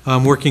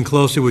 I'm working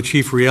closely with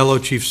Chief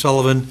Riello, Chief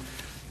Sullivan,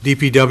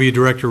 DPW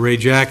Director Ray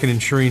Jack, in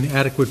ensuring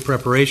adequate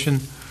preparation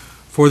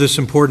for this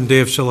important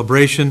day of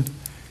celebration.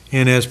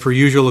 And as per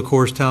usual, of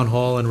course, Town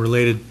Hall and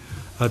related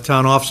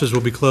town offices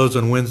will be closed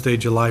on Wednesday,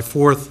 July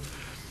 4th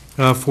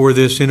for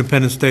this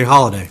Independence Day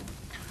holiday.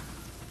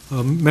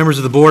 Members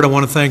of the board, I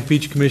want to thank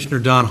Beach Commissioner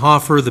Don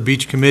Hoffer, the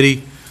Beach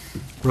Committee,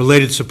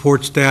 related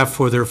support staff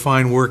for their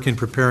fine work in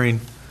preparing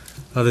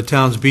the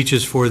town's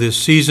beaches for this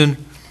season.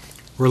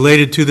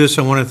 Related to this,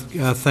 I want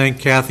to thank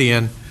Kathy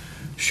and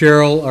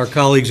Cheryl, our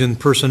colleagues in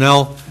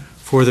personnel,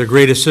 for their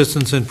great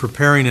assistance in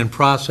preparing and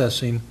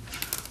processing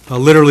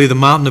literally the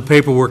mountain of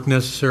paperwork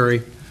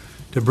necessary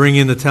to bring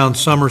in the town's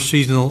summer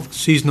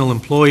seasonal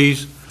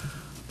employees,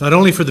 not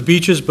only for the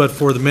beaches, but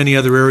for the many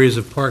other areas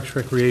of parks,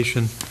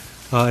 recreation,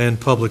 and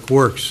public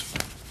works.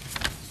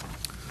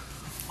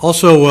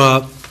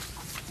 Also,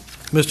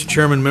 Mr.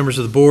 Chairman, members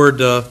of the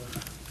board,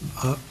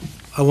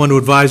 I want to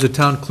advise the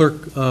town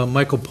clerk,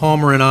 Michael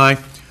Palmer, and I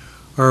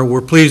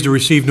were pleased to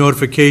receive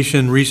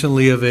notification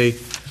recently of a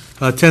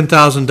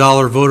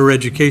 $10,000 voter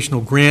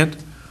educational grant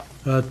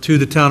to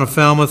the town of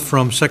Falmouth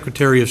from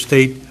Secretary of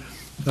State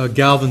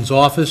Galvin's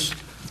office.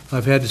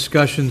 I've had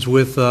discussions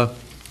with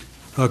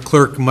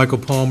Clerk Michael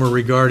Palmer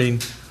regarding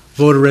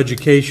voter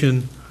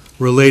education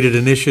related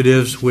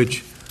initiatives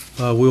which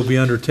we'll be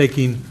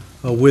undertaking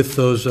with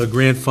those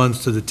grant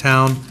funds to the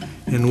town,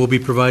 and we'll be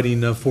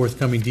providing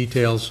forthcoming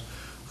details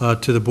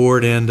to the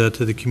board and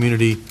to the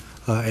community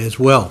as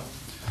well.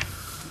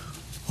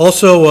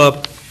 Also,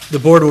 the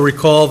board will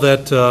recall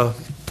that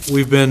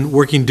we've been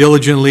working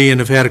diligently and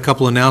have had a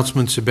couple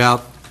announcements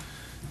about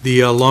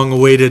the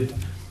long-awaited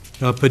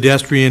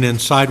pedestrian and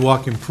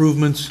sidewalk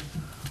improvements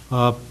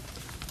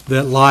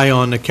that lie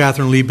on the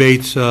Catherine Lee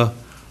Bates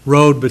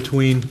Road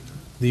between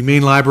the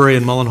main library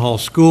and Mullen Hall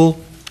School.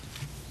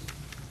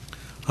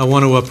 I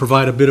want to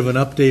provide a bit of an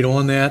update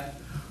on that,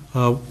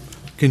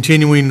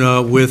 continuing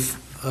with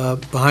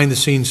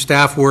behind-the-scenes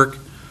staff work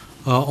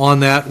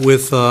on that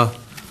with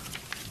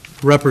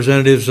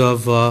representatives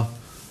of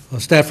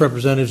staff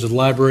representatives of the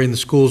library and the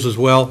schools as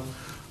well.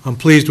 I'm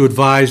pleased to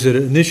advise that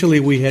initially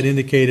we had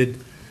indicated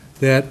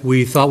that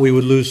we thought we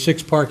would lose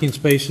 6 parking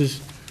spaces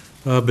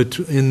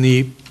in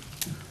the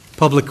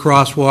public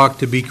crosswalk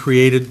to be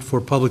created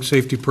for public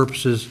safety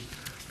purposes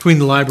between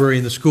the library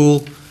and the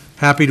school.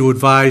 Happy to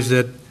advise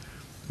that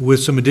with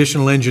some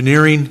additional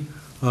engineering,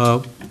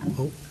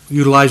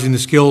 utilizing the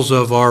skills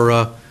of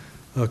our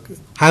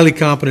highly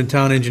competent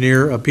town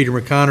engineer, Peter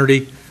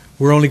McConerty,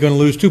 we're only going to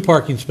lose 2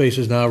 parking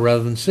spaces now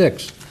rather than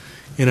 6.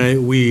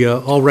 And we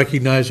all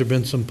recognize there have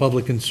been some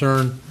public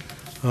concern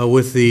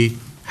with the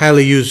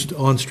highly used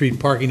on-street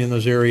parking in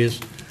those areas.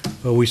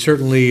 We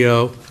certainly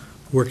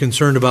were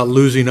concerned about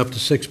losing up to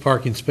 6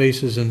 parking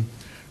spaces and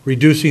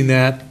reducing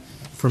that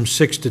from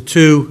 6 to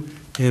 2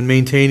 and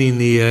maintaining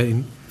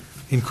the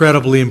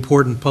incredibly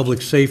important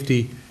public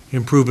safety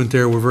improvement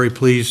there. We're very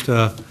pleased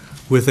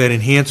with that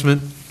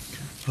enhancement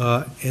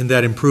and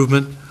that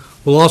improvement.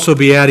 We'll also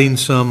be adding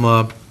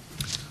some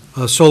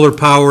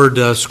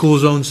solar-powered school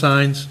zone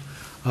signs,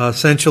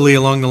 essentially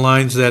along the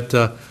lines that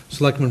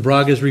Selectman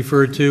Braga has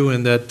referred to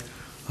and that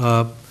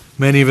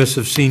many of us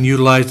have seen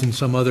utilized in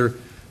some other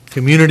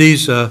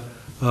communities,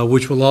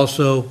 which will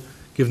also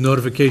give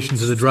notification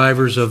to the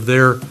drivers of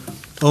their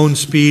own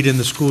speed in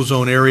the school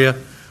zone area,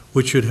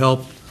 which should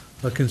help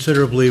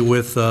considerably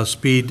with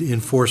speed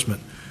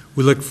enforcement.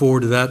 We look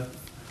forward to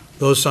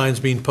those signs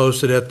being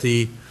posted at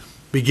the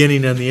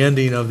beginning and the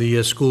ending of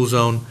the school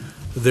zone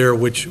there,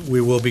 which we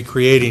will be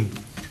creating.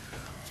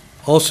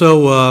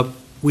 Also,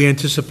 we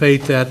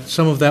anticipate that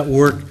some of that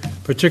work,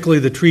 particularly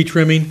the tree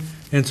trimming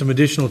and some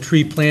additional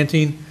tree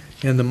planting,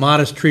 and the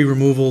modest tree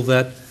removal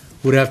that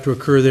would have to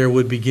occur there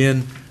would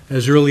begin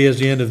as early as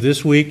the end of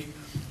this week.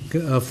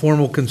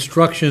 Formal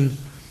construction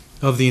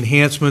of the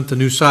enhancement, the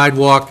new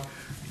sidewalk,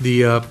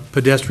 the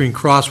pedestrian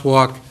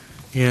crosswalk,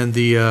 and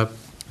the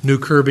new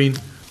curbing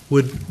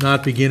would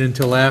not begin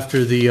until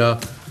after the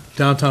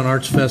Downtown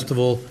Arts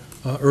Festival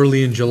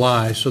early in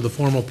July. So the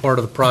formal part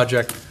of the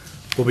project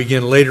will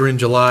begin later in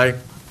July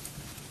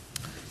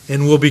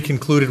and will be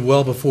concluded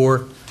well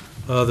before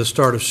the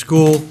start of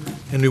school.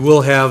 And we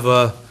will have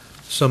a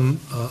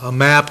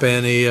map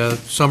and a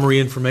summary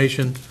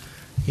information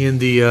in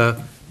the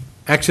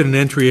exit and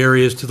entry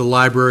areas to the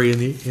library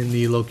in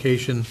the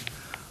location,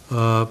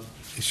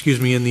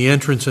 in the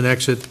entrance and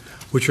exit,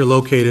 which are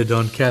located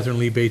on Catherine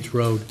Lee Bates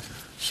Road,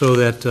 so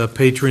that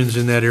patrons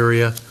in that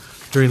area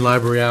during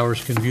library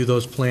hours can view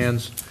those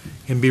plans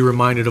and be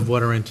reminded of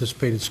what our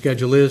anticipated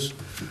schedule is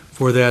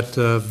for that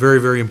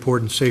very, very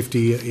important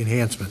safety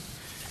enhancement.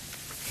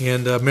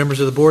 And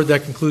members of the board,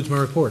 that concludes my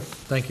report.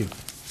 Thank you.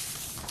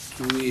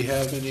 Do we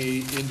have any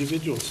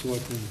individual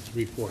selectmen's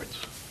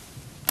reports?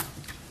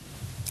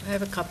 I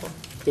have a couple.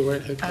 Go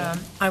right ahead.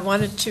 I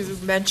wanted to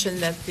mention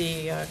that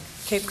the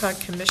Cape Cod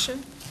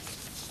Commission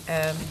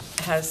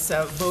has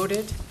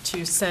voted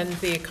to send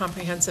the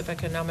Comprehensive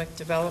Economic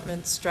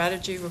Development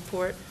Strategy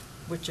Report,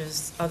 which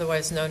is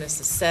otherwise known as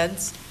the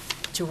SEDS,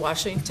 to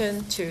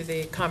Washington, to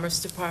the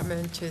Commerce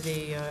Department, to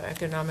the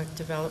Economic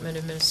Development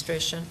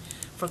Administration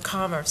for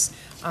Commerce.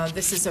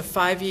 This is a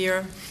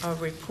 5-year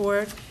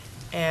report,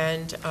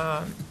 and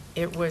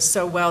it was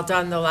so well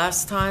done the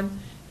last time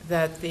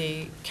that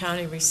the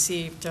county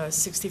received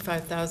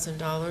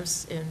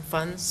 $65,000 in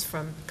funds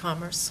from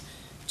Commerce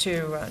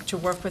to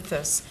work with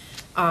this.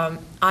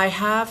 I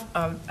have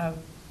a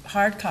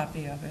hard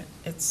copy of it.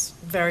 It's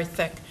very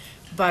thick,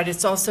 but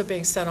it's also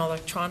being sent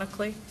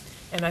electronically,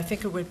 and I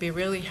think it would be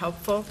really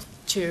helpful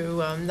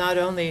to not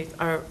only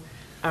our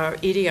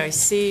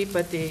EDIC,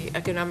 but the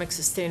Economic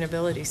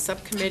Sustainability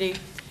Subcommittee,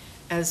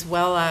 as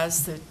well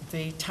as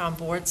the town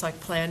boards like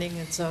planning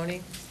and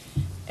zoning.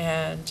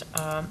 And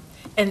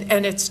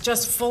it's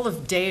just full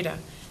of data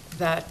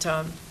that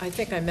I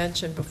think I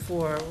mentioned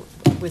before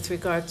with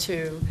regard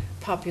to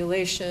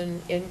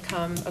population,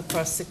 income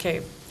across the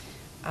Cape.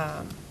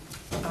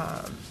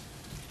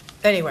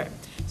 Anyway,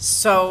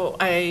 so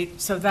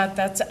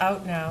that's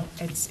out now.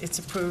 It's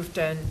approved,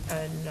 and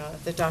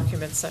the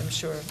documents I'm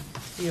sure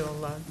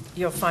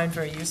you'll find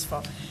very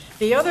useful.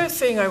 The other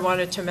thing I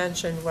wanted to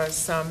mention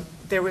was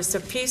there was a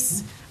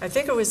piece, I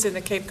think it was in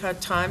the Cape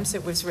Cod Times.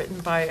 It was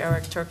written by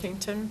Eric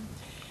Turkington.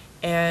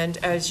 And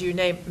as you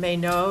may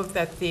know,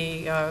 that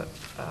the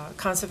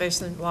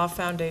Conservation Law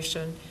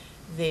Foundation,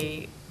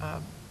 the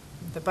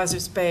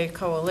Buzzards Bay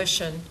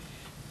Coalition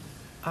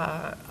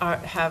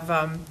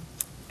have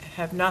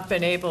not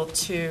been able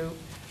to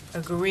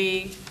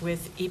agree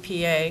with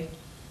EPA,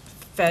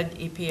 Fed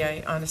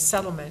EPA, on a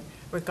settlement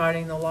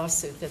regarding the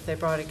lawsuit that they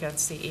brought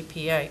against the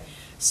EPA.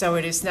 So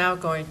it is now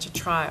going to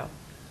trial.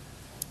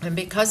 And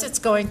because it's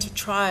going to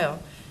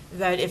trial,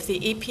 that if the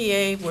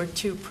EPA were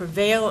to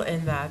prevail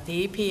in that,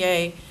 the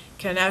EPA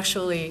can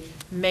actually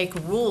make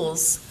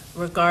rules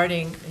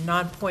regarding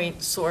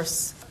non-point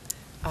source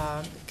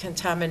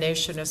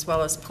contamination as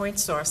well as point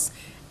source.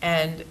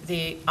 And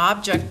the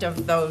object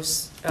of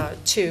those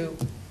two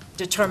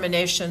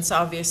determinations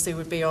obviously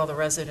would be all the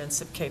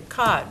residents of Cape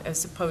Cod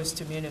as opposed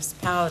to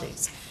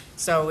municipalities.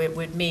 So it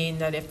would mean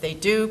that if they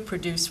do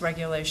produce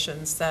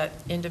regulations, that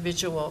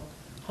individual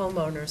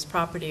homeowners,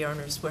 property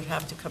owners would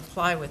have to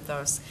comply with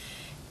those.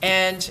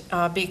 And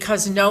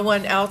because no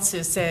one else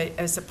is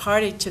as a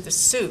party to the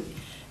suit,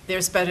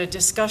 there's been a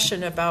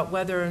discussion about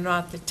whether or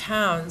not the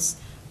towns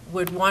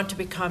would want to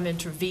become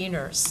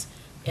interveners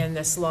in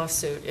this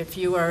lawsuit. If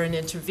you are an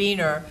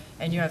intervener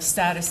and you have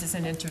status as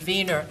an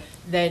intervener,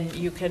 then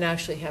you can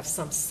actually have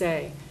some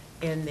say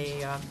in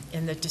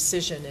the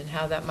decision and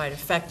how that might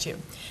affect you.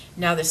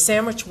 Now, the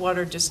Sandwich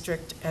Water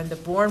District and the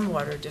Bourne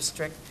Water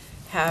District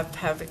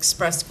have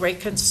expressed great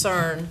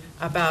concern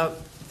about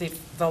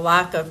the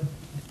lack of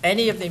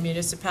any of the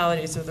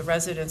municipalities or the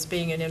residents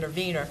being an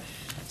intervener.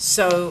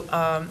 So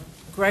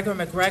Gregor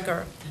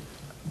McGregor,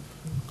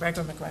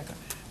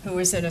 who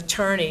is an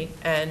attorney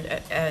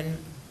and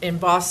in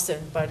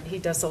Boston, but he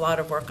does a lot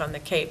of work on the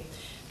Cape,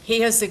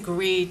 he has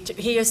agreed,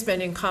 he has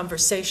been in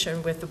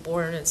conversation with the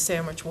Bourne and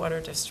Sandwich Water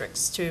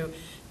Districts to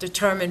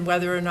determine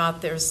whether or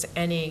not there's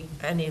any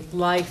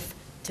life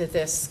to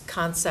this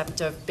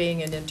concept of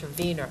being an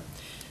intervener.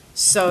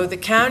 So the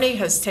county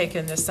has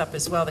taken this up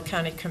as well, the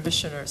county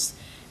commissioners,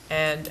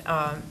 and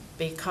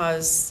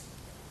because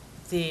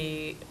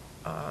the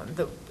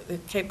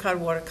Cape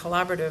Cod Water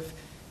Collaborative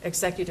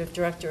Executive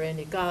Director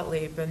Andy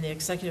Gottlieb and the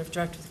Executive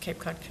Director of the Cape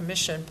Cod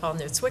Commission, Paul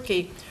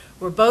Nitzwicki,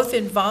 were both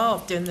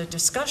involved in the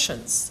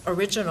discussions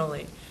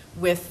originally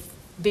with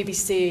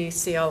BBC,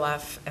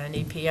 CLF, and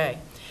EPA.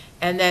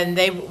 And then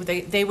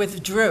they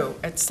withdrew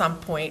at some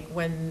point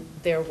when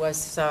there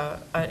was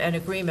an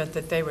agreement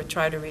that they would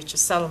try to reach a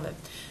settlement.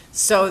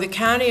 So the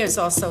county is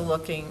also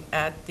looking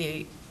at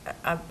the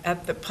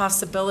at the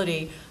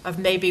possibility of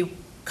maybe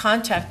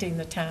contacting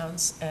the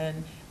towns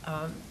and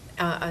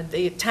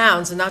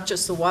not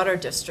just the water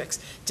districts,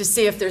 to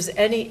see if there's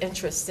any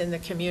interest in the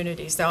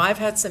communities. Now, I've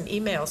had some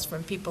emails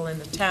from people in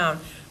the town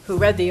who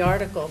read the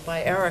article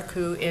by Eric,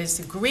 who is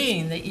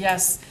agreeing that,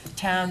 yes,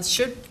 towns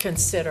should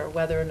consider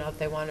whether or not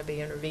they want to be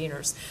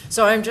interveners.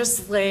 So I'm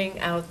just laying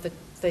out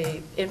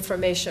the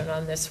information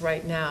on this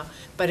right now,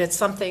 but it's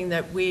something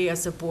that we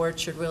as a board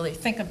should really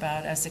think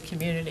about as a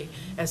community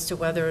as to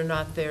whether or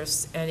not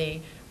there's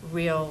any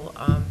real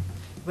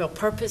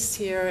purpose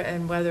here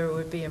and whether it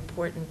would be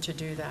important to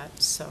do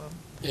that, so.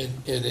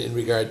 And in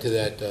regard to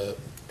that,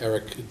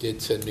 Eric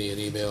did send me an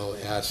email,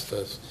 asked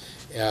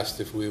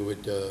if we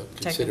would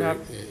consider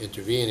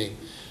intervening.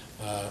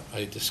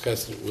 I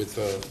discussed it with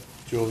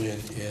Julian,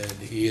 and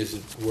he is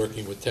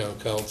working with town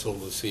council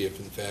to see if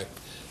in fact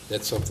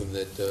that's something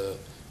that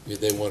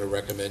they want to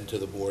recommend to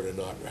the board or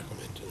not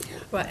recommend to the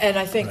board. Well, and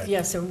I think,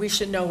 yes, and we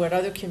should know what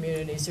other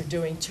communities are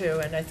doing too,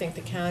 and I think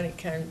the county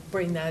can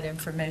bring that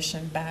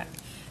information back,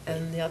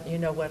 and you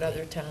know what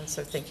other towns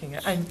are thinking.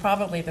 And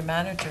probably the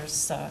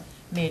managers'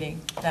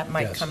 meeting, that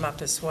might come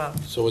up as well.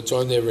 So it's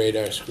on their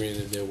radar screen,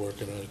 and they're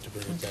working on it to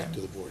bring it back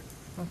to the board.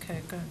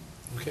 Okay, good.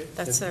 Okay.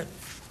 That's it.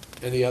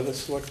 Any other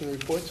selectmen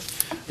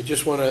reports? I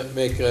just want to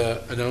make an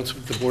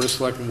announcement. The Board of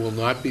Selectmen will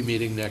not be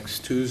meeting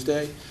next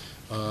Tuesday,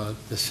 the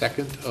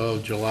 2nd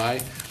of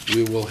July.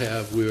 We're going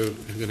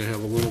to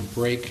have a little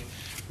break.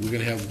 We're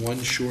going to have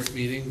one short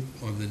meeting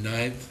on the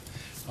 9th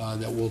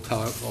that will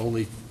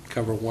only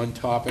cover one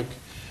topic,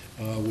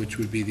 which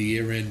would be the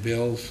year-end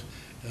bills.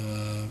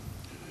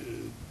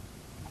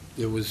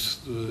 There was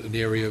an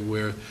area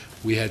where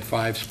we had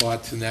 5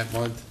 spots in that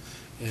month,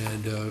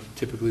 and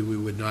typically we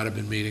would not have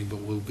been meeting, but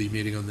we'll be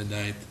meeting on the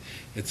 9th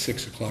at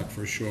 6 o'clock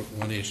for a short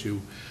one-issue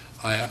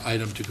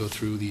item to go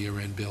through the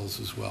year-end bills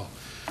as well.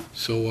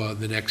 So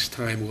the next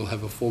time we'll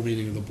have a full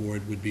meeting of the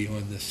board would be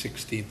on the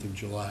 16th of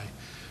July.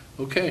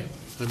 Okay,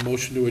 a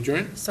motion to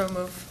adjourn? So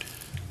moved.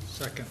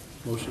 Second.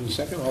 Motion and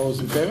second. All those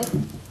in favor?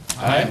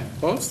 Aye.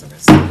 Opposed?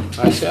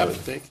 Ayes have it.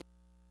 Thank you.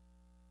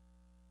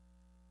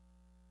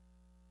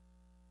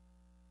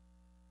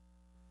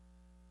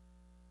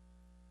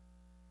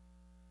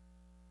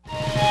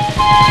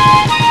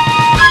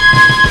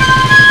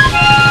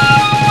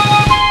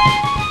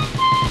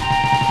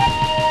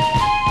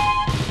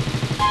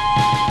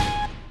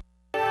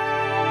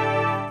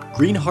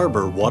 Green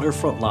Harbor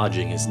Waterfront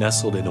Lodging is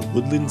nestled in a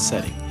woodland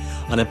setting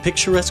on a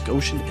picturesque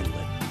ocean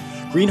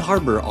inlet. Green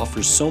Harbor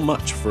offers so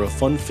much for a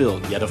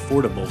fun-filled yet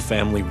affordable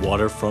family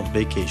waterfront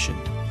vacation.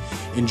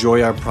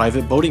 Enjoy our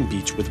private boating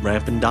beach with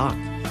ramp and dock,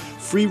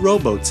 free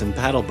rowboats and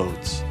paddle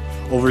boats,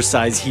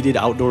 oversized heated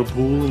outdoor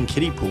pool and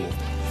kiddie pool.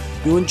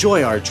 You'll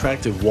enjoy our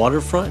attractive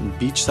waterfront and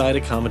beachside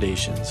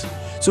accommodations.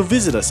 So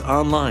visit us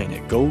online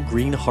at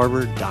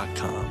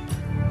gogreenharbor.com.